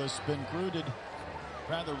Sewell has been greeted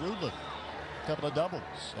rather rudely. A couple of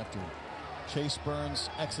doubles after Chase Burns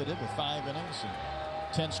exited with 5 innings and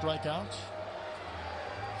 10 strikeouts.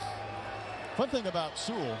 Fun thing about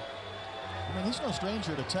Sewell, I mean, he's no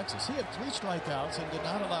stranger to Texas. He had 3 strikeouts and did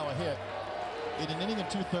not allow a hit in an inning and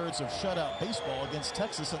 2/3 of shutout baseball against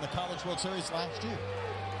Texas in the College World Series last year.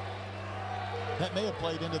 that may have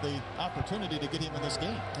played into the opportunity to get him in this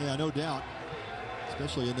game. Yeah, no doubt.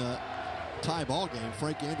 Especially in a tie ball game.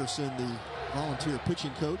 Frank Anderson, the volunteer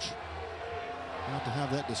pitching coach, about to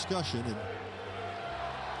have that discussion. And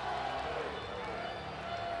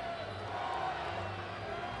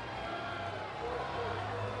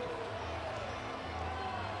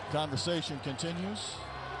conversation continues.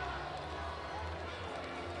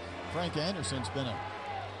 Frank Anderson's been a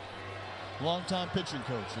longtime pitching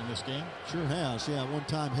coach in this game. Sure has. Yeah,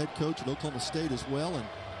 one-time head coach at Oklahoma State as well. And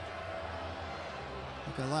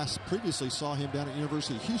I think I previously saw him down at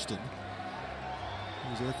University of Houston. He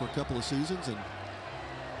was there for a couple of seasons, and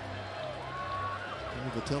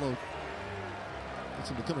Vitello gets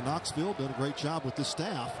him to come to Knoxville. Done a great job with this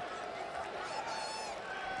staff.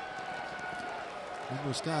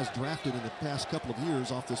 Numerous guys drafted in the past couple of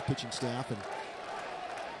years off this pitching staff, and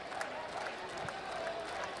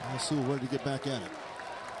Sewell ready to get back at it.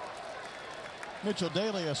 Mitchell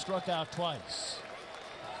Daly has struck out twice,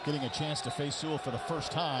 getting a chance to face Sewell for the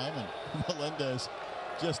first time, and Melendez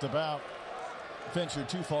just about ventured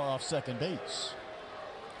too far off second base.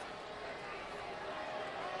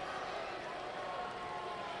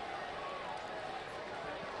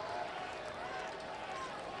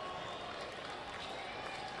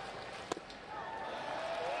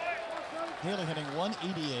 Daly hitting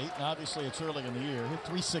 188, and obviously it's early in the year. Hit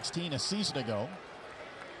 316 a season ago.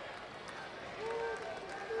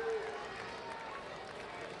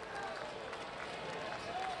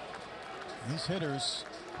 These hitters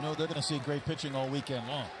know they're going to see great pitching all weekend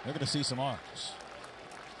long. They're going to see some arms.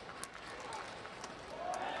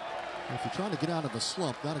 If you're trying to get out of a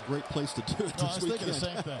slump, not a great place to do it No, this I was weekend. thinking the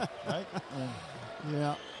same thing, right?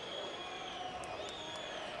 Yeah.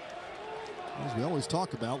 As we always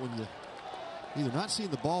talk about, when you either not seeing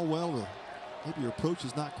the ball well or maybe your approach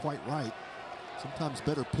is not quite right, sometimes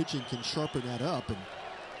better pitching can sharpen that up, and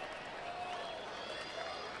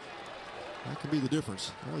that can be the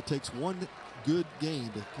difference. It only takes one good game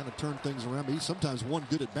to kind of turn things around, maybe sometimes one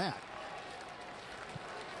good at bat.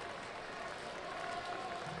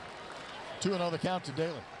 2-0 the count to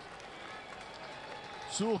Daly.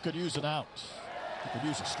 Sewell could use an out. He could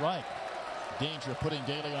use a strike. Danger of putting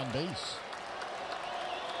Daly on base.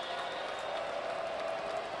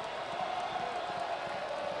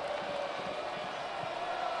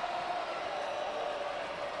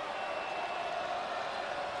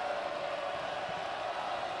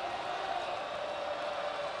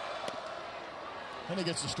 And he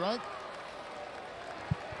gets the strike.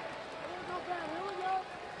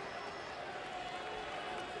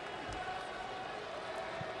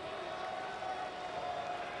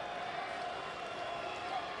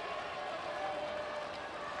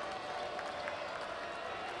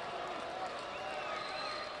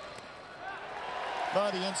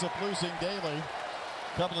 But he ends up losing Daly.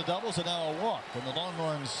 A couple of doubles and now a walk. And the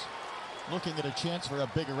Longhorns looking at a chance for a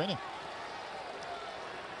bigger inning.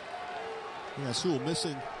 Yeah, Sewell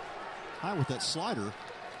missing high with that slider.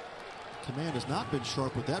 Command has not been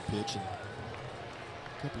sharp with that pitch, and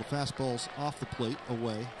a couple of fastballs off the plate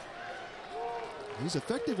away. He's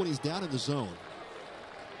effective when he's down in the zone.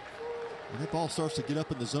 When that ball starts to get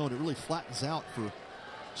up in the zone, it really flattens out for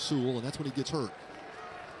Sewell, and that's when he gets hurt.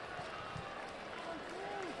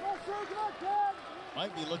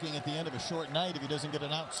 Might be looking at the end of a short night if he doesn't get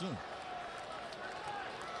an out soon.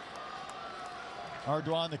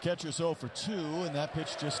 Ardoin, the catcher's 0 for 2, and that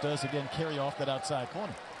pitch just does again carry off that outside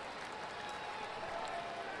corner.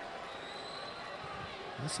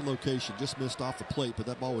 That's the location, just missed off the plate, but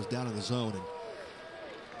that ball was down in the zone,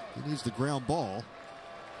 and he needs the ground ball.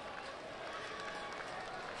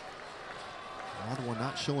 Ardoin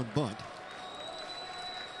not showing bunt.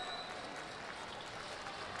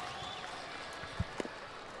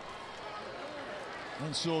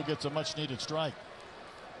 And Sewell gets a much needed strike.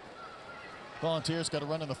 Volunteers got a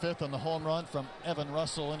run in the 5th on the home run from Evan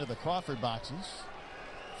Russell into the Crawford boxes.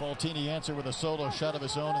 Faltini answered with a solo shot of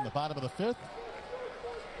his own in the bottom of the 5th.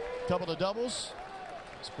 Couple of doubles.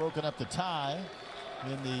 It's broken up the tie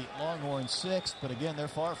in the Longhorn 6th, but again, they're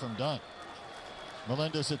far from done.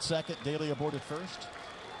 Melendez at second, Daly aboard at first.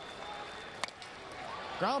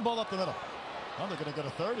 Ground ball up the middle. Well, they're going to go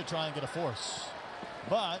to third to try and get a force,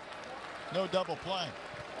 but no double play.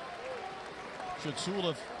 Should Sewell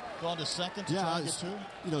have gone to second to try and get 2?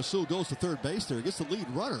 You know, Sewell goes to third base there, gets the lead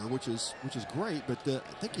runner, which is great, but I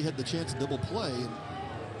think he had the chance to double play, and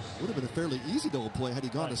would have been a fairly easy double play had he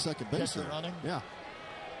gone to second base there. Running. Yeah.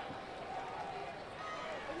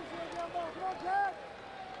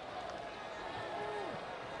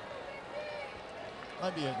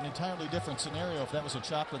 Might be an entirely different scenario if that was a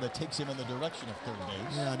chopper that takes him in the direction of third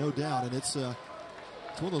base. Yeah, no doubt, and it's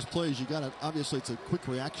It's one of those plays you got to, obviously it's a quick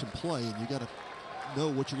reaction play, and you got to know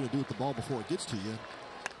what you're going to do with the ball before it gets to you.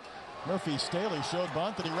 Murphy Staley showed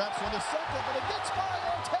bunt that he wraps one to second, but it gets by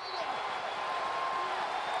Ortega.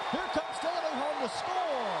 Here comes Staley home to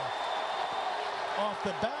score. Off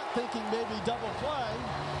the bat, thinking maybe double play.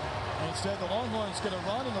 Instead, the Longhorns get a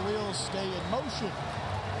run, and the wheels stay in motion.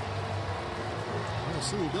 Well,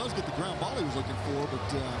 Sewell does get the ground ball he was looking for, but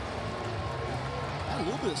had a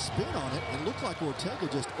little bit of spin on it. It looked like Ortega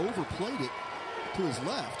just overplayed it to his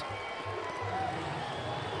left.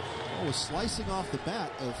 Ball was slicing off the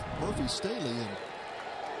bat of Murphy Staley, and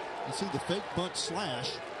you see the fake bunt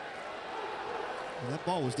slash. And that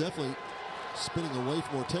ball was definitely spinning away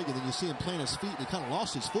from Ortega. Then you see him plant his feet, and he kind of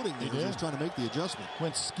lost his footing there as he was trying to make the adjustment.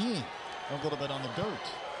 Went skiing a little bit on the dirt.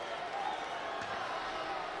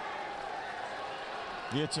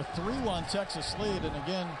 It's a 3-1 Texas lead, and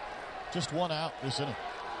again, just one out this inning.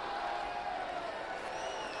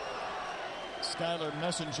 Skylar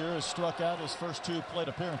Messenger has struck out his first 2 plate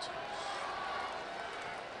appearances.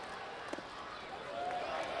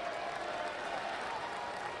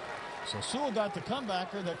 So Sewell got the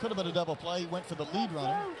comebacker that could have been a double play. He went for the lead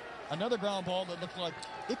runner. Another ground ball that looked like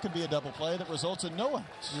it could be a double play that results in no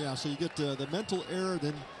outs. Yeah, so you get the mental error,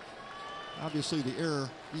 then obviously the error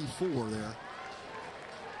E4 there.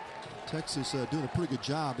 Texas doing a pretty good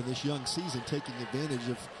job in this young season, taking advantage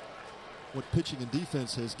of what pitching and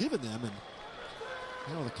defense has given them, and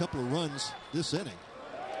you know, a couple of runs this inning.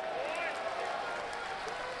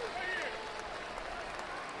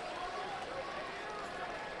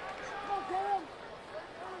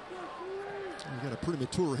 You got a pretty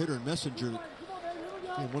mature hitter in Messenger.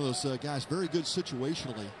 And one of those guys, very good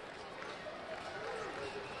situationally.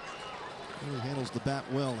 Really handles the bat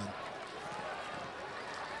well. And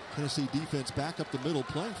Tennessee defense back up the middle,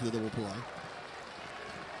 playing for the double play.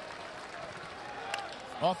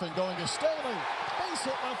 Off and going to Staley. Base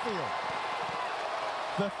hit left field.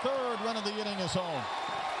 The 3rd run of the inning is home.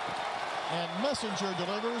 And Messenger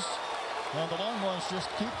delivers. And the Longhorns just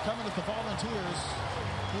keep coming at the Volunteers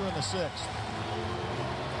here in the 6th.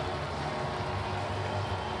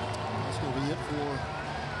 That's going to be it for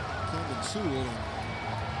Camden Sewell.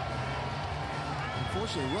 And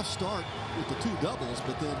unfortunately, a rough start with the 2 doubles,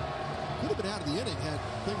 but then could have been out of the inning had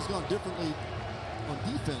things gone differently on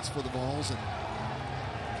defense for the Vols. And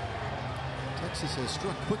Texas has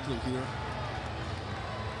struck quickly here.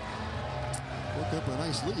 Woke up a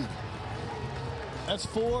nice lead. That's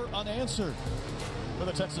 4 unanswered for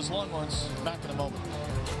the Texas Longhorns. Back in a moment.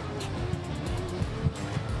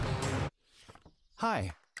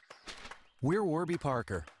 Hi, we're Warby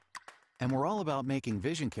Parker, and we're all about making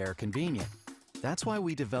vision care convenient. That's why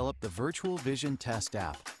we developed the Virtual Vision Test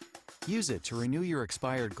app. Use it to renew your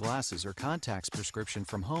expired glasses or contacts prescription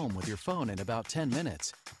from home with your phone in about 10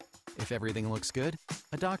 minutes. If everything looks good,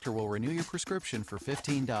 a doctor will renew your prescription for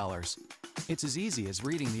 $15. It's as easy as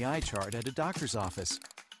reading the eye chart at a doctor's office,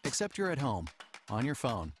 except you're at home, on your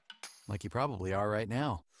phone, like you probably are right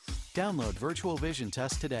now. Download Virtual Vision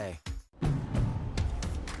Test today.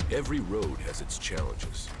 Every road has its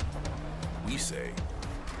challenges. We say,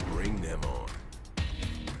 bring them on.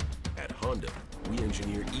 At Honda, we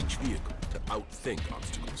engineer each vehicle to outthink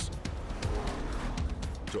obstacles,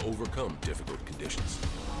 to overcome difficult conditions.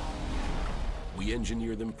 We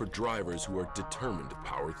engineer them for drivers who are determined to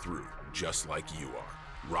power through, just like you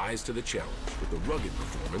are. Rise to the challenge with the rugged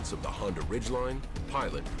performance of the Honda Ridgeline,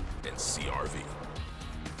 Pilot, and CR-V.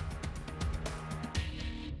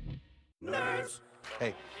 Nerds!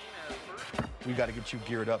 Hey, we got to get you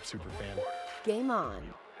geared up, Superfan. Game on.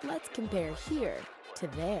 Let's compare here to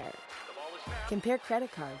there. Compare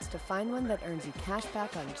credit cards to find one that earns you cash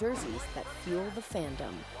back on jerseys that fuel the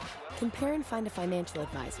fandom. Compare and find a financial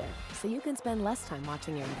advisor so you can spend less time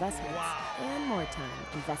watching your investments and more time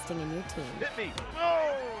investing in your team. Hit me!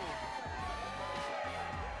 Oh!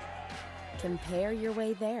 Compare your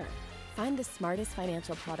way there. Find the smartest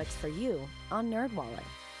financial products for you on NerdWallet.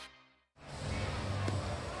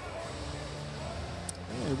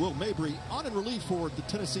 And Will Mabry on in relief for the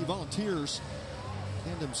Tennessee Volunteers.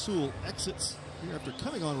 Camden Sewell exits here after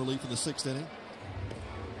coming on relief in the 6th inning.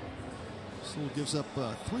 Sewell gives up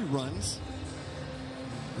 3 runs.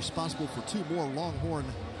 Responsible for 2 more Longhorn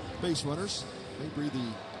base runners. Mabry,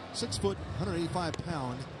 the 6-foot,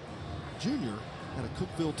 185-pound junior out of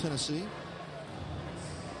Cookeville, Tennessee.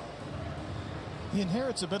 He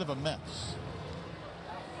inherits a bit of a mess.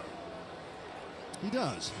 He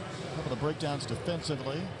does. A couple of breakdowns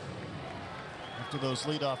defensively after those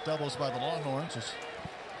leadoff doubles by the Longhorns has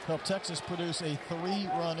helped Texas produce a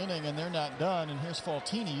 3-run inning, and they're not done. And here's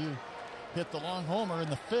Faltini. You hit the long homer in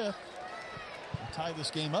the 5th. tie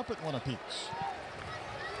this game up at 1 apiece.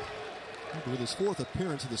 With his 4th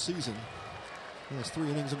appearance of the season, he has 3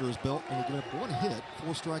 innings under his belt, and he given up 1 hit,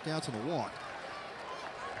 4 strikeouts, and a walk.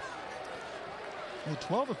 He had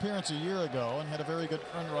 12 appearances a year ago and had a very good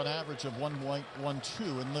earned run average of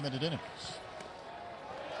 1.12 in limited innings.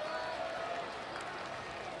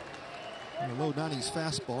 And a low 90s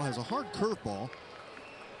fastball, has a hard curveball.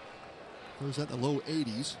 Goes at the low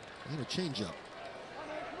 80s, and a changeup.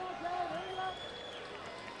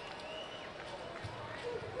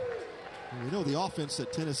 We know the offense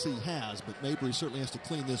that Tennessee has, but Mabry certainly has to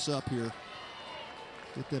clean this up here.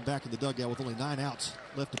 Get them back in the dugout with only 9 outs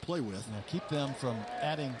left to play with. Now keep them from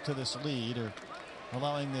adding to this lead or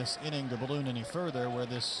allowing this inning to balloon any further, where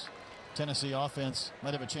this Tennessee offense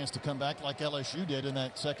might have a chance to come back like LSU did in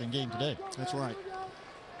that second game today. That's right.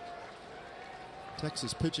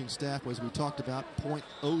 Texas pitching staff, as we talked about,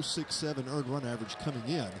 .067 earned run average coming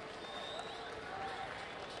in.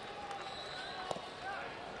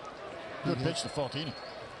 Good pitch to Faltini.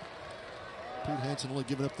 Pete Hansen only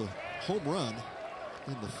giving up the home run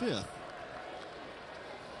in the 5th.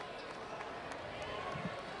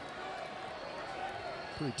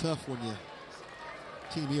 Pretty tough when your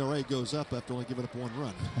team ERA goes up after only giving up 1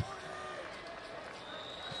 run.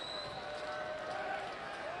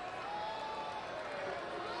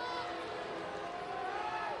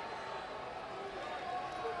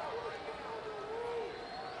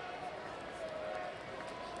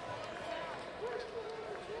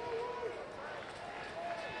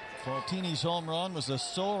 Faltini's home run was a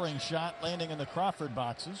soaring shot landing in the Crawford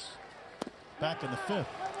boxes back in the 5th.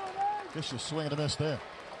 Vicious swing and a miss there.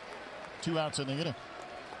 2 outs in the inning.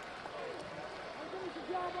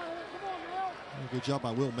 Good job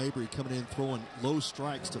by Will Mabry coming in, throwing low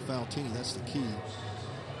strikes to Faltini. That's the key.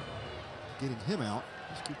 Getting him out.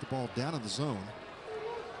 Just keep the ball down in the zone.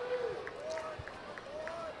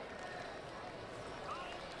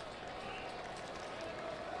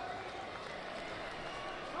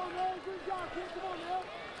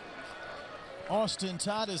 Austin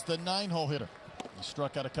Todd is the 9-hole hitter. He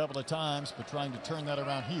struck out a couple of times, but trying to turn that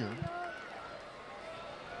around here.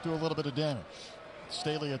 Do a little bit of damage.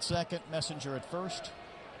 Staley at second, Messenger at first.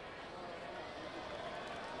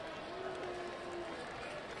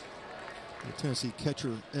 The Tennessee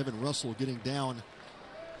catcher Evan Russell getting down,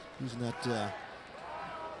 using that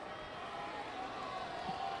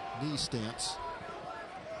knee stance.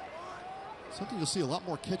 Something you'll see a lot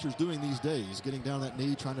more catchers doing these days, getting down that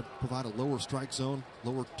knee, trying to provide a lower strike zone,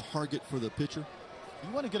 lower target for the pitcher.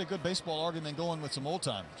 You want to get a good baseball argument going with some old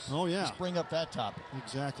timers. Oh, yeah. Just bring up that topic.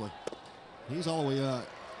 Exactly. He's all the way,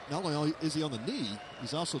 not only is he on the knee,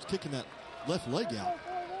 he's also kicking that left leg out,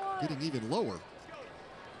 getting even lower.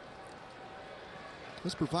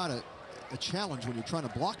 Let's provide a challenge when you're trying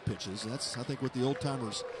to block pitches. That's, I think, what the old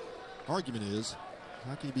timers' argument is.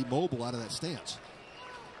 How can you be mobile out of that stance?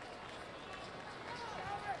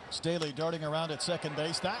 Staley darting around at second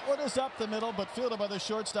base. That one is up the middle, but fielded by the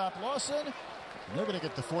shortstop Lawson. And they're going to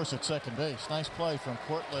get the force at second base. Nice play from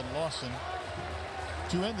Cortland Lawson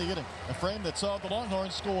to end the inning. A frame that saw the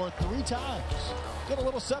Longhorns score 3 times. Get a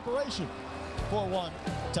little separation. 4-1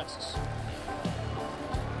 Texas.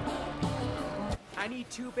 I need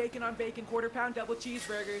 2 bacon on bacon quarter-pound double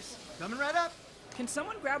cheeseburgers. Coming right up. Can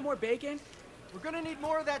someone grab more bacon? We're gonna need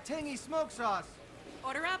more of that tangy smoke sauce.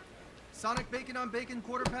 Order up. Sonic bacon on bacon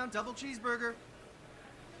quarter-pound double cheeseburger.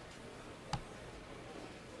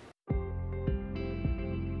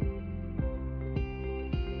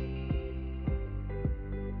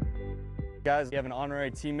 Guys, we have an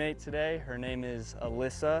honorary teammate today. Her name is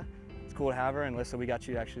Alyssa. It's cool to have her, and Alyssa, we got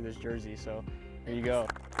you actually this jersey, so here you go.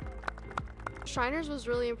 Shriners was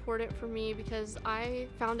really important for me because I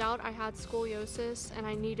found out I had scoliosis and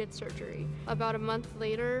I needed surgery. About a month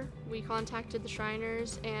later, we contacted the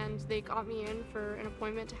Shriners and they got me in for an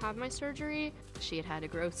appointment to have my surgery. She had had a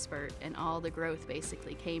growth spurt and all the growth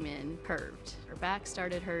basically came in curved. Her back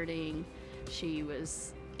started hurting. She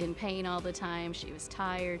was in pain all the time. She was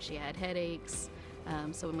tired. She had headaches.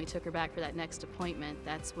 So when we took her back for that next appointment,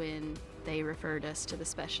 that's when they referred us to the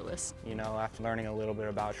specialist. You know, after learning a little bit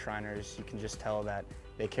about Shriners, you can just tell that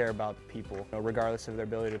they care about people. You know, regardless of their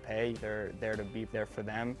ability to pay, they're there to be there for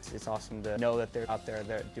them. It's awesome to know that they're out there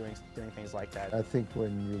doing things like that. I think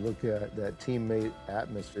when you look at that teammate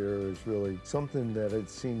atmosphere is really something that it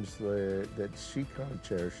seems that she kind of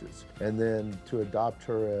cherishes. And then to adopt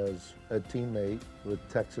her as a teammate with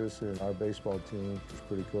Texas and our baseball team is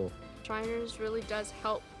pretty cool. Shriners really does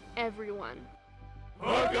help everyone.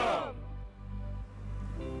 Welcome!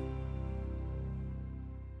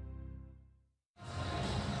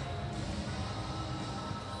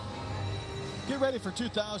 Get ready for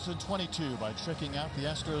 2022 by checking out the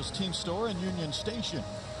Astros team store in Union Station.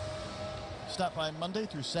 Stop by Monday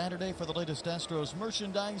through Saturday for the latest Astros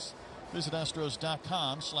merchandise. Visit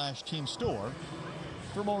astros.com/team store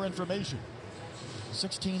for more information.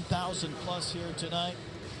 16,000 plus here tonight.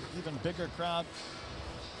 Even bigger crowd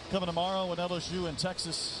coming tomorrow when LSU and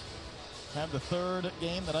Texas have the third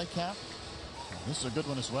game that I cap. This is a good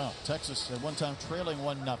one as well. Texas at one time trailing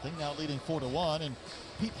 1-0, now leading 4-1, and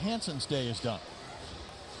Pete Hansen's day is done.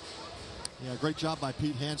 Yeah, great job by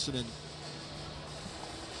Pete Hansen, and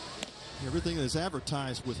everything that is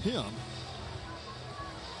advertised with him.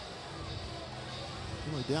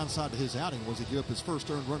 The only downside to his outing was he gave up his first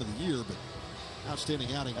earned run of the year, but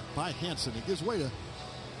outstanding outing by Hansen. It gives way to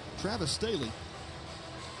Travis Staley.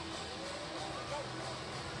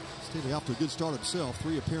 Staley off to a good start himself.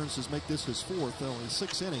 3 appearances make this his 4th. Only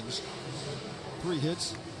 6 innings, 3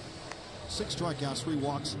 hits, 6 strikeouts, 3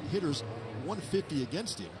 walks. Hitters 150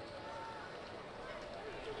 against him.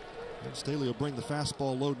 And Staley will bring the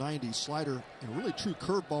fastball low 90s, slider, and a really true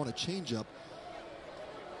curveball and a changeup.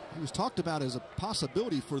 He was talked about as a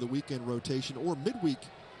possibility for the weekend rotation or midweek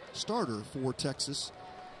starter for Texas.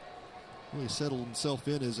 Really settled himself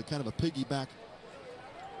in as a kind of a piggyback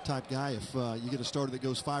type guy. If you get a starter that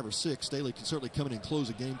goes 5 or 6, Staley can certainly come in and close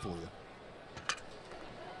a game for you.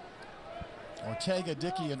 Ortega,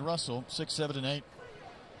 Dickey, and Russell, 6, 7, and 8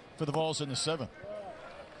 for the Vols in the 7th.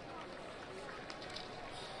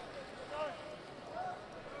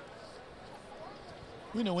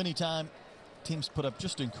 We know anytime teams put up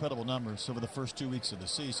just incredible numbers over the first 2 weeks of the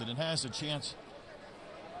season, it has a chance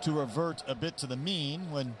to revert a bit to the mean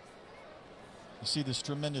when you see this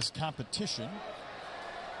tremendous competition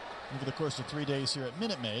over the course of 3 days here at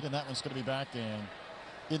Minute Maid, and that one's going to be back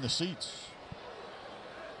in the seats.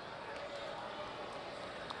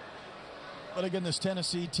 But again, this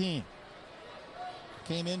Tennessee team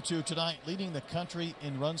came into tonight leading the country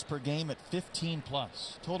in runs per game at 15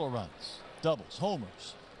 plus. Total runs, doubles,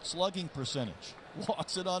 homers, slugging percentage,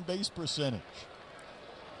 walks, and on base percentage.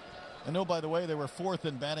 And oh, by the way, they were 4th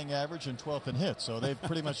in batting average and 12th in hits, so they've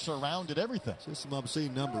pretty much surrounded everything. Just some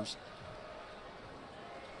obscene numbers.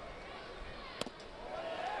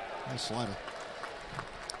 Nice slider.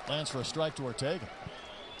 Lands for a strike to Ortega.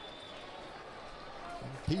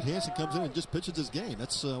 Pete Hansen comes in and just pitches his game.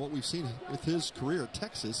 That's what we've seen with his career at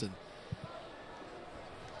Texas, and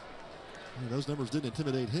those numbers didn't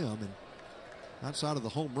intimidate him. And outside of the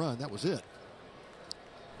home run, that was it.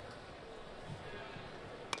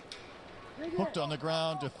 Hooked on the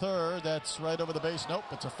ground to third. That's right over the base. Nope,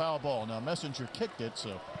 it's a foul ball. Now Messenger kicked it,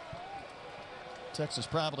 so Texas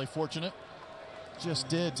probably fortunate. Just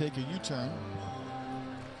did take a U-turn.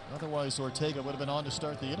 Otherwise, Ortega would have been on to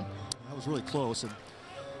start the inning. That was really close, and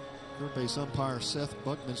third base umpire Seth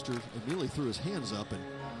Buckminster immediately threw his hands up, and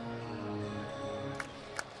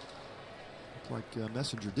looked like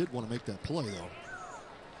Messenger did want to make that play, though.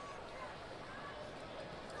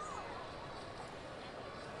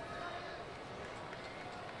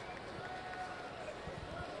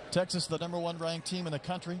 Texas, the #1 ranked team in the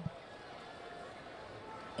country,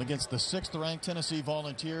 against the 6th ranked Tennessee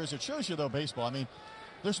Volunteers. It shows you, though, baseball. I mean,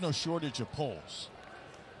 there's no shortage of polls.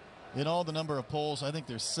 In all the number of polls, I think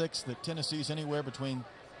there's 6 that Tennessee's anywhere between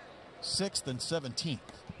 6th and 17th.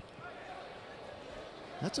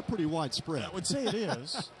 That's a pretty wide spread. I would say it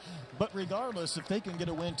is. But regardless, if they can get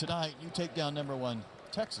a win tonight, you take down #1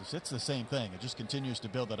 Texas. It's the same thing. It just continues to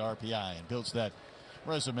build that RPI and builds that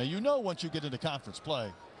resume. You know, once you get into conference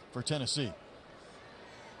play for Tennessee,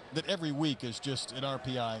 that every week is just an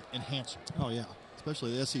RPI enhancer. Oh, yeah.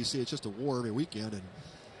 Especially the SEC. It's just a war every weekend. And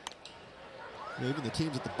even the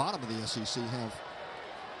teams at the bottom of the SEC have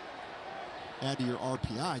add to your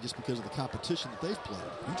RPI just because of the competition that they've played.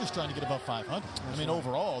 You're just trying to get above 500. I mean,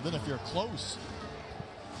 overall, then if you're close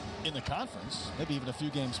in the conference, maybe even a few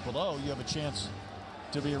games below, you have a chance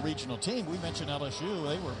to be a regional team. We mentioned LSU.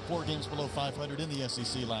 They were 4 games below 500 in the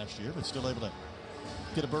SEC last year, but still able to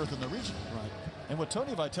get a berth in the region. Right. And what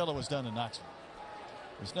Tony Vitello has done in Knoxville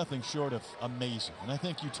is nothing short of amazing. And I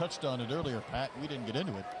think you touched on it earlier, Pat. We didn't get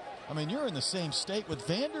into it. I mean, you're in the same state with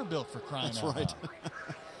Vanderbilt, for crying out loud. That's right.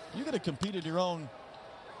 You're going to compete in your own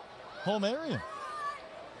home area.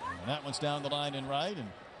 And that one's down the line and right,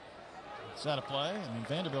 and it's out of play. I mean,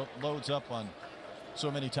 Vanderbilt loads up on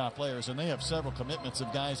so many top players, and they have several commitments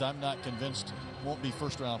of guys I'm not convinced won't be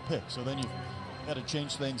first-round picks. So then you've got to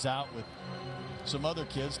change things out with some other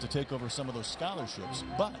kids to take over some of those scholarships.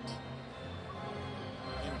 But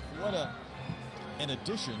what an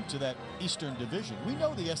addition to that Eastern Division. We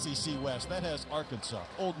know the SEC West, that has Arkansas,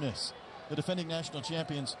 Ole Miss, the defending national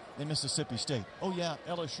champions in Mississippi State. Oh yeah,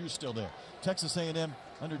 LSU's still there. Texas A&M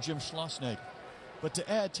under Jim Schlossnagle. But to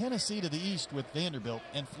add Tennessee to the East with Vanderbilt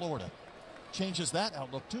and Florida changes that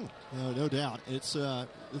outlook too. No doubt. It's the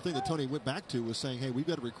thing that Tony went back to was saying, hey, we've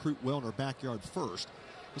got to recruit well in our backyard first.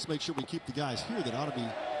 Let's make sure we keep the guys here that ought to be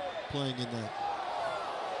playing in the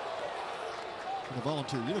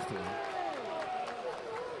volunteer uniform.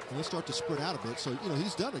 And let's start to spread out a bit. So,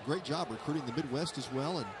 he's done a great job recruiting the Midwest as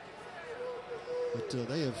well. But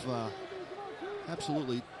they have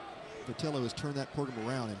absolutely, Vitello has turned that program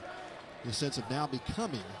around in the sense of now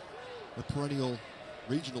becoming a perennial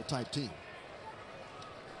regional type team.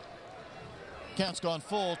 Count's gone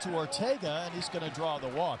full to Ortega, and he's going to draw the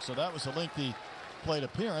walk. So that was a lengthy plate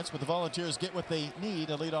appearance, but the Volunteers get what they need,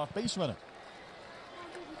 a leadoff base runner.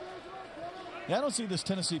 Yeah, I don't see this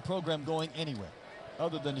Tennessee program going anywhere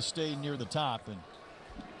other than to stay near the top. And,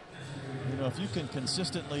 if you can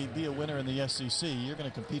consistently be a winner in the SEC, you're going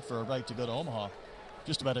to compete for a right to go to Omaha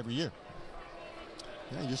just about every year.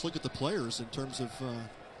 Yeah, you just look at the players in terms of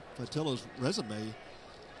Vitello's resume.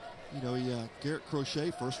 Garrett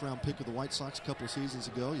Crochet, first-round pick of the White Sox a couple of seasons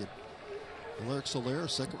ago. You had Aleric Soler,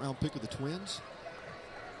 second-round pick of the Twins.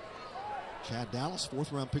 Chad Dallas,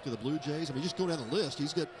 fourth-round pick of the Blue Jays. I mean, just go down the list.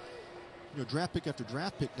 He's got, draft pick after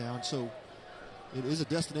draft pick now, and so it is a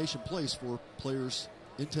destination place for players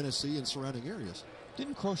in Tennessee and surrounding areas.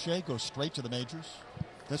 Didn't Crochet go straight to the majors?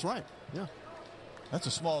 That's right, yeah. That's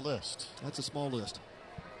a small list. That's a small list.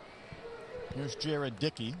 Here's Jared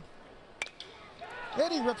Dickey.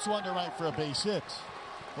 And he rips one to right for a base hit.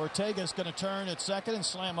 Ortega's going to turn at second and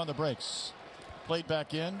slam on the brakes. Played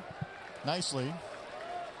back in nicely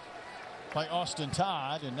by Austin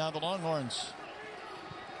Todd, and now the Longhorns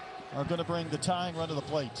are going to bring the tying run to the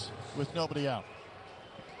plate with nobody out.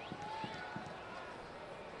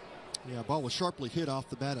 Yeah, ball was sharply hit off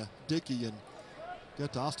the bat of Dickey and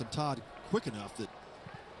got to Austin Todd quick enough that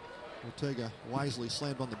Ortega wisely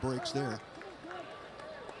slammed on the brakes there.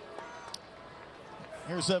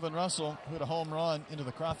 Here's Evan Russell, who had a home run into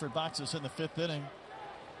the Crawford boxes in the fifth inning.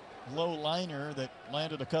 Low liner that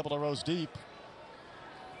landed a couple of rows deep.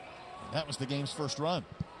 And that was the game's first run.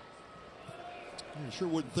 You sure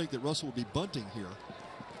wouldn't think that Russell would be bunting here.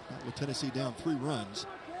 Not with Tennessee down 3 runs.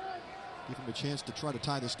 Give him a chance to try to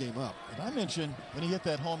tie this game up. And I mentioned when he hit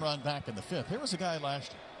that home run back in the fifth, here was a guy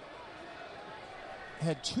last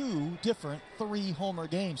year. Had 2 different 3-homer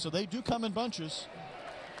games. So they do come in bunches.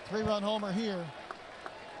 3-run homer here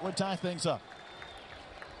would tie things up.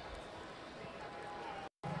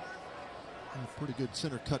 A pretty good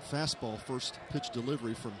center cut fastball, first pitch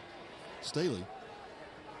delivery from Staley.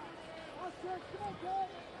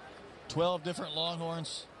 12 different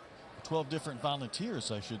Longhorns, 12 different Volunteers,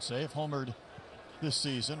 I should say, have homered this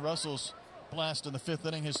season. Russell's blast in the fifth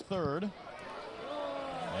inning, his third.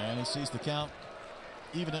 And he sees the count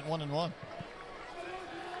even at 1-1.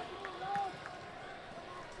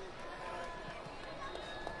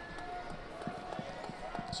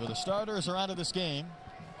 So the starters are out of this game.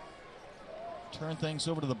 Turn things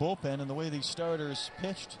over to the bullpen, and the way these starters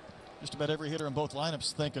pitched, just about every hitter in both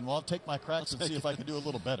lineups thinking, well, I'll take my cracks and see if I can do a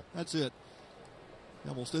little better. That's it.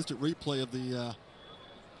 Almost instant replay of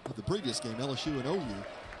the previous game, LSU and OU.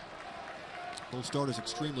 Both starters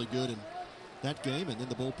extremely good in that game, and then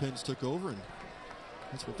the bullpens took over, and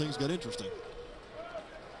that's when things got interesting.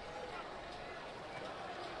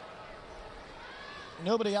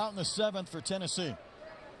 Nobody out in the seventh for Tennessee.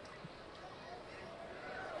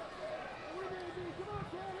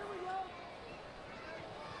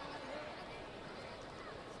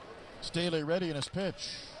 Staley ready in his pitch.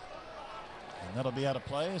 And that'll be out of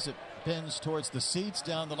play as it bends towards the seats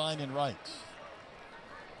down the line in right.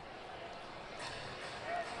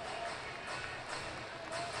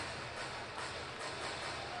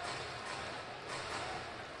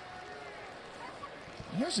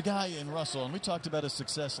 And here's a guy in Russell, and we talked about his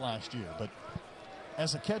success last year, but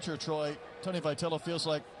as a catcher, Troy, Tony Vitello feels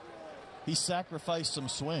like he sacrificed some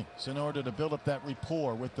swings in order to build up that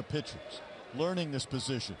rapport with the pitchers, learning this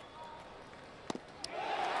position.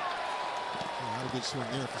 Not a good swing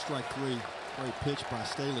there for strike 3. Great pitch by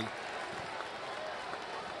Staley.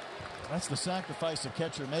 That's the sacrifice a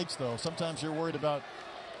catcher makes, though. Sometimes you're worried about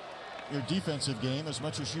your defensive game as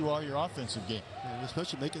much as you are your offensive game. And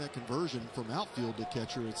especially making that conversion from outfield to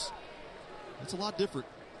catcher, it's a lot different.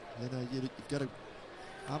 And you've got to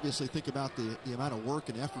obviously think about the amount of work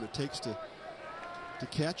and effort it takes to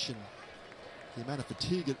catch, and the amount of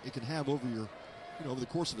fatigue it can have over your, over the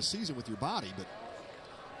course of a season with your body. But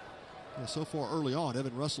so far early on,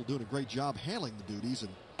 Evan Russell doing a great job handling the duties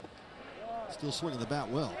and still swinging the bat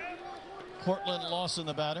well. Cortland Lawson,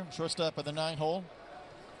 the batter, shortstop of the 9-hole.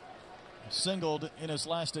 Singled in his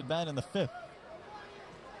last at bat in the 5th.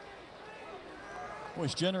 Boy,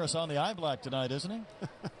 he's generous on the eye black tonight, isn't he?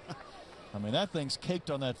 I mean, that thing's caked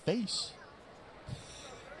on that face.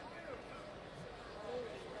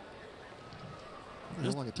 How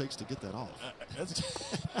long it takes to get that off?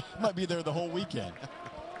 Might be there the whole weekend.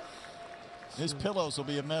 His pillows will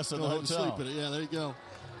be a mess in the hotel. Sleep in it. Yeah, there you go.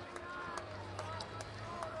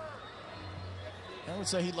 I would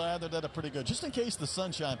say he lathered that up pretty good, just in case the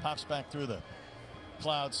sunshine pops back through the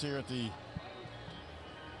clouds here at the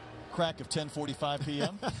crack of 10:45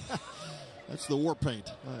 p.m. That's the war paint.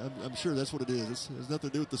 I'm sure that's what it is. It has nothing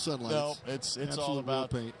to do with the sunlight. No, it's all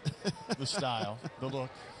about war paint. The style, the look.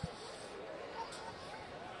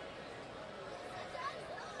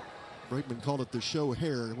 Brakeman called it the show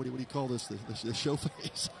hair. What do you call this? The show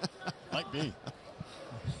face? Might be.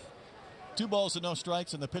 2 balls and no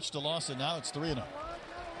strikes, and the pitch to Lawson. Now it's 3-0.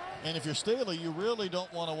 And if you're Staley, you really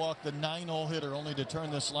don't want to walk the 9-hole hitter only to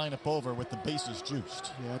turn this lineup over with the bases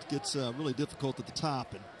juiced. Yeah, it gets really difficult at the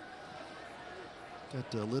top. And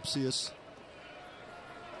got Lipsius,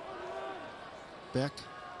 Beck,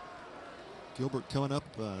 Gilbert coming up.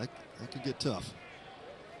 That could get tough.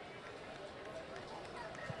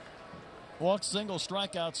 Walk, single,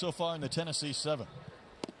 strikeout so far in the Tennessee 7.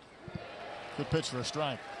 Good pitch for a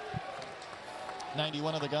strike.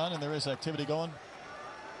 91 of the gun, and there is activity going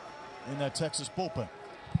in that Texas bullpen.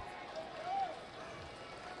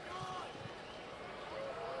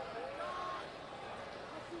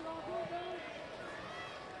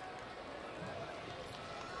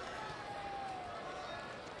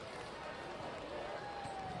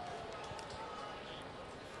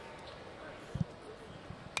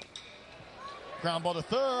 Ground ball to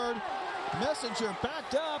third. Messenger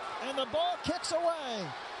backed up, and the ball kicks away.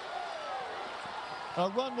 A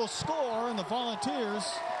run will score, and the Volunteers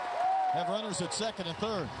have runners at second and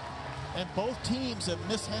third. And both teams have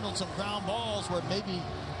mishandled some ground balls where maybe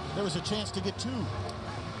there was a chance to get 2.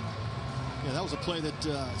 Yeah, that was a play that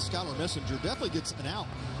Skylar Messenger definitely gets an out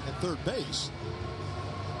at third base.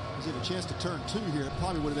 He's had a chance to turn 2 here. It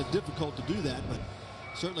probably would have been difficult to do that, but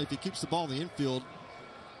certainly if he keeps the ball in the infield,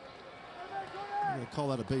 I'm going to call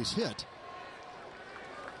that a base hit.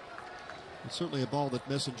 It's certainly a ball that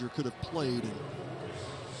Messenger could have played and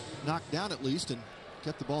knocked down at least, and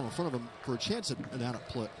kept the ball in front of him for a chance at an out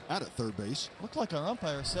at third base. Looked like our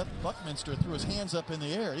umpire, Seth Buckminster, threw his hands up in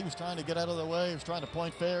the air. He was trying to get out of the way. He was trying to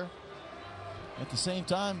point fair. At the same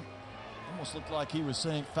time, almost looked like he was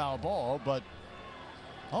saying foul ball, but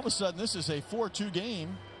all of a sudden this is a 4-2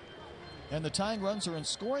 game, and the tying runs are in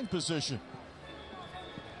scoring position.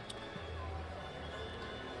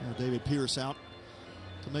 Now David Pierce out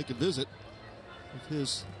to make a visit with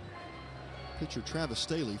his pitcher Travis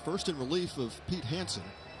Staley, first in relief of Pete Hansen.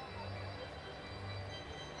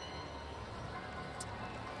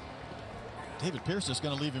 David Pierce is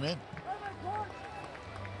going to leave him in.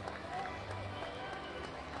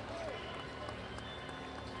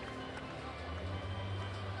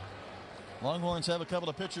 Longhorns have a couple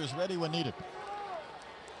of pitchers ready when needed.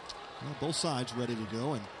 Well, both sides ready to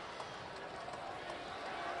go, and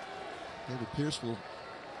David Pierce will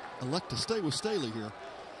elect to stay with Staley here.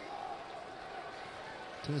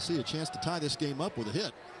 Tennessee a chance to tie this game up with a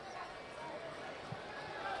hit.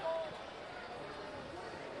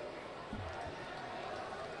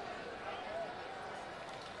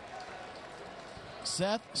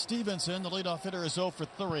 Seth Stevenson, the leadoff hitter, is 0 for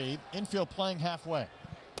 3. Infield playing halfway.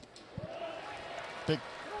 Big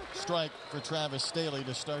strike for Travis Staley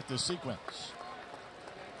to start this sequence.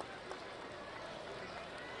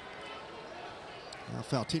 Now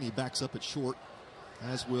Faltini backs up at short,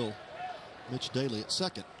 as will Mitch Daly at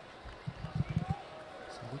second.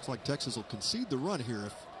 So it looks like Texas will concede the run here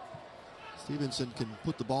if Stevenson can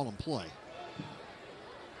put the ball in play.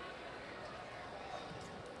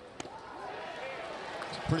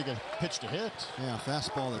 It's a pretty good pitch to hit. Yeah,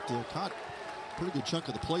 fastball that caught a pretty good chunk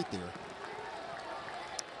of the plate there.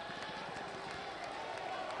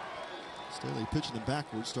 Staley pitching him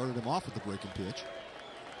backwards, started him off with the breaking pitch.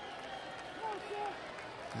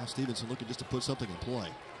 Now Stevenson looking just to put something in play.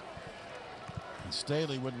 And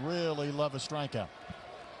Staley would really love a strikeout.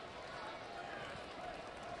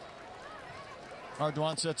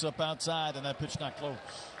 Ardoin sets up outside, and that pitch not close.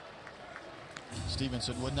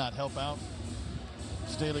 Stevenson would not help out.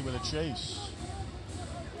 Staley with a chase.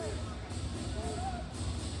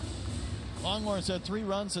 Longhorns had 3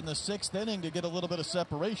 runs in the 6th inning to get a little bit of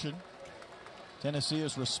separation. Tennessee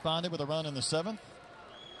has responded with a run in the 7th.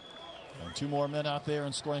 And 2 more men out there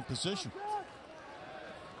in scoring position.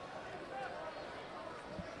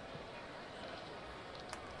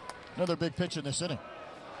 Another big pitch in this inning.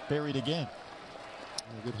 Buried again.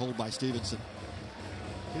 A good hold by Stevenson.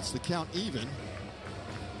 Hits the count even.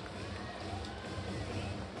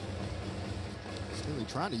 Staley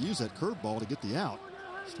trying to use that curveball to get the out.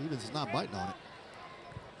 Stevenson's not biting on it.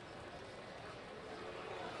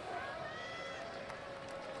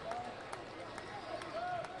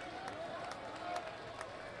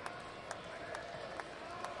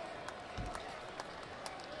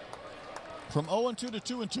 From 0-2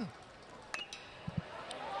 to 2-2.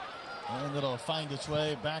 And it'll find its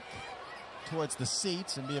way back towards the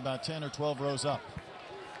seats and be about 10 or 12 rows up.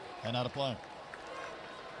 And out of play.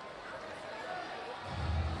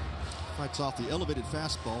 Fights off the elevated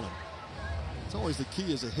fastball, and it's always the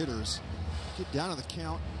key as a hitter is get down on the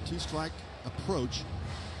count, 2-strike approach.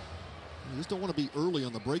 You just don't want to be early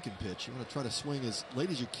on the breaking pitch. You want to try to swing as late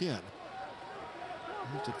as you can.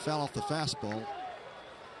 You have to foul off the fastball.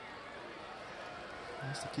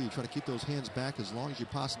 That's the key. Try to keep those hands back as long as you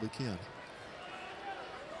possibly can.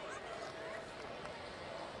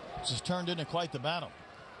 Just turned into quite the battle.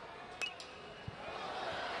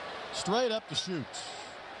 Straight up to shoot.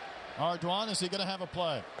 Ardoin, is he going to have a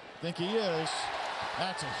play? I think he is.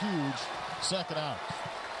 That's a huge second out.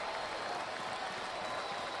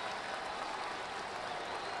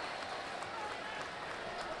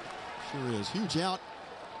 Sure is. Huge out.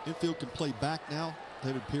 Infield can play back now.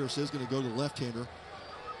 David Pierce is going to go to the left-hander.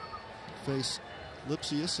 Face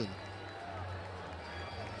Lipsius, and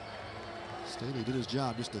Staley did his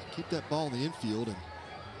job just to keep that ball in the infield and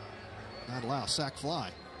not allow a sac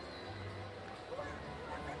fly.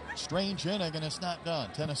 Strange inning, and it's not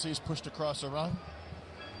done. Tennessee's pushed across a run.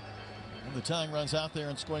 And the tying run's out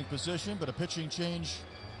there in scoring position, but a pitching change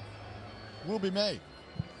will be made.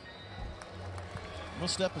 We'll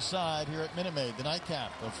step aside here at Minute Maid, the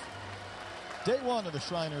nightcap of day one of the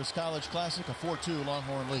Shriners College Classic, a 4-2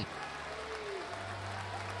 Longhorn lead.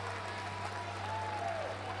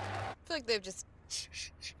 I feel like they've just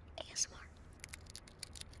ASMR.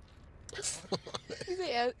 You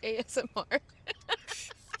say ASMR.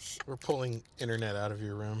 We're pulling internet out of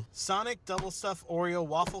your room. Sonic double stuffed Oreo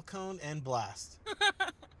waffle cone and blast.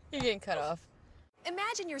 You're getting cut off.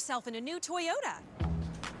 Imagine yourself in a new Toyota.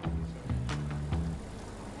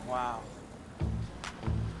 Wow.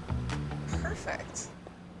 Perfect.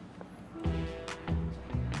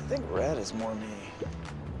 I think red is more me.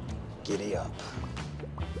 Giddy up.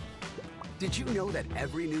 Did you know that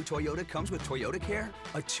every new Toyota comes with Toyota Care?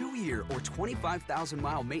 A 2-year or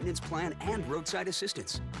 25,000-mile maintenance plan and roadside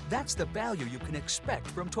assistance. That's the value you can expect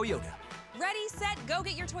from Toyota. Ready, set, go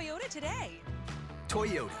get your Toyota today.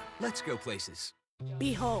 Toyota, let's go places.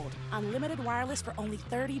 Behold, unlimited wireless for only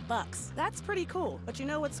 $30. That's pretty cool. But you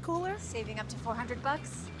know what's cooler? Saving up to $400?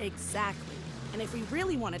 Exactly. And if we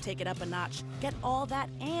really want to take it up a notch, get all that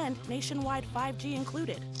and nationwide 5G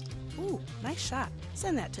included. Ooh, nice shot.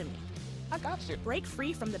 Send that to me. I got you. Break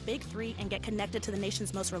free from the big three and get connected to the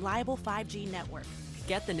nation's most reliable 5G network.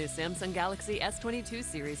 Get the new Samsung Galaxy S22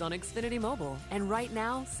 series on Xfinity Mobile. And right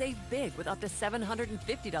now, save big with up to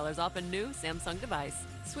 $750 off a new Samsung device.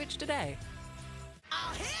 Switch today.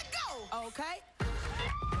 Oh, here it go. Okay.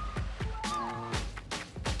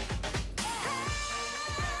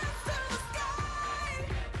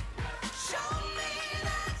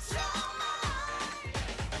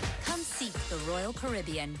 Come seek the Royal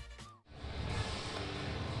Caribbean.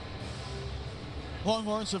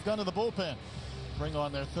 Longhorns have gone to the bullpen. Bring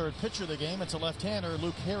on their third pitcher of the game. It's a left-hander,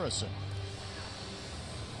 Luke Harrison.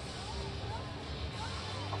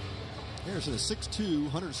 Harrison is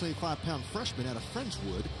 6'2", 175-pound freshman out of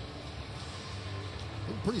Friendswood.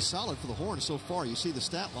 Been pretty solid for the Horns so far. You see the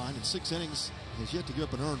stat line in 6 innings. Has yet to give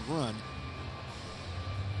up an earned run.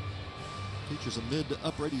 Features a mid to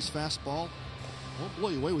upper 80s fastball. Won't blow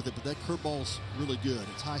you away with it, but that curveball's really good.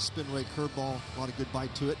 It's high spin rate curveball. A lot of good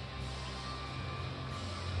bite to it.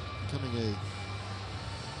 Becoming a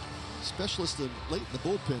specialist late in the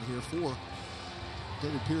bullpen here for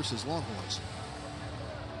David Pierce's Longhorns.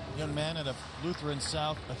 Young man out of Lutheran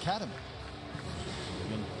South Academy.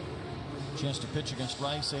 Again, chance to pitch against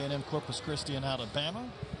Rice, A&M Corpus Christi, and Alabama.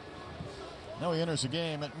 Now he enters the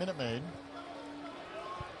game at Minute Maid.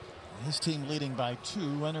 His team leading by 2,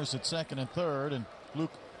 runners at second and third, and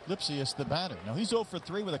Luke Lipsius the batter. Now he's 0 for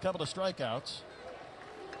 3 with a couple of strikeouts.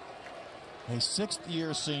 A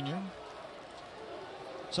 6th-year senior.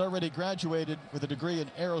 He's already graduated with a degree in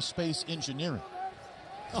aerospace engineering.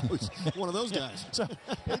 Oh, he's one of those guys. So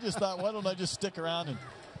he just thought, why don't I just stick around and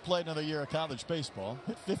play another year of college baseball?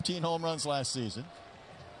 Hit 15 home runs last season.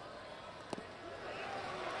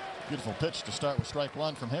 Beautiful pitch to start with strike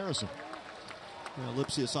one from Harrison.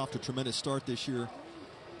 Lipsius off to a tremendous start this year.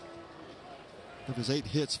 Of his 8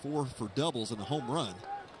 hits, 4 for doubles and a home run.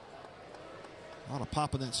 A lot of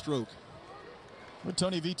pop in that stroke. Would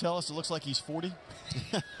Tony V tell us it looks like he's 40?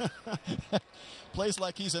 Plays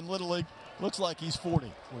like he's in Little League. Looks like he's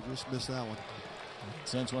 40. We'll just miss that one.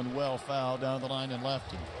 Sends one well foul down the line and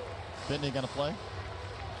left. Bentley going to play.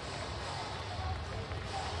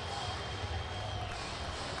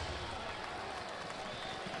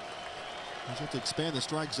 He's got to expand the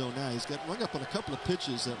strike zone now. He's got rung up on a couple of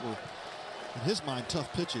pitches that were, in his mind,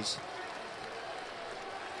 tough pitches.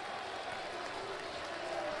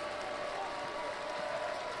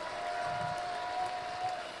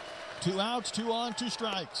 Two outs, 2 on, 2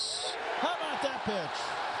 strikes. How about that pitch?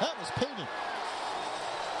 That was painted.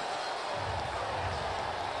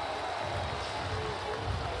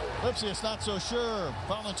 Lipsius not so sure.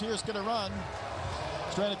 Volunteers going to run.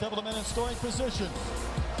 Stranded double the men in scoring position.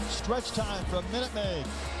 Stretch time from Minute Maid.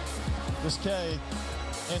 This K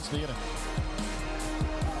ends the inning.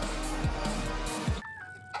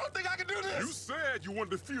 I don't think I can do this. You said you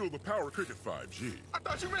wanted to feel the power of Cricket 5G. I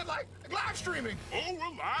thought you meant like live streaming. Oh, we're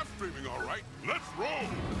live streaming, all right. Let's roll.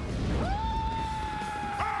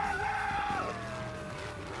 Power!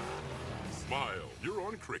 Smile, you're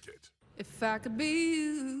on Cricket. If I could be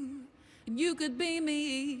you, and you could be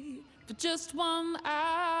me for just 1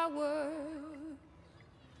 hour.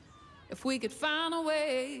 If we could find a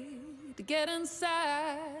way to get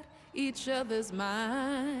inside each other's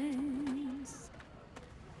minds.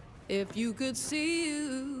 If you could see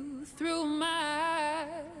you through my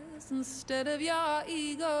eyes instead of your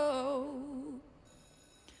ego,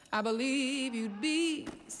 I believe you'd be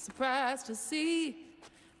surprised to see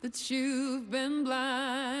that you've been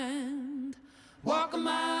blind. Walk a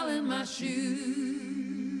mile in my shoes.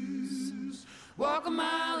 Walk a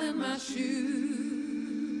mile in my shoes.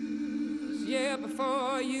 Yeah,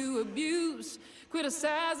 before you abuse,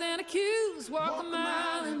 criticize and accuse. Walk a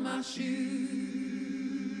mile in my shoes.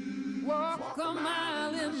 Walk a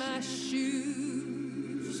mile in my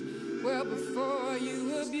shoes. Well, before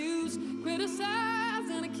you abuse, criticize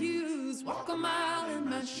and accuse. Walk a mile in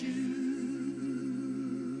my shoes.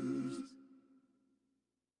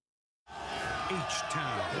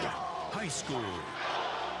 H-Town High School.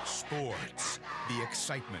 Sports. The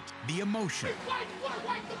excitement, the emotion,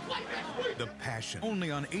 the passion.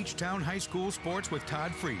 Only on H-Town High School Sports with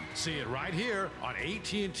Todd Freed. See it right here on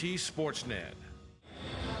AT&T Sportsnet.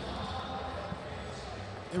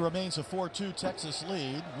 It remains a 4-2 Texas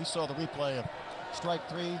lead. We saw the replay of strike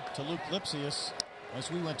 3 to Luke Lipsius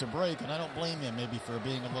as we went to break, and I don't blame him maybe for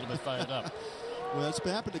being a little bit fired up. Well, it's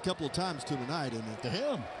happened a couple of times to him tonight, and to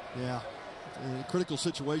him, yeah, in a critical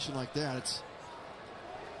situation like that, it's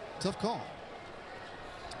a tough call.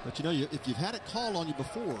 But you know, if you've had it called on you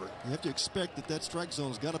before, you have to expect that strike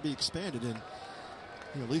zone's got to be expanded, and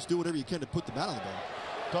at least do whatever you can to put the bat on the ball.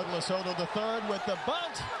 Douglas Hodo the third with the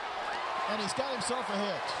bunt, and he's got himself a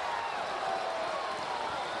hit.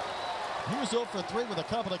 He was 0 for 3 with a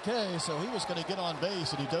couple of Ks, so he was going to get on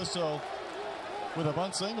base, and he does so with a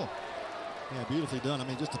bunt single. Yeah, beautifully done. I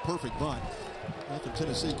mean, just a perfect bunt. Nothing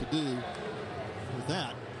Tennessee could do with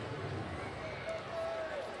that.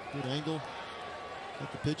 Good angle.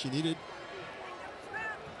 Got the pitch he needed.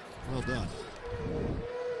 Well done.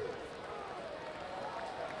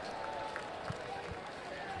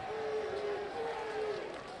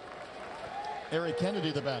 Eric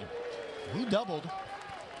Kennedy, the batter. He doubled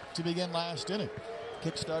to begin last inning.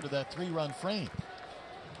 Kick-started that 3-run frame.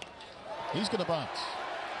 He's going to bunt.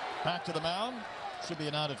 Back to the mound. Should be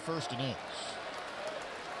an out at first and in.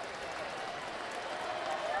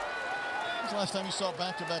 When's the last time you saw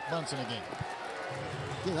back-to-back bunts in a game?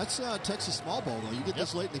 Yeah, that's Texas small ball, though. You get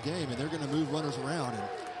this late in the game, and they're going to move runners around, and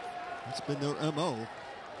that's been their M.O.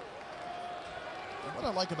 What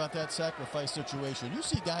I like about that sacrifice situation, you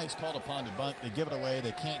see guys called upon to bunt, they give it away,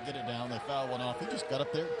 they can't get it down, they foul one off. He just got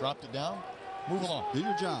up there, dropped it down, move along. Do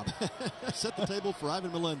your job. Set the table for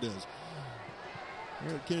Ivan Melendez.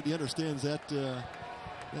 Eric Kennedy understands that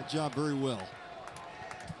job very well.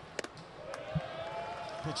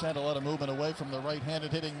 Pitch had a lot of movement away from the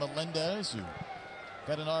right-handed hitting Melendez, who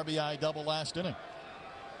got an RBI double last inning.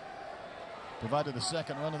 Provided the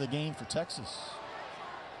second run of the game for Texas.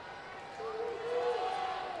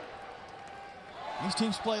 These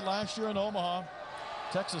teams played last year in Omaha.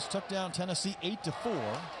 Texas took down Tennessee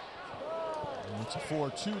 8-4. And it's a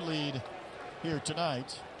 4-2 lead here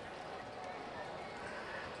tonight.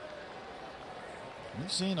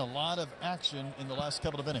 We've seen a lot of action in the last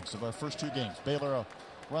couple of innings of our first 2 games. Baylor a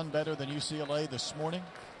run better than UCLA this morning.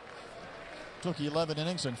 Took 11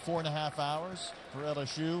 innings in 4.5 hours for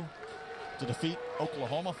LSU to defeat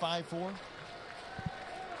Oklahoma 5-4.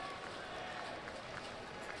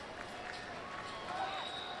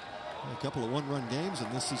 A couple of one-run games,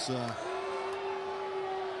 and this is kind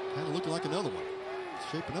of looking like another one.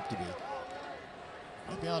 It's shaping up to be.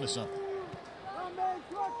 Might be onto something.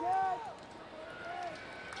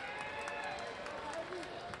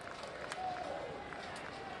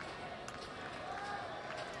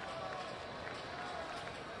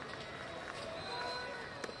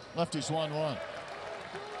 Lefty's 1-1.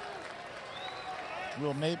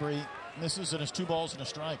 Will Mabry misses, and it's 2 balls and a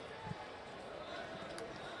strike.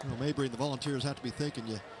 Well, Mabry and the Volunteers have to be thinking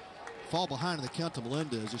you fall behind in the count to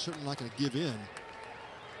Melendez. You're certainly not going to give in.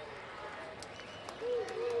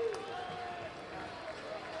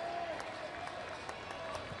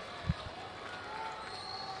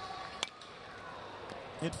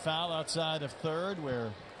 Hit foul outside of third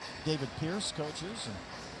where David Pierce coaches. And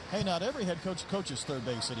hey, not every head coach coaches third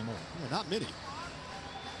base anymore. Yeah, not many.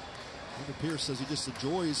 David Pierce says he just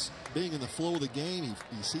enjoys being in the flow of the game.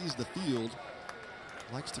 He sees the field,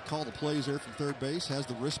 likes to call the plays there from third base, has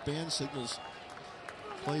the wristband, signals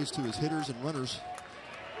plays to his hitters and runners.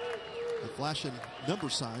 The flashing number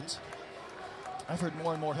signs. I've heard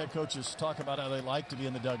more and more head coaches talk about how they like to be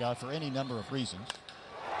in the dugout for any number of reasons.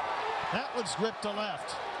 That one's gripped to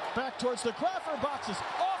left. Back towards the Crawford boxes.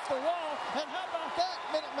 Off the wall. And how about that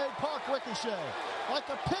Minute Maid Park ricochet? Like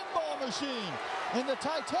a pinball machine. And the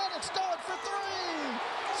Titanic's going for 3.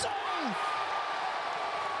 Safe!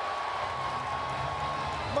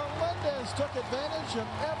 Melendez took advantage of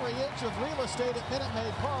every inch of real estate at Minute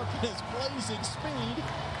Maid Park in his blazing speed.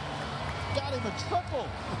 Got him a triple.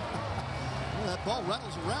 Well, that ball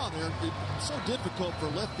rattles around there. It's so difficult for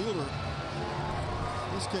a left fielder.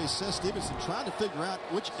 In this case, Seth Stevenson trying to figure out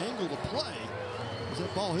which angle to play. Does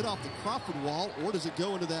that ball hit off the Crawford wall, or does it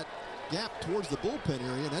go into that gap towards the bullpen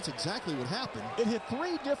area? And that's exactly what happened. It hit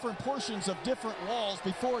 3 different portions of different walls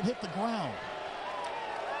before it hit the ground.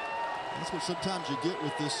 That's what sometimes you get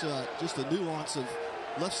with this, just the nuance of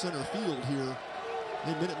left center field here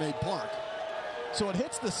in Minute Maid Park. So it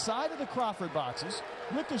hits the side of the Crawford boxes,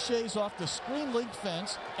 ricochets off the screen-linked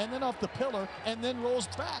fence, and then off the pillar, and then rolls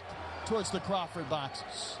back towards the Crawford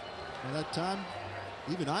boxes. By that time,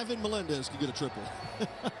 even Ivan Melendez could get a triple.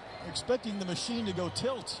 Expecting the machine to go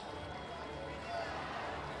tilt.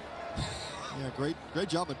 Yeah, great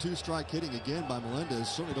job of 2-strike hitting again by Melendez.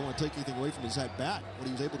 Certainly don't want to take anything away from his at-bat, what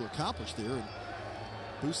he was able to accomplish there, and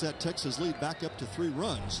boost that Texas lead back up to 3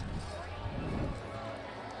 runs.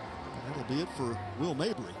 And that'll be it for Will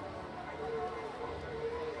Mabry.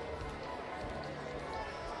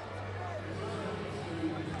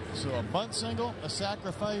 So a bunt single, a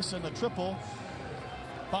sacrifice, and a triple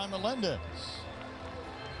by Melendez.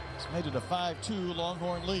 It's made it a 5-2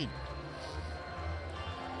 Longhorn lead.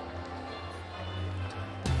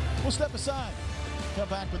 We'll step aside. Come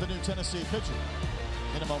back with a new Tennessee pitcher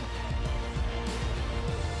in a moment.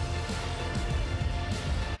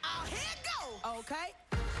 Oh, here it go. Okay.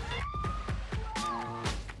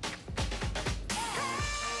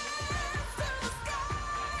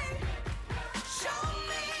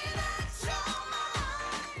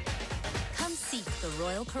 Come seek the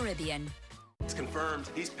Royal Caribbean. It's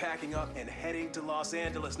confirmed. He's packing up and heading to Los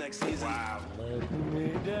Angeles next season. Wow. Let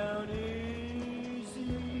me down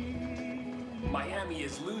easy. Miami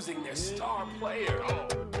is losing their star player. Oh.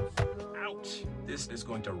 Ouch. This is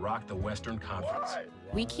going to rock the Western Conference.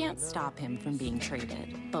 We can't stop him from being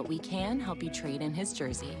traded, but we can help you trade in his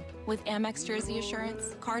jersey. With Amex Jersey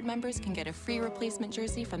Assurance, card members can get a free replacement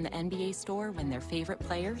jersey from the NBA store when their favorite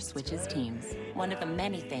player switches teams. One of the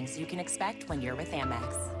many things you can expect when you're with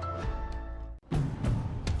Amex.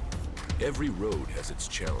 Every road has its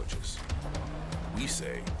challenges. We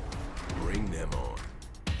say, bring them on.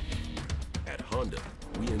 At Honda,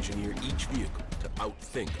 we engineer each vehicle to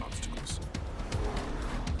outthink obstacles,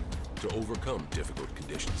 to overcome difficult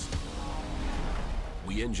conditions.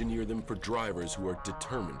 We engineer them for drivers who are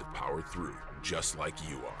determined to power through, just like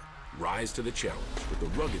you are. Rise to the challenge with the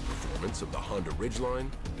rugged performance of the Honda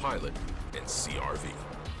Ridgeline, Pilot, and CR-V.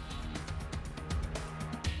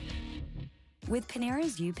 With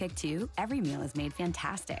Panera's You Pick 2, every meal is made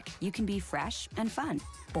fantastic. You can be fresh and fun,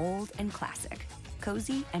 bold and classic,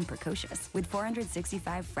 cozy and precocious. With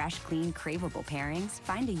 465 fresh, clean, craveable pairings,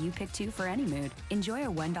 find a You Pick 2 for any mood. Enjoy a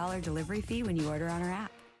 $1 delivery fee when you order on our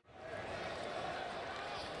app.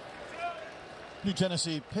 New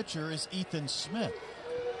Tennessee pitcher is Ethan Smith.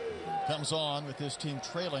 Comes on with his team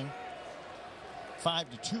trailing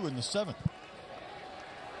 5-2 in the 7th.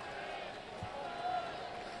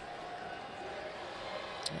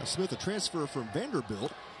 Smith, a transfer from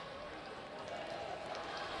Vanderbilt.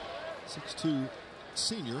 6'2"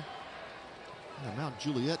 senior out of Mount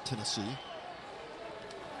Juliet, Tennessee.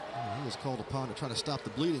 He was called upon to try to stop the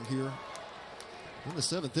bleeding here in the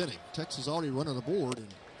 7th inning. Texas already running the board, and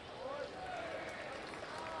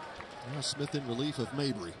now Smith in relief of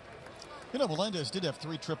Mabry. You know, Melendez did have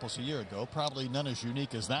 3 triples a year ago. Probably none as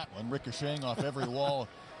unique as that one, ricocheting off every wall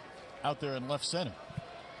out there in left center.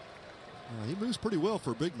 He moves pretty well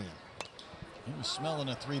for a big man. He was smelling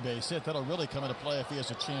a 3-base hit. That'll really come into play if he has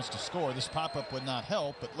a chance to score. This pop-up would not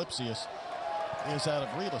help, but Lipsius is out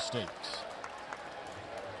of real estate.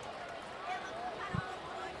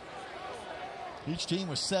 Each team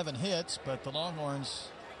with 7 hits, but the Longhorns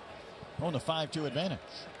own a 5-2 advantage.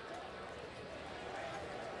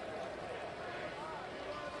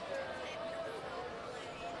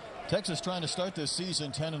 Texas trying to start this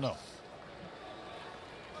season 10-0.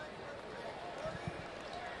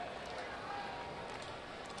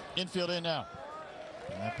 Infield in now.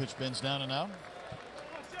 And that pitch bends down and out.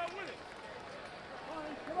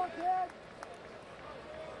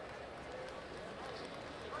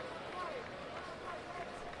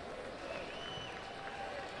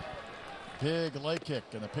 Big leg kick,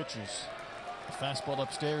 and the pitch is a fastball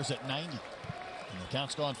upstairs at 90. And the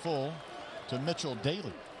count's gone full to Mitchell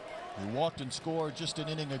Daly, who walked and scored just an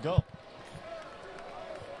inning ago.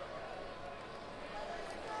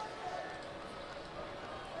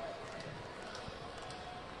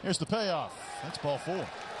 Here's the payoff. That's ball 4.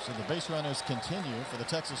 So the base runners continue for the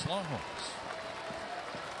Texas Longhorns.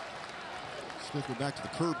 Smith went back to the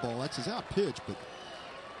curveball. That's his out pitch, but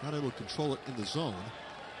not able to control it in the zone.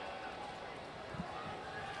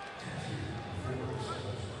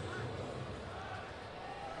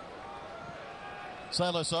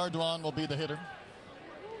 Silas Ardoin will be the hitter.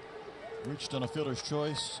 Reached on a fielder's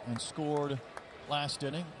choice and scored last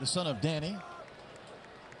inning. The son of Danny.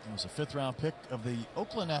 He was a 5th-round pick of the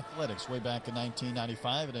Oakland Athletics way back in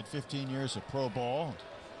 1995 and had 15 years of pro ball,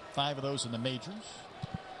 5 of those in the majors.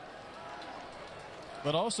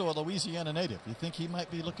 But also a Louisiana native. You think he might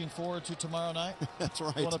be looking forward to tomorrow night? That's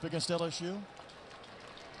right. Going up against LSU?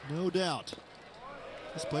 No doubt.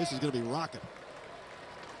 This place is going to be rocking.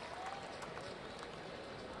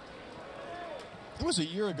 It was a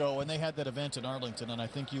year ago when they had that event in Arlington, and I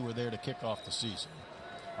think you were there to kick off the season.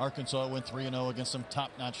 Arkansas went 3-0 against some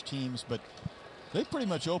top-notch teams, but they pretty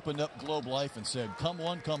much opened up Globe Life and said, come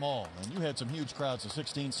one, come all. And you had some huge crowds of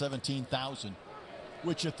 16,000, 17,000,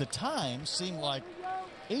 which at the time seemed like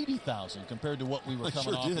 80,000 compared to what we were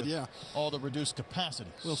coming off with, yeah. All the reduced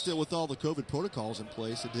capacities. Well, still with all the COVID protocols in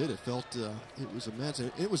place, it did. It felt it was immense.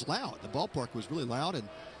 It was loud. The ballpark was really loud and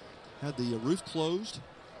had the roof closed.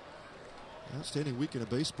 Outstanding weekend of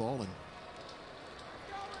baseball, and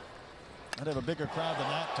I'd have a bigger crowd than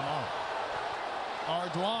that tomorrow.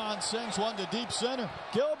 Ardoin sings one to deep center.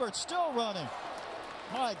 Gilbert still running.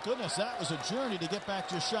 My goodness, that was a journey to get back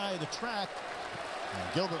just shy of the track.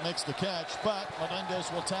 And Gilbert makes the catch, but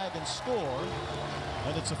Melendez will tag and score,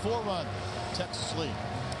 and it's a 4-run Texas lead.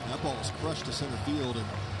 That ball was crushed to center field, and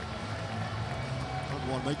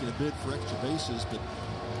Ardoin making a bid for extra bases, but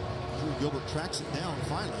Drew Gilbert tracks it down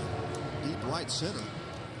finally. Deep right center.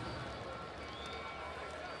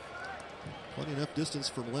 Plenty enough distance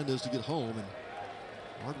for Melendez to get home,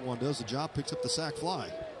 and Ardoin does the job, picks up the sac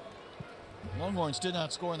fly. Longhorns did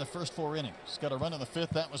not score in the first 4 innings. Got a run in the 5th.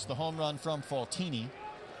 That was the home run from Faltini.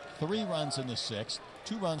 3 runs in the 6th.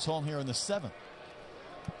 2 runs home here in the 7th.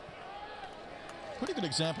 Pretty good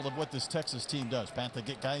example of what this Texas team does, Pat. They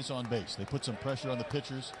get guys on base. They put some pressure on the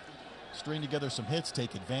pitchers, string together some hits,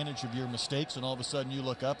 take advantage of your mistakes, and all of a sudden you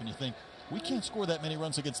look up and you think, we can't score that many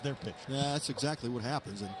runs against their pitch. Yeah, that's exactly what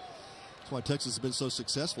happens, and that's why Texas has been so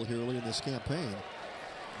successful here early in this campaign.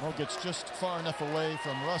 Well, gets just far enough away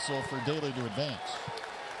from Russell for Daly to advance.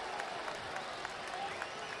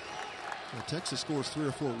 Well, Texas scores 3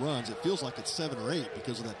 or 4 runs. It feels like it's 7 or 8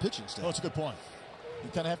 because of that pitching staff. Oh, that's a good point. You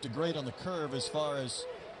kind of have to grade on the curve as far as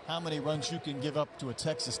how many runs you can give up to a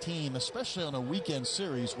Texas team, especially on a weekend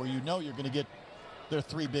series where you know you're going to get their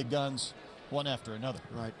 3 big guns one after another.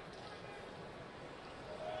 Right.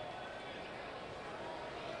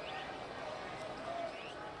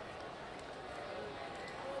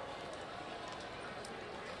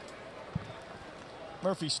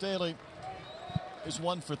 Murphy Staley is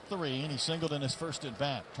 1 for 3, and he singled in his first at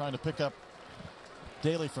bat, trying to pick up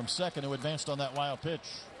Daly from second, who advanced on that wild pitch.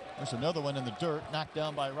 There's another one in the dirt, knocked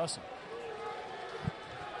down by Russell.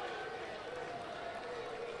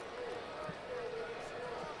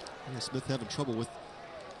 Smith having trouble with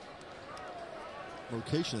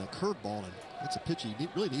location of that curveball, and it's a pitch he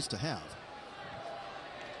really needs to have.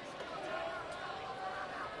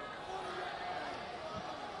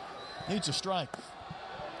 Needs a strike.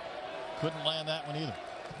 Couldn't land that one either.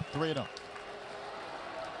 3-0.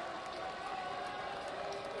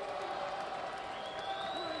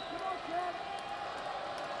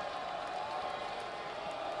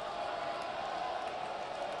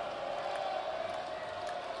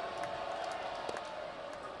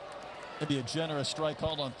 It'd be a generous strike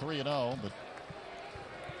called on 3-0, but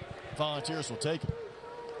Volunteers will take it.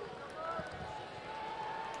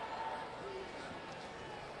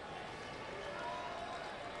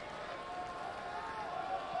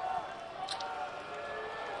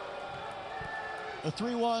 The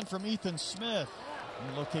 3-1 from Ethan Smith.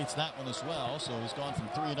 He locates that one as well, so he's gone from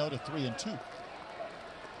 3-0 to 3-2. Kind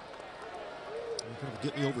of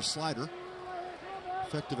get me over slider.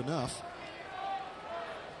 Effective enough.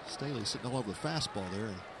 Staley sitting all over the fastball there.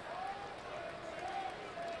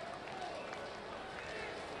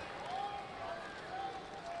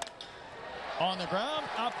 On the ground,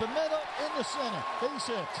 up the middle, into center. Base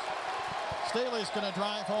hit. Staley's going to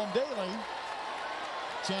drive home Daly.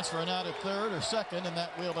 Chance for an out at third or second, and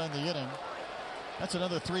that will end the inning. That's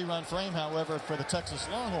another 3-run frame, however, for the Texas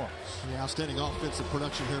Longhorns. Yeah, outstanding offensive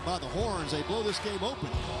production here by the Horns. They blow this game open.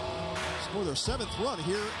 Score their 7th run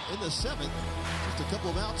here in the 7th. Just a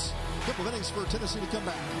couple of outs, a couple of innings for Tennessee to come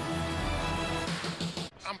back.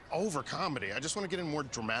 I'm over comedy. I just want to get in more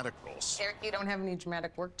dramatic roles. Eric, you don't have any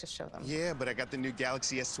dramatic work to show them. Yeah, but I got the new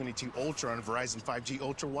Galaxy S22 Ultra on Verizon 5G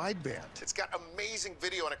Ultra Wideband. It's got amazing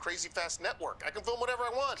video on a crazy fast network. I can film whatever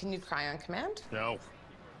I want. Can you cry on command? No,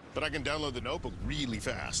 but I can download the notebook really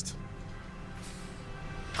fast.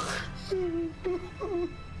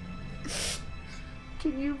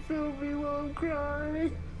 Can you film me while I'm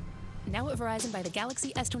crying? Now at Verizon, buy the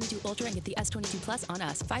Galaxy S22 Ultra and get the S22 Plus on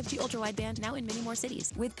us. 5G Ultra Wideband, now in many more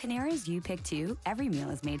cities. With Panera's You Pick 2, every meal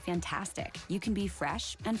is made fantastic. You can be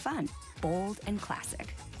fresh and fun, bold and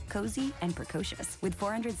classic, cozy and precocious. With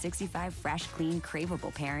 465 fresh, clean,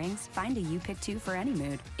 craveable pairings, find a You Pick 2 for any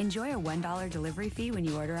mood. Enjoy a $1 delivery fee when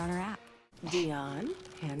you order on our app. Dion,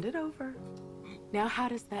 hand it over. Now, how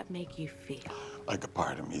does that make you feel? Like a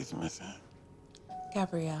part of me is missing.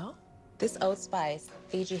 Gabrielle? This Old Spice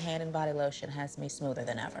Fiji hand and body lotion has me smoother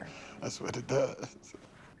than ever. That's what it does.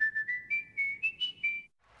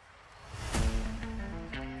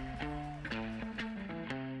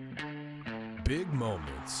 Big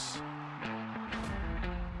moments.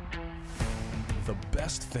 The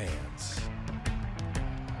best fans.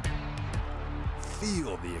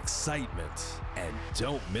 Feel the excitement and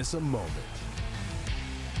don't miss a moment.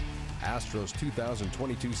 Astros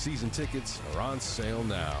 2022 season tickets are on sale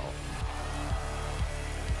now.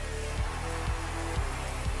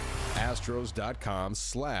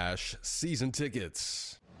 Astros.com/season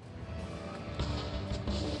tickets.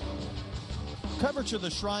 Coverage of the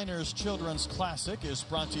Shriners Children's Classic is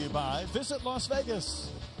brought to you by Visit Las Vegas.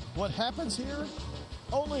 What happens here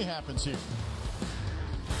only happens here.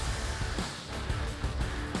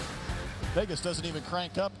 Vegas doesn't even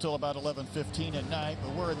crank up till about 11:15 at night,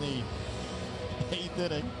 but we're in the 8th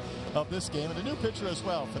inning of this game. And a new pitcher as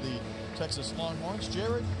well for the Texas Longhorns,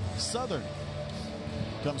 Jared Southern,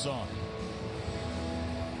 comes on.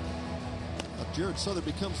 Jared Southern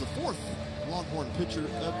becomes the 4th Longhorn pitcher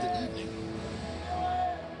of the evening.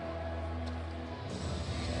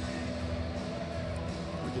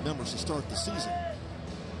 Pretty good numbers to start the season.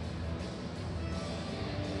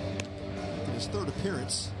 In his 3rd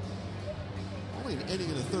appearance, only an inning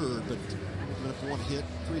and a third, but giving up 1 hit,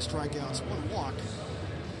 3 strikeouts, 1 walk.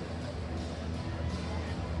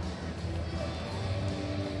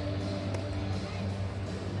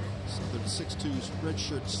 Southern 6'2",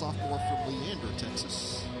 redshirt sophomore from Leander,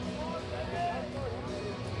 Texas.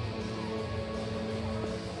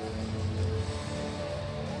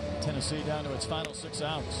 Tennessee down to its final 6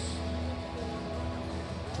 outs.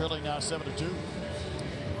 Trailing now 7-2.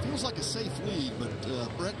 Feels like a safe lead, but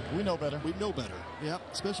Brett, we know better. We know better. Yeah,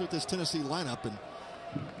 especially with this Tennessee lineup and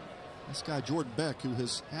this guy Jordan Beck, who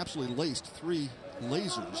has absolutely laced 3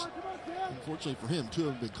 lasers. Unfortunately for him, 2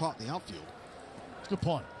 have been caught in the outfield. Good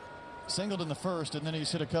point. Singled in the first, and then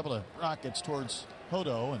he's hit a couple of rockets towards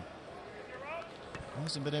Hodo, and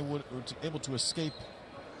hasn't been able to escape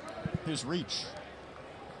his reach.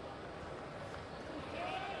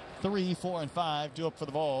 3, 4, and 5 due up for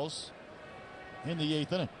the Vols in the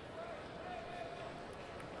 8th inning.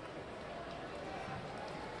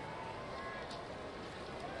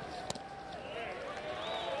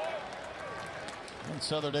 And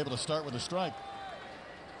Southern able to start with a strike.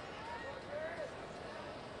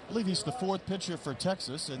 I believe he's the 4th pitcher for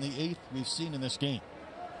Texas and the 8th we've seen in this game.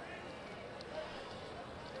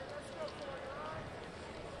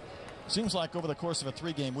 Seems like over the course of a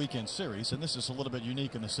 3-game weekend series, and this is a little bit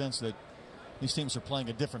unique in the sense that these teams are playing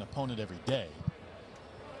a different opponent every day.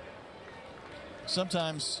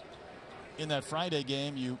 Sometimes in that Friday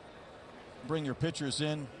game, you bring your pitchers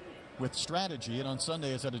in with strategy, and on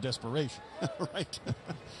Sunday it's out of desperation. Right.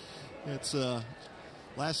 It's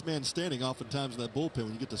last man standing oftentimes in that bullpen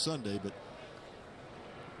when you get to Sunday. But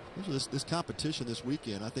this competition this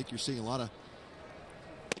weekend, I think you're seeing a lot of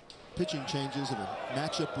pitching changes that are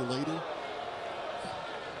matchup related.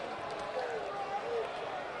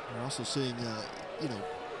 We're also seeing,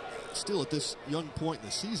 still at this young point in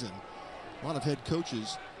the season, a lot of head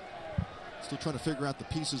coaches still trying to figure out the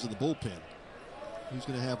pieces of the bullpen. Who's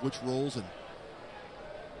going to have which roles. And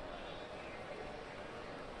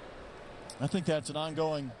I think that's an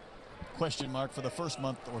ongoing question mark for the first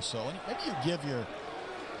month or so. And maybe you give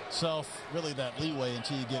yourself really that leeway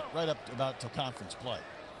until you get right up about to conference play.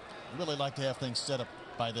 I'd really like to have things set up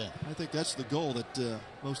by then. I think that's the goal that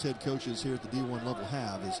most head coaches here at the D1 level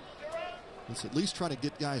have, is let's at least try to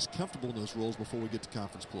get guys comfortable in those roles before we get to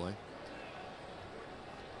conference play.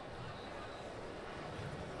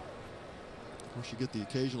 Of course, you get the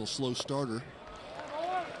occasional slow starter.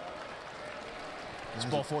 It's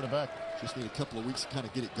ball forward and back. Just need a couple of weeks to kind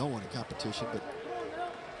of get it going in competition, but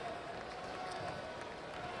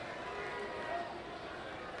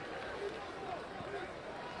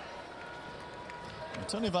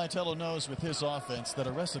Tony Vitello knows with his offense that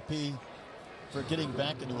a recipe for getting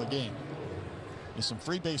back into a game is some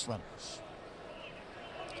free base runners.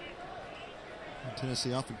 And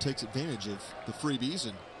Tennessee often takes advantage of the freebies,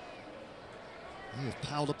 and they have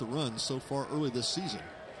piled up the runs so far early this season.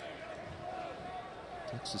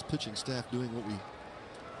 Texas pitching staff doing what we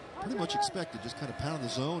pretty much expected, just kind of pounding the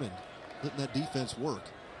zone and letting that defense work.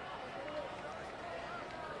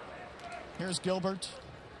 Here's Gilbert.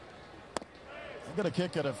 I'm going to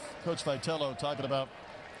kick it of Coach Vitello talking about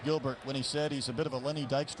Gilbert when he said he's a bit of a Lenny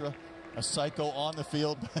Dykstra, a psycho on the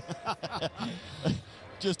field.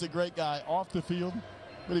 Just a great guy off the field,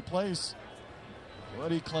 but he plays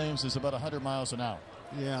what he claims is about 100 miles an hour.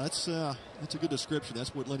 Yeah, that's a good description.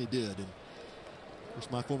 That's what Lenny did. And of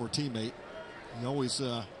course, my former teammate, he always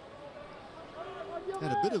had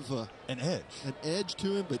a bit of an edge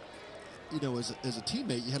to him, but you know, as a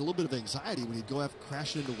teammate, you had a little bit of anxiety when he'd go after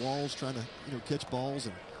crashing into walls, trying to catch balls,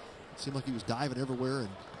 and it seemed like he was diving everywhere, and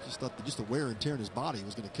just thought that just the wear and tear in his body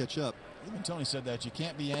was going to catch up. Even Tony said that you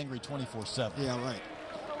can't be angry 24/7. Yeah, right.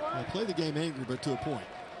 Play the game angry, but to a point.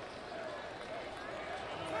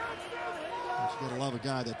 You got to love a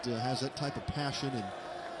guy that has that type of passion and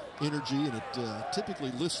energy, and it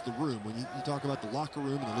typically lifts the room. When you talk about the locker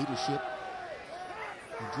room and the leadership,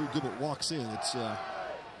 when Drew Gilbert walks in, it's a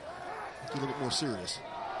little bit more serious.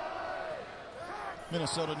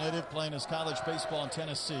 Minnesota native playing his college baseball in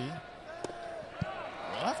Tennessee.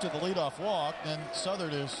 Well, after the leadoff walk, then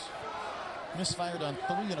Southern is misfired on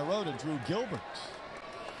 3 in a row to Drew Gilbert.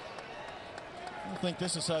 I don't think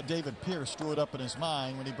this is how David Pierce drew it up in his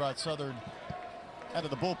mind when he brought Southern out of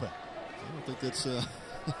the bullpen. I don't think that's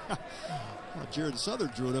how Jared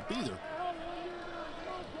Southern drew it up either.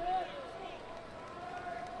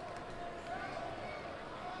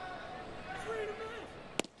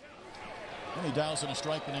 And he dials in a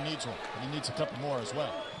strike when he needs one, and he needs a couple more as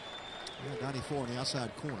well. Yeah, 94 on the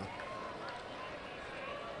outside corner.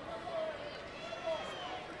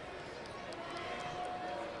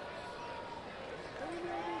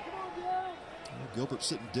 Gilbert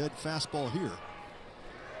sitting dead fastball here.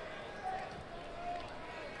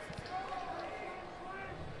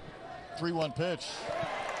 Three-one pitch.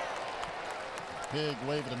 Big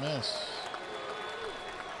wave and a miss.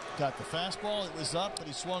 Got the fastball. It was up, but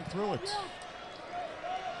he swung through it.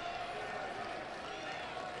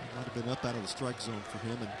 Might have been up out of the strike zone for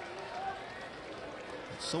him, and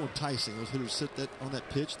it's so enticing. Those hitters sit on that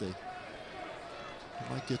pitch. They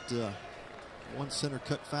might get one center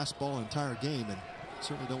cut fastball an entire game, and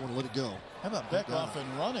certainly don't want to let it go. How about Beckoff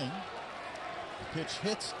and running? The pitch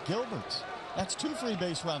hits Gilbert. That's 2 free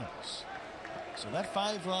base runners. So that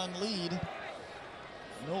 5-run lead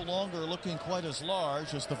no longer looking quite as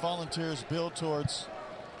large as the Volunteers build towards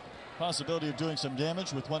possibility of doing some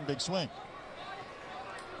damage with one big swing.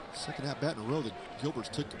 Second at bat in a row that Gilbert's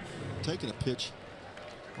taking a pitch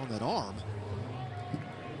on that arm.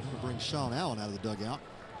 That'll bring Sean Allen out of the dugout.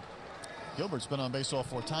 Gilbert's been on base all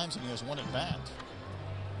 4 times, and he has 1 at bat.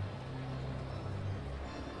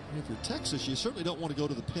 And if you're Texas, you certainly don't want to go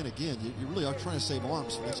to the pen again. You really are trying to save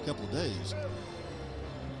arms for the next couple of days.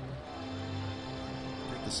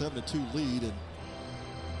 Get the 7-2 lead, and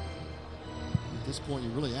at this point,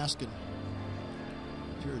 you're really asking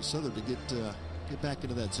Jared Southern to get back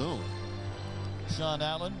into that zone. Sean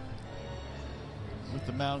Allen with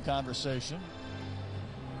the mound conversation.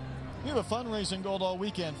 We have a fundraising goal all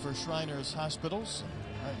weekend for Shriners Hospitals.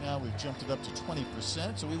 Right now we've jumped it up to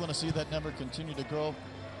 20%, so we want to see that number continue to grow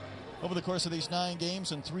over the course of these 9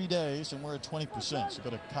 games in 3 days, and we're at 20%. So go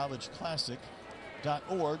to collegeclassic.com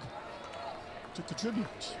lpssports.org to contribute.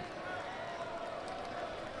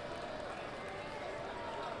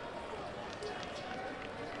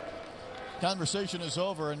 Conversation is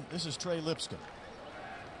over, and this is Trey Lipscomb.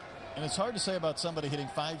 And it's hard to say about somebody hitting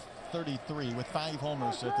 .533 with 5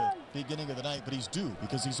 homers at the beginning of the night, but he's due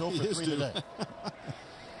because he's 0 for 3 today.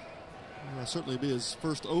 Will certainly be his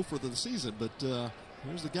first 0 for the season, but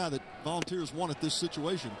here's the guy that Volunteers won at this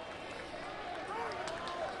situation.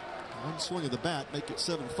 One swing of the bat, make it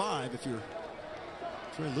 7-5. If you're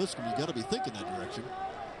Trey Lipscomb, you got to be thinking that direction.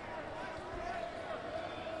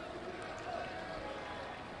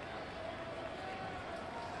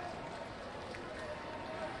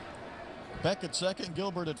 Beck at second,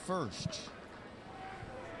 Gilbert at first.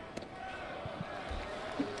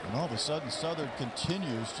 And all of a sudden, Southern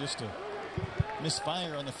continues just to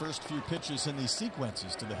misfire on the first few pitches in these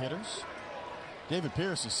sequences to the hitters. David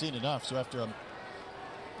Pierce has seen enough, so after a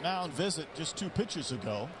mound visit just 2 pitches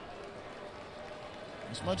ago,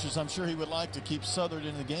 as much as I'm sure he would like to keep Southern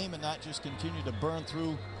in the game and not just continue to burn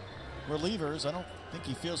through relievers, I don't think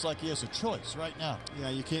he feels like he has a choice right now. Yeah,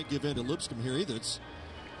 you can't give in to Lipscomb here either. This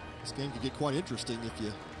game could get quite interesting if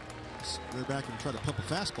you square back and try to pump a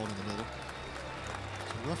fastball in the middle.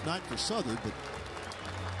 It's a rough night for Southern, but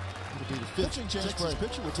it'll be the 5th Texas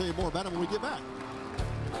pitcher. We'll tell you more about him when we get back.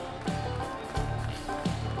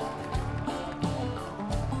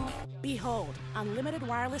 Behold, unlimited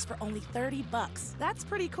wireless for only $30. That's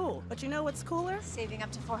pretty cool. But you know what's cooler? Saving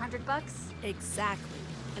up to $400? Exactly.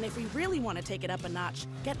 And if we really want to take it up a notch,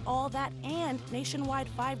 get all that and nationwide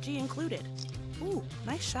 5G included. Ooh,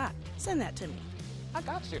 nice shot. Send that to me. I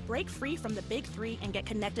got you. Break free from the big 3 and get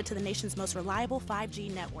connected to the nation's most reliable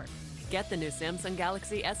 5G network. Get the new Samsung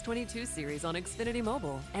Galaxy S22 series on Xfinity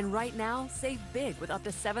Mobile. And right now, save big with up to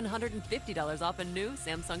 $750 off a new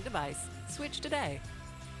Samsung device. Switch today.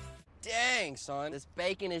 Dang, son. This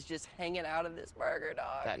bacon is just hanging out of this burger,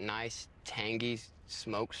 dog. That nice, tangy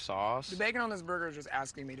smoked sauce. The bacon on this burger is just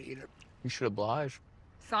asking me to eat it. You should oblige.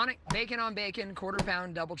 Sonic bacon on bacon,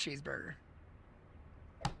 quarter-pound double cheeseburger.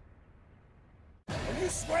 Are you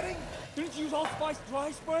sweating? Didn't you use Old Spice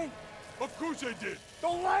dry spray? Of course I did.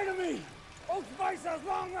 Don't lie to me. Old Spice has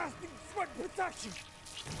long-lasting sweat protection.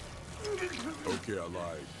 Okay, I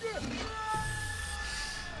lied.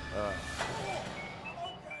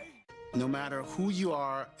 No matter who you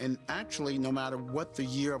are, and actually no matter what the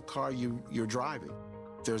year of car you're driving,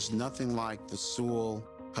 there's nothing like the Sewell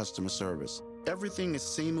customer service. Everything is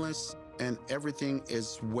seamless and everything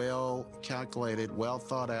is well calculated, well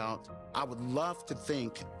thought out. I would love to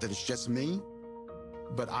think that it's just me,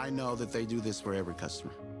 but I know that they do this for every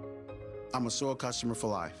customer. I'm a Sewell customer for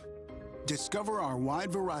life. Discover our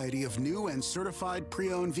wide variety of new and certified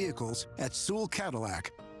pre-owned vehicles at Sewell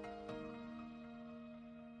Cadillac.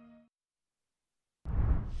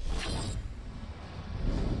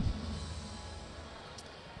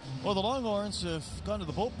 Well, the Longhorns have gone to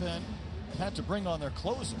the bullpen, had to bring on their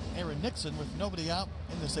closer, Aaron Nixon, with nobody out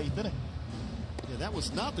in this 8th inning. Yeah, that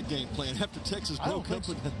was not the game plan after Texas broke up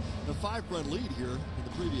with the 5-run lead here in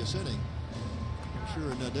the previous inning. I'm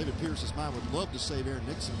sure in David Pierce's mind would love to save Aaron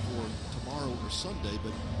Nixon for tomorrow or Sunday,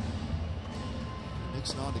 but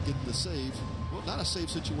Nixon on to get the save. Well, not a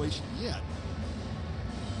save situation yet.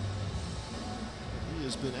 He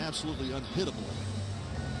has been absolutely unhittable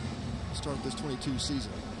to start this 22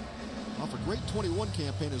 season. Off a great 21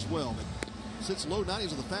 campaign as well, but sits low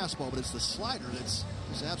 90s with the fastball, but it's the slider that's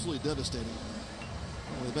just absolutely devastating.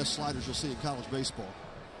 One of the best sliders you'll see in college baseball.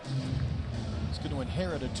 He's going to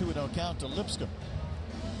inherit a 2-0 count to Lipscomb.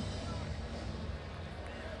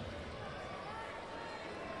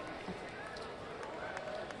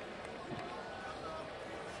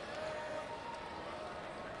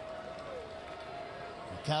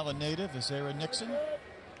 Ocala native is Aaron Nixon.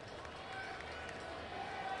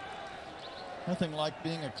 Nothing like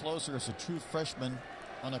being a closer as a true freshman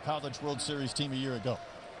on a College World Series team a year ago.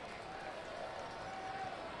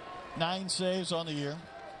 9 saves on the year.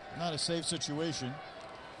 Not a safe situation.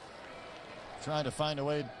 Trying to find a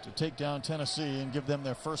way to take down Tennessee and give them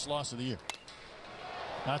their first loss of the year.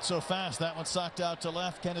 Not so fast. That one socked out to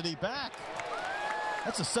left. Kennedy back.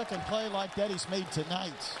 That's the second play like that he's made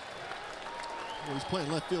tonight. Well, he's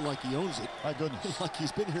playing left field like he owns it. My goodness. Like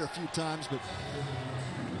he's been here a few times, but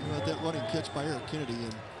that running catch by Eric Kennedy.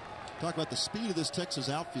 And talk about the speed of this Texas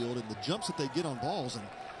outfield and the jumps that they get on balls. And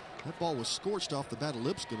that ball was scorched off the bat of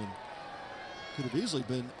Lipscomb and could have easily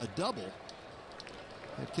been a double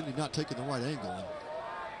had Kennedy not taken the right angle. And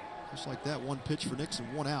just like that, one pitch for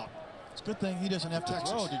Nixon, 1 out. It's a good thing he doesn't have to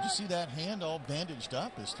throw. Did you see that hand all bandaged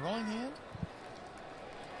up? His throwing hand?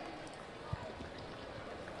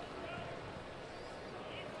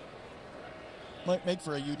 Might make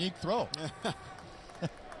for a unique throw.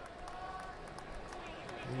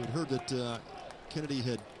 We had heard that Kennedy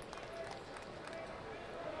had,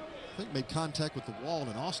 I think, made contact with the wall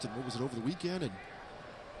in Austin. What was it, over the weekend? And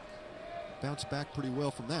bounced back pretty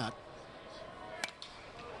well from that.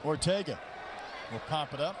 Ortega will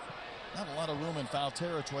pop it up. Not a lot of room in foul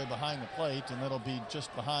territory behind the plate, and that'll be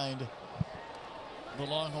just behind the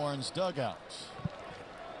Longhorns dugout.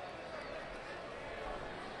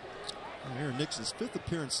 Aaron Nixon's 5th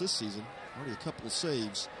appearance this season. Already a couple of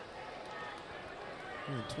saves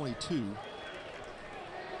here in 22. He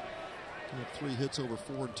had 3 hits over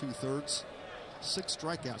 4 2/3. 6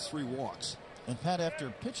 strikeouts, 3 walks. And Pat, after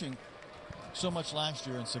pitching so much last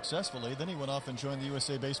year and successfully, then he went off and joined the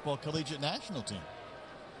USA Baseball Collegiate National Team.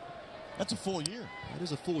 That's a full year. That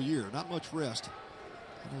is a full year. Not much rest.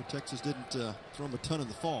 I know Texas didn't throw him a ton in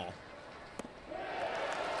the fall.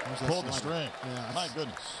 Pulled the string. Yeah, my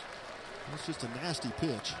goodness. That's just a nasty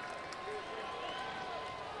pitch.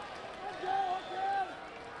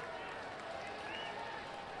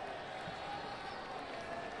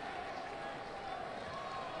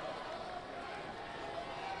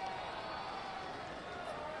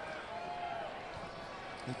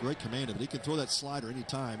 Great command of it. He can throw that slider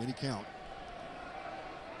anytime, any count.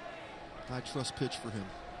 High trust pitch for him.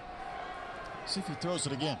 See if he throws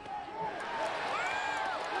it again.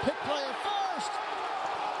 Pick play at first.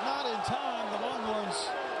 Not in time. The Longhorns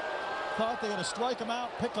thought they had to strike him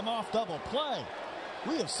out, pick him off, double play.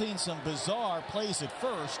 We have seen some bizarre plays at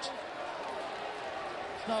first.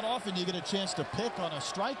 It's not often you get a chance to pick on a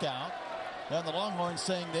strikeout. And the Longhorns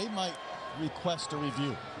saying they might request a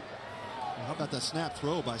review. Well, how about that snap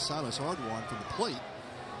throw by Silas Ardoin from the plate?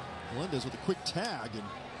 Melendez with a quick tag, and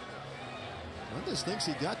Melendez thinks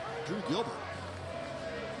he got Drew Gilbert.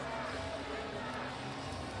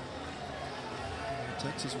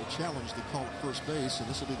 Texas will challenge the call at first base, and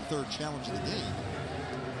this will be the 3rd challenge of the game.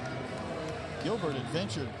 Gilbert had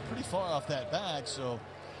ventured pretty far off that bag, so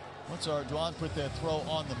once Ardoin put that throw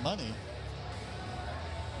on the money,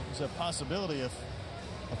 there's a possibility of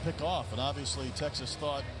a pick off, and obviously Texas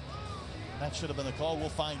thought that should have been the call. We'll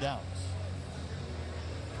find out.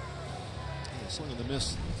 Yeah, swing and the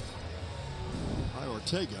miss by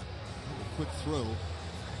Ortega. A quick throw.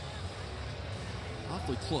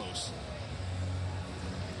 Awfully close.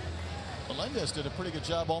 Melendez did a pretty good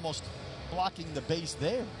job almost blocking the base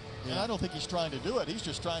there. Yeah. And I don't think he's trying to do it. He's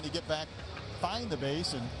just trying to get back, find the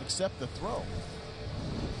base, and accept the throw.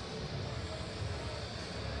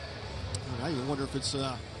 And I even wonder if it's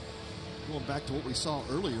going back to what we saw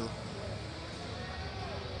earlier.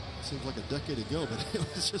 Seems like a decade ago, but it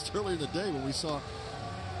was just earlier in the day when we saw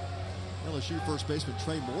LSU first baseman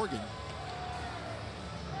Trey Morgan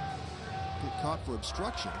get caught for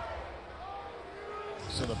obstruction.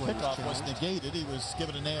 So the pickoff was negated. He was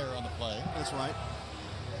given an error on the play. That's right.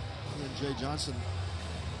 And then Jay Johnson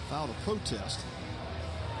filed a protest.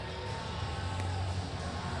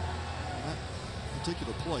 That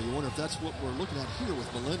particular play, you wonder if that's what we're looking at here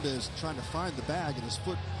with Melendez trying to find the bag, and his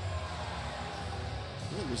foot,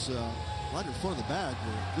 it was right in front of the bag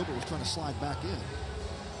where Gilbert was trying to slide back in.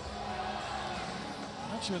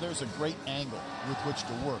 Not sure there's a great angle with which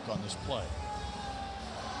to work on this play.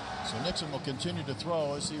 So Nixon will continue to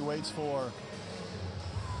throw as he waits for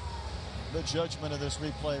the judgment of this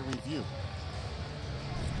replay review.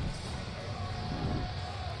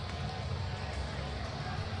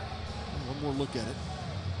 One more look at it.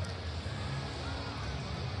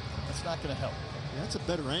 That's not going to help. Yeah, that's a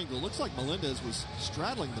better angle. Looks like Melendez was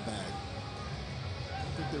straddling the bag. I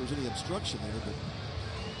don't think there was any obstruction there, but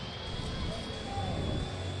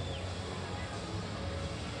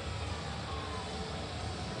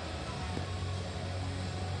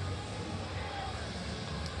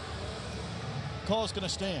call's going to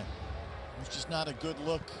stand. It's just not a good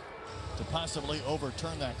look to possibly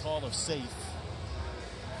overturn that call of safe.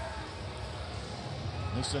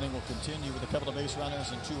 This inning will continue with a couple of base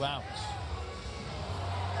runners and 2 outs.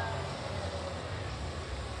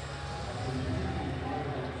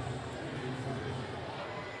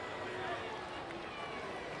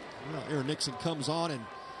 Well, Aaron Nixon comes on and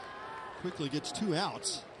quickly gets 2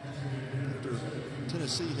 outs after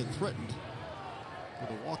Tennessee had threatened with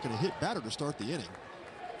a walk and a hit batter to start the inning.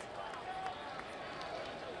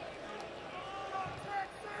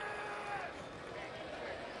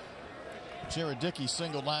 Jared Dickey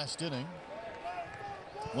singled last inning.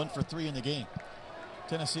 1 for 3 in the game.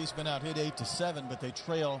 Tennessee's been out hit 8-7, but they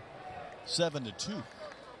trail 7-2.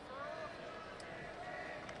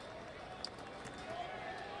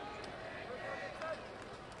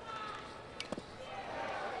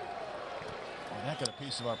 Not going to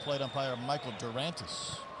mouthpiece of our plate umpire, Michael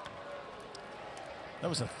Durantis. That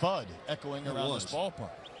was a thud echoing around this ballpark.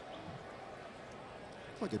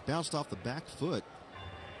 Looked like it bounced off the back foot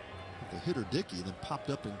of the hitter Dickey, then popped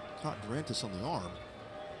up and caught Durantis on the arm.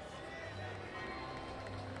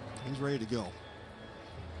 He's ready to go.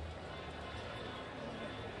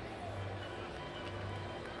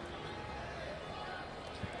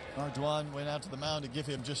 Ardoin went out to the mound to give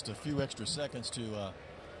him just a few extra seconds to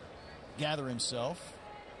gather himself.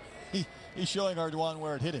 He's showing Ardoin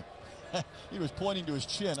where it hit him. He was pointing to his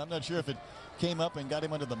chin. I'm not sure if it came up and got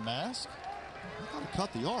him under the mask. I thought it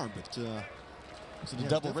caught the arm, but is it a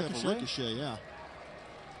double ricochet? Ricochet, yeah.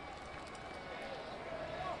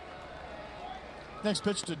 Next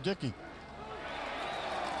pitch to Dickey.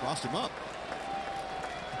 Crossed him up.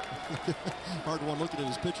 Ardoin looking at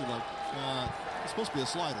his pitcher like, it's supposed to be a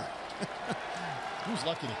slider. He was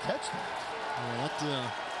lucky to catch that.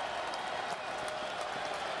 Yeah,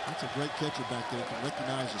 that's a great catcher back there. Can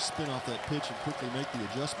recognize the spin off that pitch and quickly make the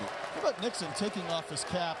adjustment. How about Nixon taking off his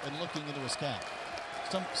cap and looking into his cap?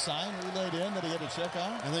 Some sign relayed in that he had to check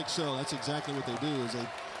out? I think so. That's exactly what they do, is they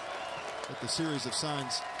put the series of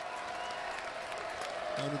signs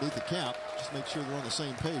underneath the cap. Just make sure they're on the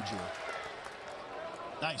same page here.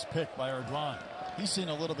 Nice pick by Ardoin. He's seen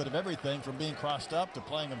a little bit of everything from being crossed up to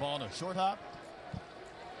playing a ball in a short hop.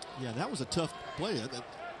 Yeah, that was a tough play.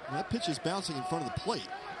 That pitch is bouncing in front of the plate.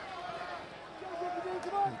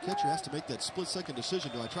 The catcher has to make that split-second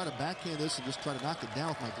decision. Do I try to backhand this and just try to knock it down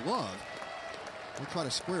with my glove? Or try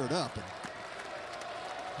to square it up? And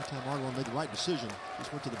that time Ardoin made the right decision.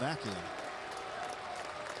 Just went to the backhand.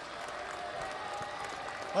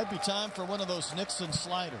 Might be time for one of those Nixon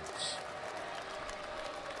sliders.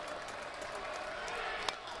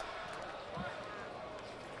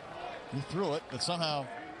 He threw it, but somehow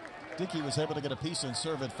Dickey was able to get a piece and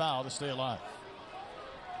serve it foul to stay alive.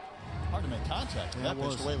 Hard to make contact with that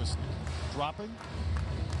pitch, the way it was dropping.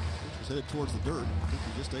 Pitch was headed towards the dirt.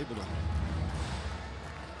 Dickey just able to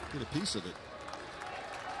get a piece of it.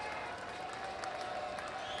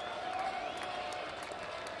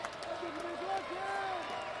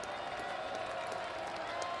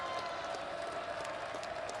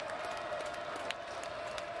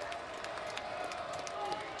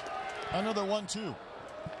 Another 1-2.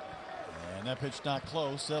 And that pitch not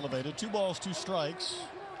close, elevated. 2 balls, 2 strikes.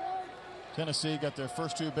 Tennessee got their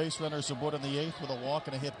first 2 base runners aboard in the 8th with a walk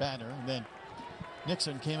and a hit batter. And then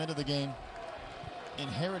Nixon came into the game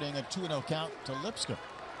inheriting a 2-0 count to Lipscomb.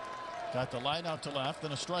 Got the line out to left,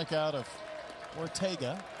 then a strikeout of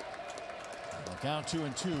Ortega. A count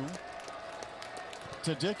 2-2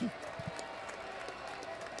 to Dickey.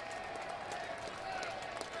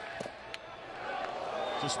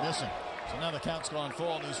 Just missing. So now the count's gone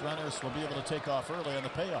full, and these runners will be able to take off early on the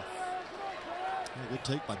payoff. Yeah, good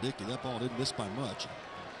take by Dickey. That ball didn't miss by much.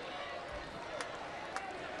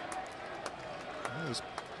 I've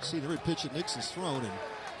seen every pitch that Nixon's thrown, and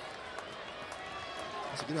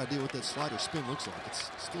it's a good idea what that slider spin looks like. It's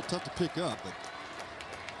still tough to pick up, but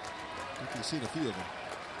Dickey's seen a few of them.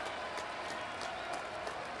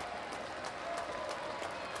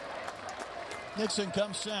 Nixon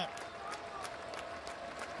comes set.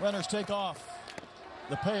 Runners take off.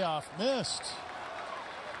 The payoff missed.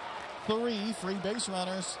 3 free base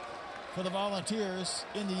runners for the Volunteers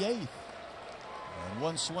in the 8th. And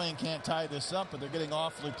one swing can't tie this up, but they're getting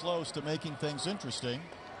awfully close to making things interesting.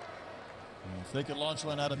 And if they could launch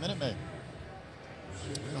one out of Minute Maid.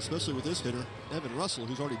 Especially with this hitter, Evan Russell,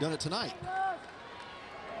 who's already done it tonight.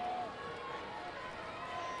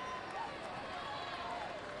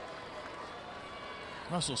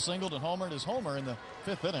 Russell singled and homered his homer in the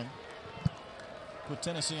 5th inning. Put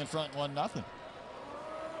Tennessee in front 1-0.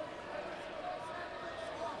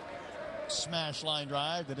 Smash line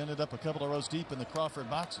drive that ended up a couple of rows deep in the Crawford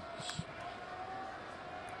boxes.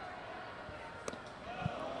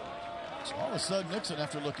 So all of a sudden Nixon,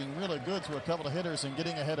 after looking really good through a couple of hitters and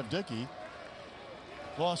getting ahead of Dickey,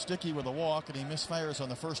 lost Dickey with a walk, and he misfires on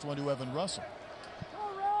the first one to Evan Russell.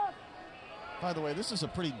 By the way, this is a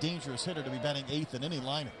pretty dangerous hitter to be batting 8th in any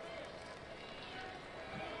lineup.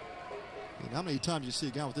 And how many times you see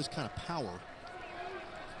a guy with this kind of power?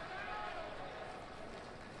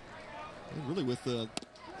 And really with the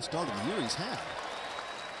start of the year he's had.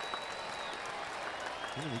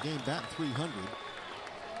 In the game batting 300.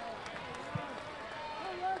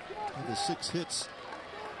 And the 6 hits,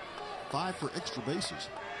 5 for extra bases.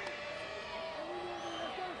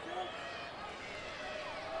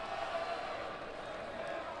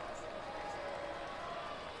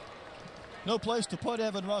 No place to put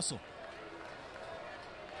Evan Russell.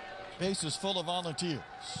 Base is full of Volunteers.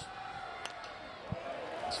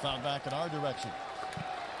 It's fouled back in our direction.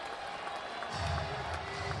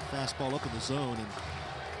 Fastball up in the zone and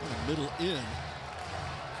on the middle in.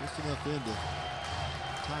 Just enough in to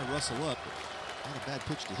tie Russell up. But not a bad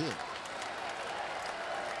pitch to hit.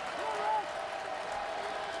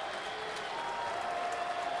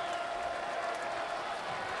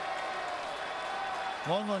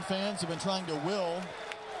 Longhorn fans have been trying to will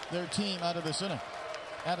their team out of this inning,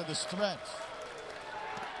 out of this stretch.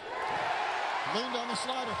 Leaned on the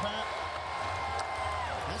slider, Pat.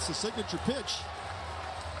 That's the signature pitch.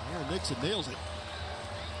 Aaron Nixon nails it.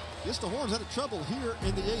 Guess the Horns had trouble here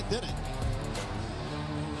in the 8th inning.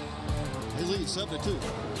 They lead 7-2.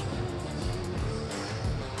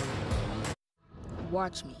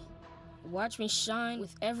 Watch me. Watch me shine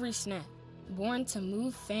with every snap. Born to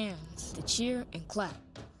move fans, to cheer and clap.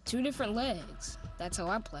 2 different legs, that's how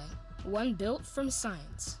I play. One built from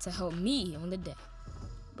science to help me on the day.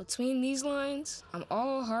 Between these lines, I'm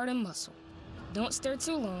all heart and muscle. Don't stare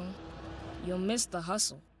too long, you'll miss the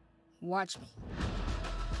hustle. Watch me.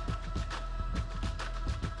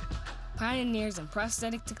 Pioneers in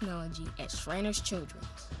prosthetic technology at Shriners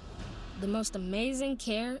Children's. The most amazing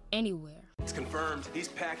care anywhere. It's confirmed he's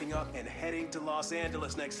packing up and heading to Los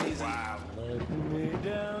Angeles next season. Wow. Let me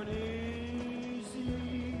down easy.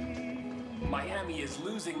 Miami is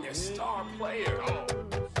losing their star player. Oh.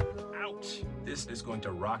 Ouch. This is going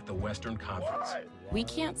to rock the Western Conference. We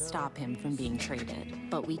can't stop him from being traded,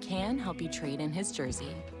 but we can help you trade in his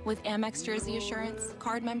jersey. With Amex Jersey Assurance,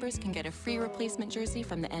 card members can get a free replacement jersey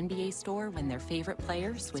from the NBA store when their favorite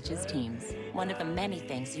player switches teams. One of the many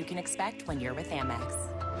things you can expect when you're with Amex.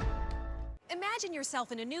 Imagine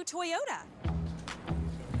yourself in a new Toyota.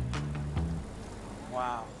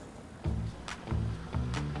 Wow.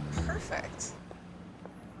 Perfect.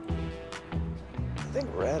 I think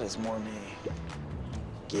red is more me.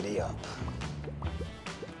 Giddy up.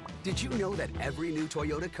 Did you know that every new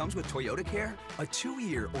Toyota comes with Toyota Care? A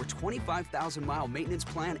 2-year or 25,000-mile maintenance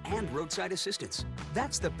plan and roadside assistance.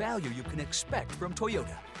 That's the value you can expect from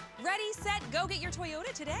Toyota. Ready, set, go get your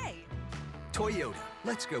Toyota today. Toyota,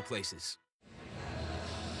 let's go places.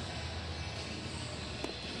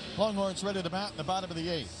 Longhorns ready to bat in the bottom of the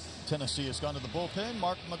 8th. Tennessee has gone to the bullpen.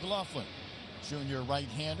 Mark McLaughlin, junior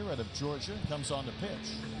right-hander out of Georgia, comes on to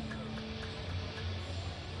pitch.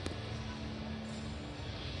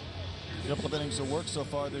 A couple of innings of work so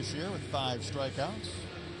far this year with 5 strikeouts.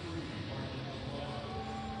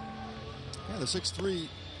 Yeah, the 6'3"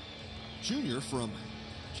 junior from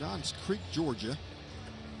Johns Creek, Georgia.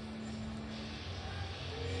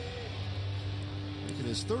 Making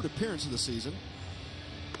his 3rd appearance of the season.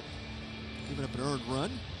 Giving up an earned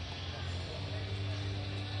run.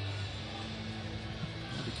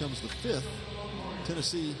 Now becomes the 5th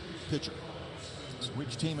Tennessee pitcher. So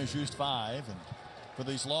which team has used 5? And for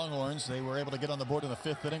these Longhorns, they were able to get on the board in the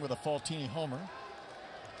 5th inning with a Faltini homer.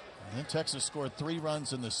 And then Texas scored 3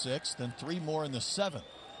 runs in the 6th, then 3 more in the 7th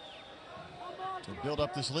to build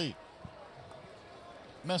up this lead.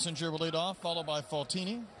 Messenger will lead off, followed by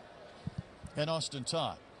Faltini and Austin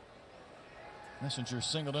Todd. Messenger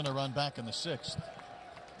singled in a run back in the 6th.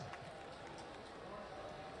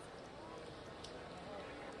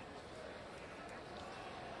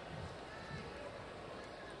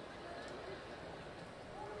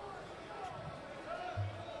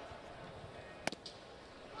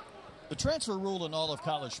 The transfer rule in all of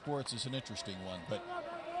college sports is an interesting one, but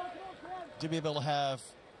to be able to have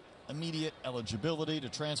immediate eligibility to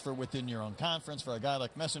transfer within your own conference for a guy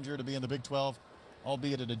like Messenger to be in the Big 12,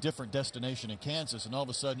 albeit at a different destination in Kansas, and all of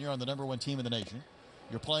a sudden you're on the #1 team in the nation.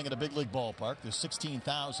 You're playing at a big league ballpark. There's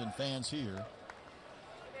 16,000 fans here.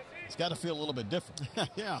 It's got to feel a little bit different.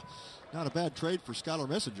 Yeah, not a bad trade for Skylar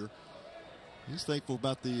Messenger. He's thankful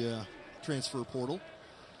about the transfer portal.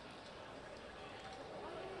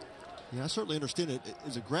 Yeah, I certainly understand it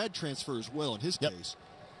as a grad transfer as well in his case.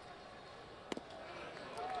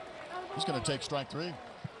 He's going to take strike 3.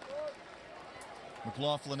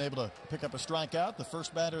 McLaughlin able to pick up a strikeout, the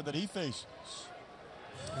first batter that he faces.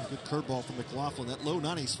 Good curveball from McLaughlin. That low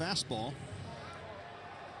 90s fastball.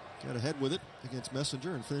 Got ahead with it against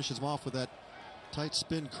Messenger and finishes him off with that tight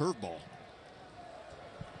spin curveball.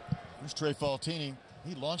 Here's Trey Faltini.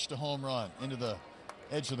 He launched a home run into the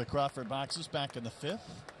edge of the Crawford boxes back in the 5th.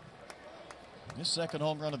 His 2nd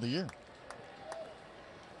home run of the year.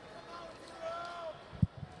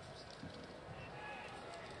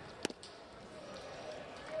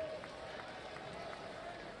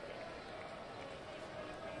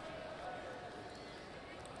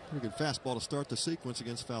 Pretty good fastball to start the sequence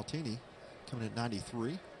against Faltini, coming at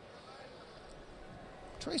 93.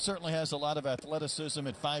 Trey certainly has a lot of athleticism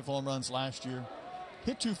at 5 home runs last year.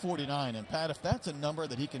 hit 249. And, Pat, if that's a number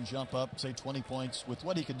that he can jump up, say 20 points, with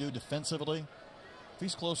what he can do defensively, if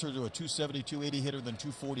he's closer to a 270, 280 hitter than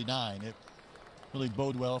 249, it really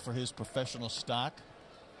bode well for his professional stock.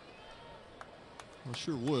 Well,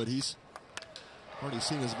 sure would. He's already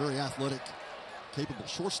seen as a very athletic, capable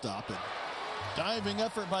shortstop. And diving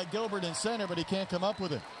effort by Gilbert in center, but he can't come up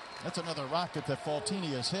with it. That's another rocket that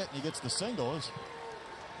Faltini has hit, and he gets the single. His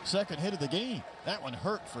second hit of the game. That one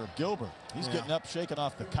hurt for Gilbert. He's getting up, shaking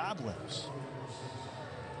off the cobwebs.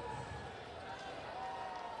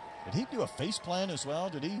 Did he do a face plan as well?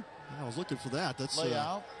 Did he? Yeah, I was looking for that. That's lay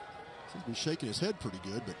out. Seems to be shaking his head pretty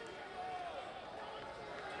good, but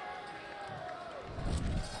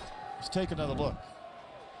let's take another look.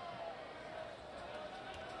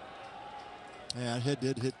 Yeah, head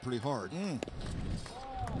did hit pretty hard.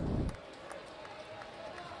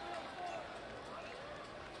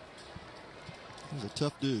 He's a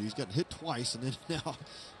tough dude. He's gotten hit twice and then now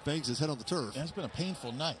bangs his head on the turf. It's been a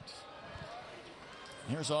painful night.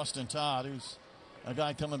 Here's Austin Todd, who's a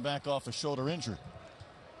guy coming back off a shoulder injury.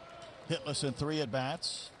 Hitless in 3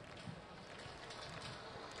 at-bats.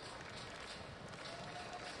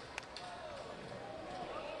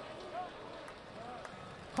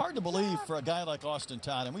 Hard to believe for a guy like Austin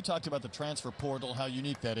Todd, and we talked about the transfer portal, how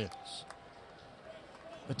unique that is.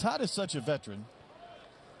 But Todd is such a veteran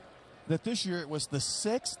that this year it was the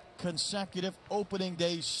 6th consecutive opening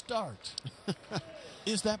day start.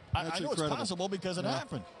 Is that, I know incredible. It's possible because it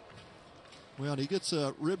happened. Well, and he gets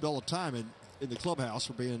ribbed all the time in the clubhouse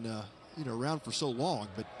for being around for so long,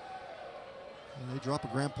 but they drop a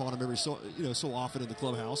grandpa on him every so often in the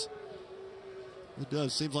clubhouse. It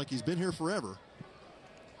does. Seems like he's been here forever.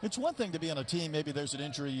 It's one thing to be on a team, maybe there's an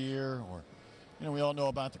injury year, or we all know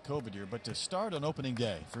about the COVID year, but to start on opening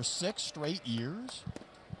day for 6 straight years,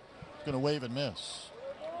 going to wave and miss.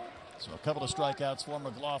 So a couple of strikeouts for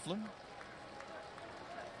McLaughlin.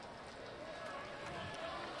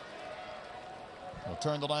 We'll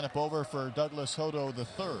turn the lineup over for Douglas Hodo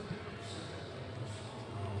III.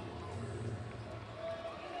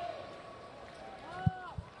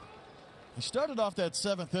 He started off that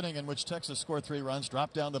 7th inning in which Texas scored 3 runs,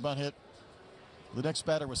 dropped down the bunt hit. The next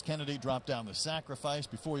batter was Kennedy, dropped down the sacrifice.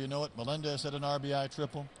 Before you know it, Melendez had an RBI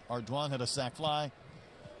triple. Arduan had a sac fly.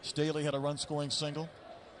 Staley had a run-scoring single.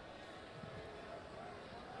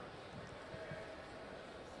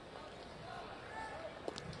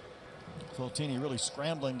 Faltini really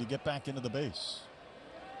scrambling to get back into the base.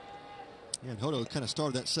 Yeah, and Hodo kind of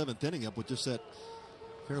started that 7th inning up with just that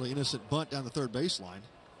fairly innocent bunt down the third baseline.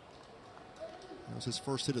 That was his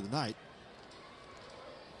first hit of the night.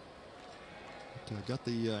 But, got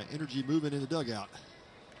the energy moving in the dugout.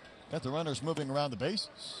 Got the runners moving around the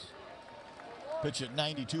bases. Pitch at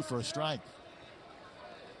 92 for a strike.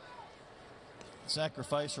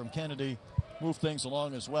 Sacrifice from Kennedy moved things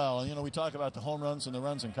along as well. And, we talk about the home runs and the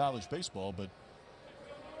runs in college baseball, but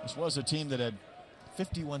this was a team that had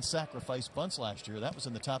 51 sacrifice bunts last year. That was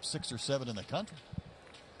in the top 6 or 7 in the country.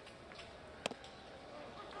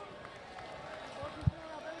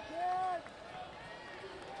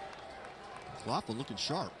 McLaughlin looking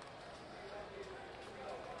sharp.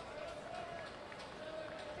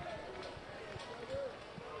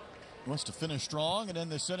 He wants to finish strong and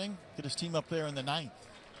end this inning, get his team up there in the 9th.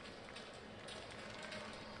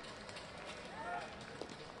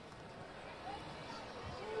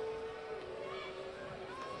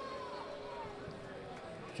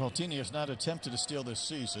 Faltini has not attempted to steal this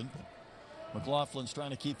season. McLaughlin's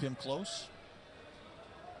trying to keep him close.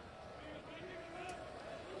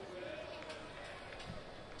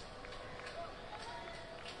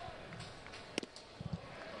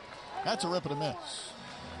 That's a rip and a miss.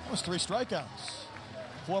 That was 3 strikeouts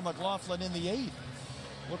for McLaughlin in the 8th.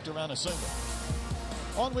 Looked around a single.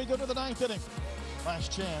 On we go to the 9th inning.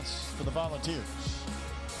 Last chance for the Volunteers.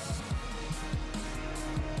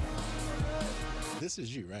 This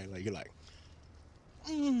is you, right? Like, you're like,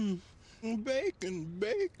 bacon,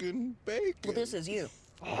 bacon, bacon. Well, this is you.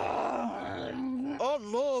 I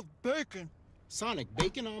love bacon. Sonic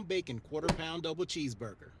bacon on bacon, quarter-pound double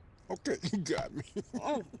cheeseburger. Okay, you got me.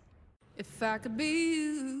 Oh. If I could be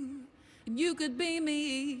you, and you could be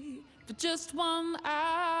me for just 1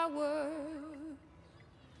 hour.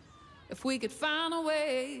 If we could find a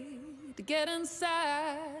way to get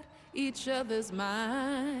inside each other's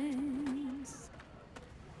minds.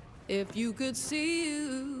 If you could see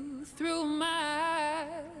you through my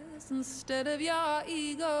eyes instead of your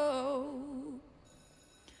ego,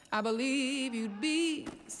 I believe you'd be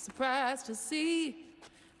surprised to see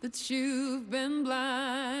that you've been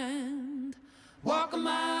blind. Walk a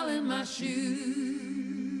mile in my shoes.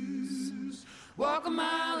 Walk a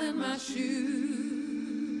mile in my shoes.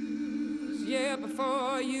 Yeah,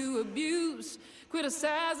 before you abuse,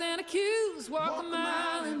 criticize and accuse. Walk a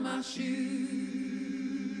mile in my shoes.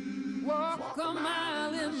 Walk a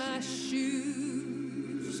mile in my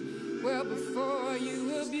shoes. Well, before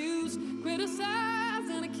you abuse, criticize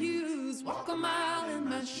and accuse. Walk a mile in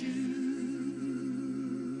my shoes.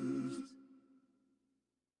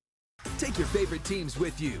 Take your favorite teams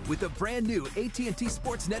with you with the brand new AT&T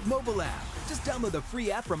Sportsnet mobile app. Just download the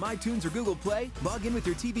free app from iTunes or Google Play, log in with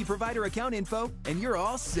your TV provider account info, and you're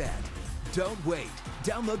all set. Don't wait.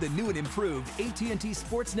 Download the new and improved AT&T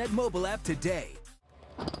Sportsnet mobile app today.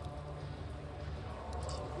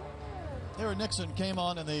 Aaron Nixon came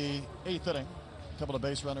on in the 8th inning. A couple of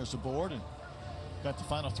base runners aboard and got the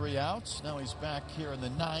final 3 outs. Now he's back here in the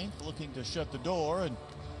 9th looking to shut the door and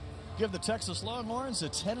give the Texas Longhorns a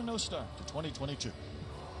 10-0 start to 2022.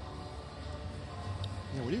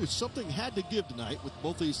 Yeah, we knew something had to give tonight with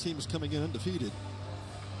both these teams coming in undefeated.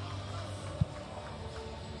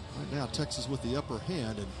 Right now, Texas with the upper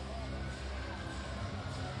hand, and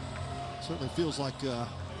certainly feels like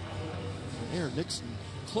Aaron Nixon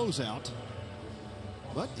closeout,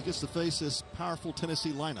 but he gets to face this powerful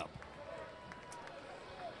Tennessee lineup.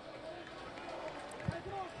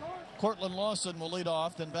 Cortland Lawson will lead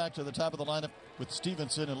off, then back to the top of the lineup with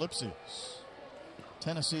Stevenson and Lipsius.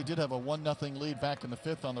 Tennessee did have a 1-0 lead back in the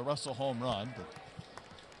 5th on the Russell home run, but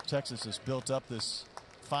Texas has built up this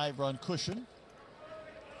 5-run cushion.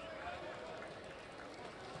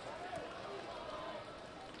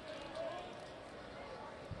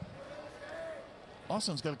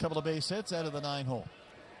 Lawson's got a couple of base hits out of the 9-hole.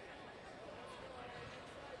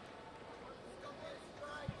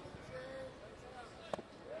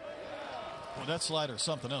 Well, that slider is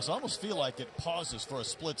something else. I almost feel like it pauses for a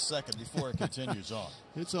split second before it continues on.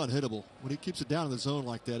 It's unhittable. When he keeps it down in the zone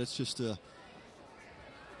like that, it's just a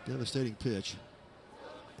devastating pitch.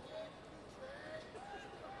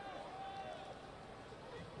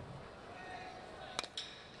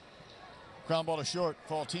 Ground ball to short.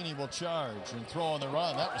 Faltini will charge and throw on the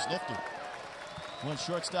run. That was nifty. One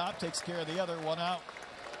shortstop takes care of the other. 1 out.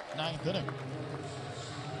 9th inning.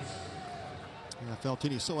 Yeah,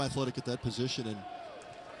 Faltini's so athletic at that position and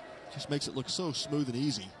just makes it look so smooth and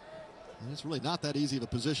easy. And it's really not that easy of a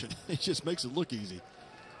position. It just makes it look easy.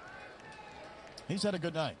 He's had a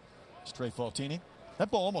good night. It's Trey Faltini. That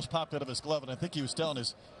ball almost popped out of his glove, and I think he was telling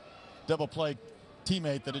his double play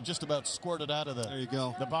teammate that it just about squirted out of the, there you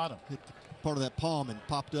go, the bottom. Hit part of that palm and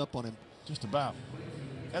popped up on him. Just about.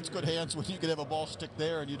 That's good hands when you can have a ball stick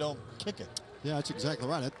there and you don't kick it. Yeah, that's exactly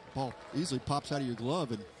right. That ball easily pops out of your glove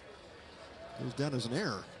and goes down as an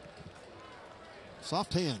error.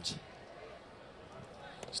 Soft hands.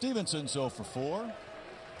 Stevenson's 0 for 4.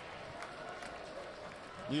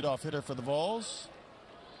 Leadoff hitter for the Vols.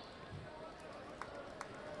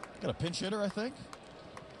 Got a pinch hitter, I think.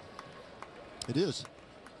 It is.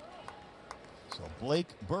 So Blake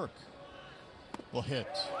Burke will hit.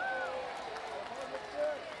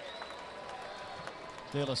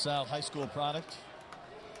 De La Salle High School product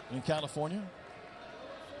in California.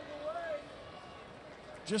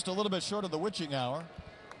 Just a little bit short of the witching hour.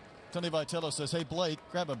 Tony Vitello says, hey, Blake,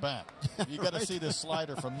 grab a bat. You got to right. see this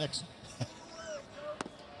slider from Nixon.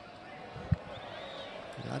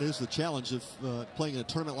 That is the challenge of playing in a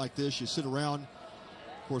tournament like this. You sit around.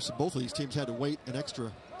 Of course, both of these teams had to wait an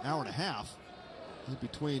extra hour and a half in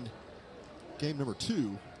between game number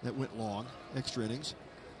 2 that went long, extra innings.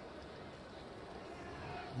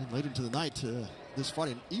 And then late into the night, this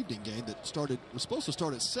Friday evening game that was supposed to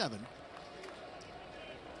start at 7.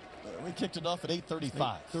 We kicked it off at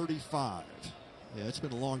 8:35. 8:35. Yeah, it's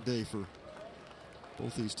been a long day for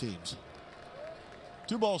both these teams.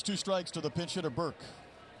 2 balls, 2 strikes to the pinch hitter Burke.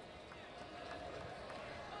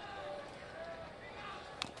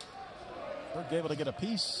 Burke able to get a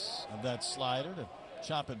piece of that slider to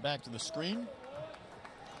chop it back to the screen.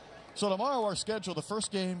 So tomorrow our schedule, the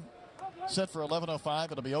first game set for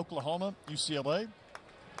 11:05. It'll be Oklahoma, UCLA.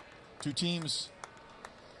 2 teams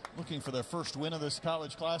looking for their first win of this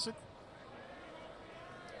college classic.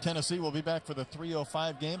 Tennessee will be back for the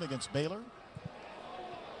 3:05 game against Baylor.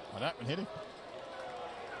 Well, that one hit him.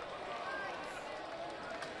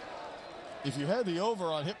 If you had the over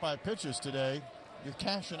on hit by pitches today, you're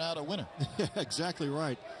cashing out a winner. Yeah, exactly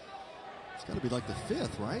right. It's got to be like the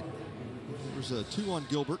 5th, right? There's a 2 on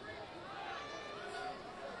Gilbert.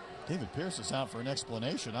 David Pierce is out for an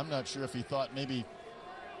explanation. I'm not sure if he thought maybe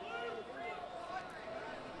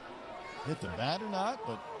hit the bat or not,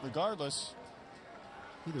 but regardless.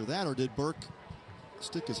 Either that or did Burke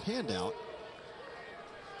stick his hand out?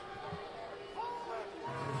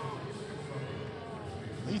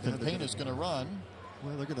 Ethan Payne is going to run.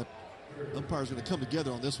 Well, umpires are going to come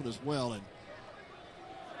together on this one as well, and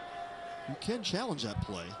you can challenge that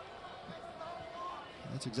play.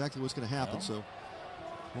 That's exactly what's going to happen. So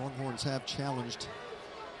Longhorns have challenged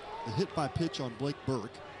the hit by pitch on Blake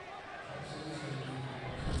Burke.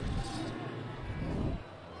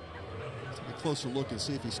 Let's take a closer look and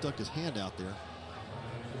see if he stuck his hand out there.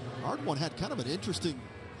 Ardwan had kind of an interesting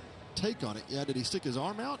take on it. Yeah, did he stick his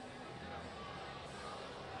arm out?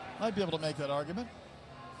 I'd be able to make that argument.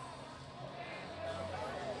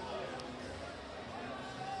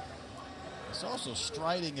 He's also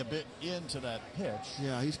striding a bit into that pitch.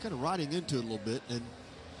 Yeah, he's kind of riding into it a little bit, and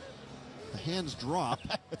the hands drop.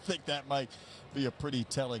 I think that might be a pretty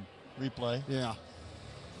telling replay. Yeah.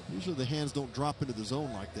 Usually the hands don't drop into the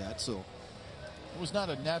zone like that, so. It was not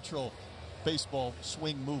a natural baseball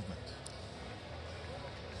swing movement.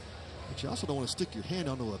 But you also don't want to stick your hand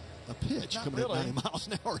onto a pitch Not coming really. at 90 miles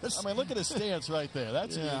an hour. I mean, look at his stance right there.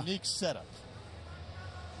 That's Yeah. a unique setup.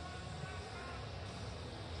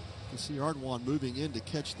 You see Ardwan moving in to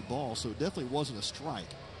catch the ball, so it definitely wasn't a strike.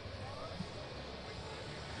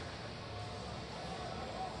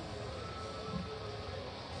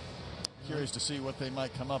 Curious to see what they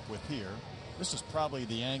might come up with here. This is probably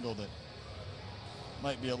the angle that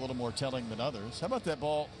might be a little more telling than others. How about that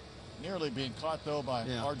ball nearly being caught, though, by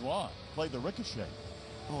Ardwan? Played the ricochet.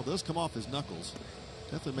 Oh, it does come off his knuckles.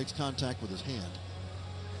 Definitely makes contact with his hand.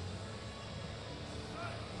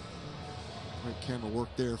 Great camera work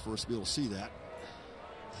there for us to be able to see that.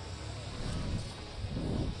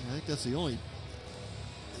 I think that's the only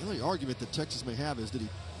argument that Texas may have is did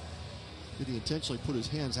he intentionally put his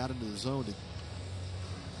hands out into the zone to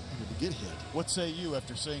get hit? What say you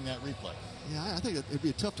after seeing that replay? Yeah, I think it'd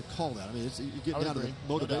be tough to call that. I mean, you get down to the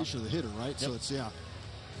motivation of the hitter, right? Yep. So it's, yeah.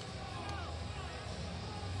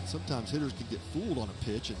 Sometimes hitters can get fooled on a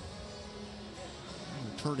pitch and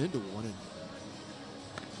turn into one. And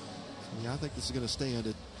so, yeah, I think this is going to stand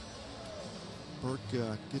it. Burke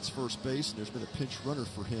gets first base, and there's been a pinch runner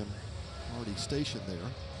for him already stationed there.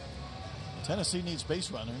 Tennessee needs base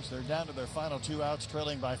runners. They're down to their final 2 outs,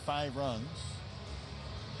 trailing by 5 runs.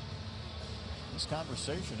 This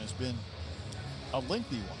conversation has been a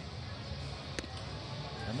lengthy one.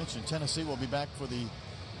 I mentioned Tennessee will be back for the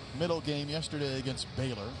middle game yesterday against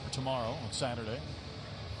Baylor, or tomorrow on Saturday.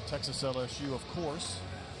 Texas LSU, of course,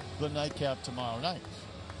 the nightcap tomorrow night.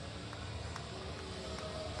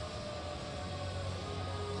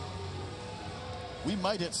 We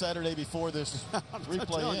might hit Saturday before this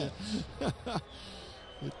replay ends.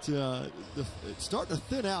 It's starting to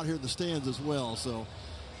thin out here in the stands as well, so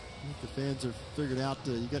I think the fans have figured out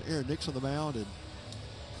you got Aaron Nix on the mound, and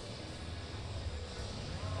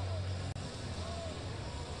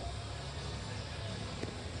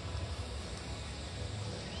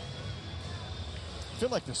I feel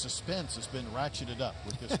like the suspense has been ratcheted up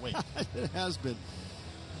with this wait. It has been.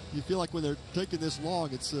 You feel like when they're taking this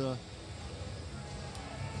long, it's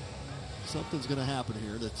something's going to happen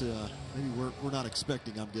here that maybe we're not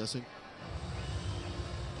expecting, I'm guessing.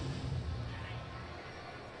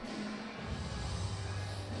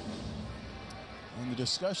 And the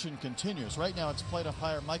discussion continues. Right now it's plate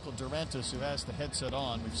umpire Michael Durantis who has the headset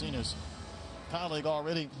on. We've seen his colleague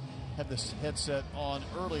already have this headset on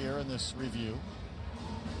earlier in this review.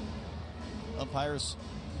 Umpires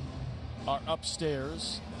are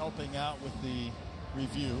upstairs helping out with the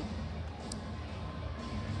review.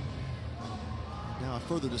 Now a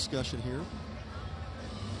further discussion here.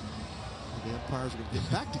 The umpires are going to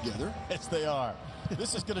get back together. Yes, they are.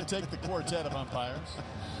 This is going to take the quartet of umpires.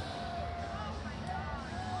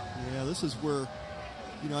 Yeah, this is where,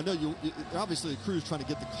 I know you obviously the crew's trying to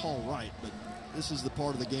get the call right, but this is the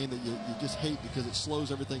part of the game that you just hate because it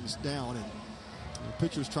slows everything down, and the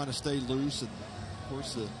pitcher's trying to stay loose, and of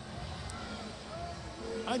course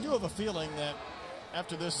I do have a feeling that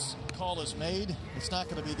after this call is made, it's not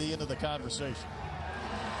going to be the end of the conversation.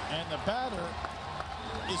 And the batter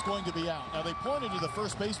is going to be out. Now, they pointed to the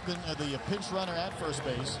first baseman, the pinch runner at first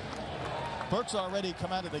base. Burke's already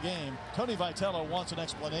come out of the game. Tony Vitello wants an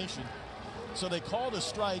explanation. So they called a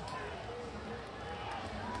strike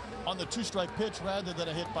on the 2-strike pitch rather than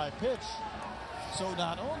a hit by pitch. So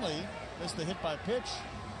not only does the hit by pitch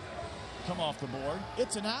come off the board,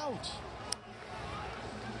 it's an out.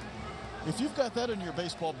 If you've got that in your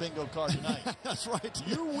baseball bingo card tonight, that's right.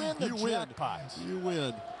 You win the jackpot. You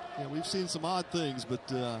win. Yeah, we've seen some odd things, but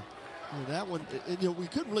that one, we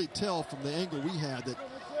couldn't really tell from the angle we had that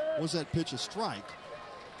was that pitch a strike.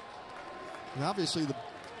 And obviously,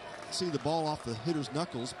 see the ball off the hitter's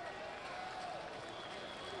knuckles.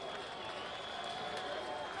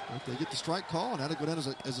 If they get the strike call, and that'll go down as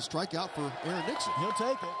a strikeout for Aaron Nixon. He'll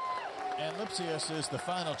take it. And Lipsius is the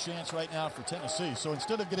final chance right now for Tennessee. So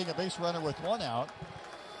instead of getting a base runner with 1 out,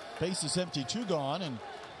 base is empty, 2 gone, and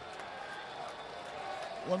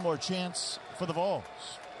 1 more chance for the Vols.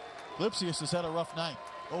 Lipsius has had a rough night.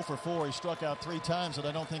 0 for 4. He struck out 3 times, and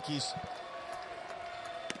I don't think he's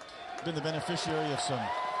been the beneficiary of some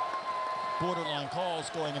borderline calls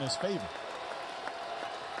going in his favor.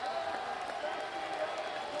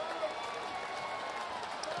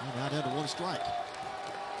 And now down to 1 strike.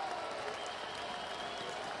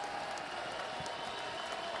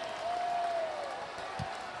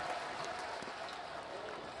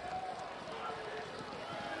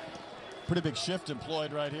 Pretty big shift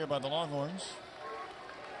employed right here by the Longhorns.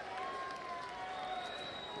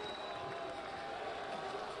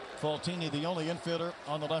 Faltini, the only infielder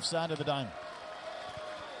on the left side of the diamond.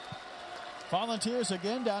 Volunteers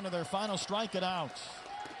again down to their final strike and out.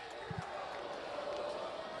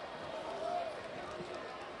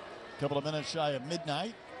 Couple of minutes shy of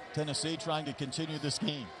midnight. Tennessee trying to continue this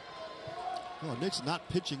game. Well, Nixon not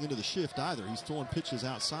pitching into the shift either. He's throwing pitches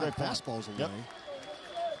outside, fastballs away. Yep.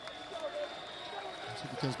 See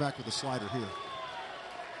if he comes back with a slider here.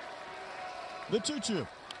 The 2-2.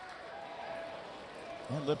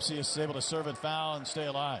 And Lipsius is able to serve it foul and stay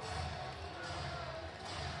alive.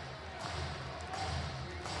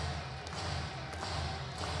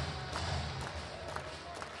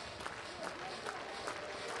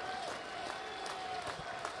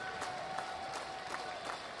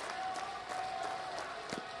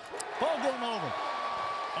 Ball game over.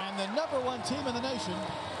 And the #1 team in the nation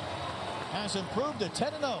has improved to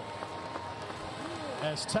 10-0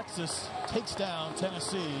 as Texas takes down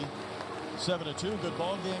Tennessee 7-2. Good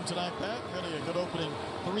ball game tonight, Pat. Really a good opening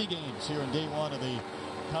 3 games here in day 1 of the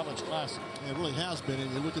College Classic. It really has been.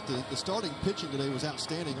 And you look at the starting pitching today was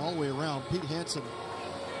outstanding all the way around. Pete Hansen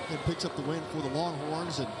then picks up the win for the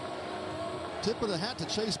Longhorns. And tip of the hat to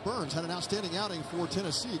Chase Burns. Had an outstanding outing for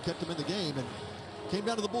Tennessee. Kept him in the game and came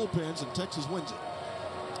down to the bullpens, and Texas wins it.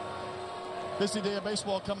 Busy day of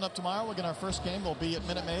baseball coming up tomorrow. We're getting our first game. Will be at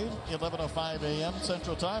Minute Maid, 11:05 a.m.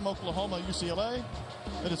 Central Time. Oklahoma, UCLA.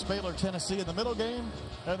 Then it's Baylor, Tennessee in the middle game.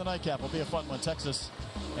 And the nightcap will be a fun one, Texas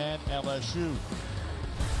and LSU.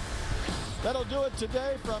 That'll do it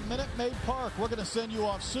today from Minute Maid Park. We're going to send you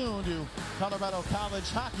off soon to Colorado College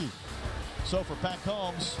hockey. So for Pat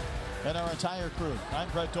Combs and our entire crew, I'm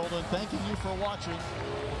Brett Dolan, thanking you for watching.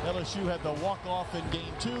 LSU had the walk-off in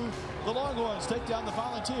Game 2. The Longhorns take down the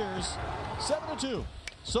Volunteers 7-2.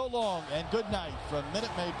 So long and good night from Minute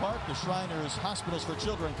Maid Park, the Shriners Hospitals for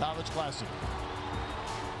Children College Classic.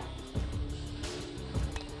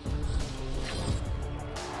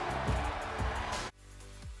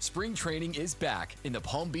 Spring training is back in the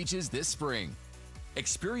Palm Beaches this spring.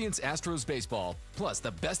 Experience Astros baseball, plus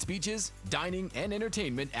the best beaches, dining, and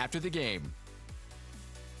entertainment after the game.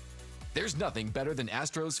 There's nothing better than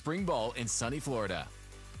Astros spring ball in sunny Florida.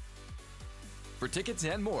 For tickets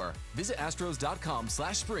and more, visit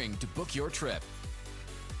astros.com/spring to book your trip.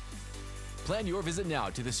 Plan your visit now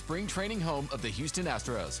to the spring training home of the Houston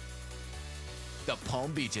Astros, the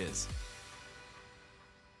Palm Beaches.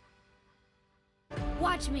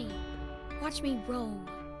 Watch me roam,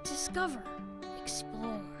 discover,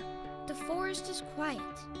 explore. The forest is quiet,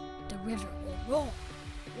 the river will roar.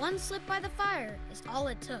 One slip by the fire is all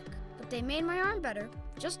it took, but they made my arm better.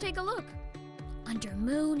 Just take a look. Under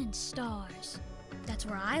moon and stars, that's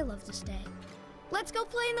where I love to stay. Let's go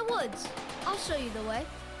play in the woods. I'll show you the way.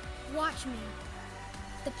 Watch me,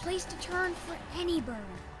 the place to turn for any bird.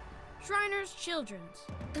 Shriners Children's,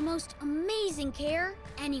 the most amazing care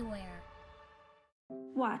anywhere.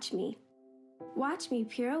 Watch me. Watch me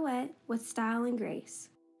pirouette with style and grace.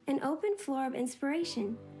 An open floor of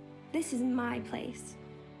inspiration. This is my place.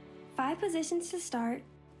 5 positions to start,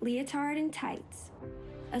 leotard and tights.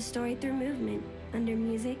 A story through movement, under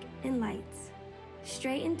music and lights.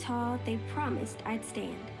 Straight and tall, they promised I'd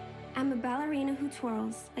stand. I'm a ballerina who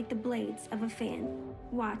twirls like the blades of a fan.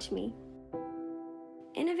 Watch me.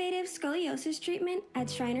 Innovative scoliosis treatment at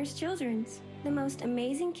Shriners Children's. The most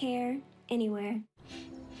amazing care anywhere.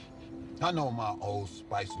 I know my Old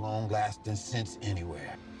Spice long-lasting scents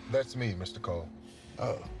anywhere. That's me, Mr. Cole.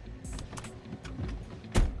 Oh.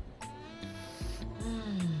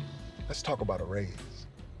 Let's talk about a raise.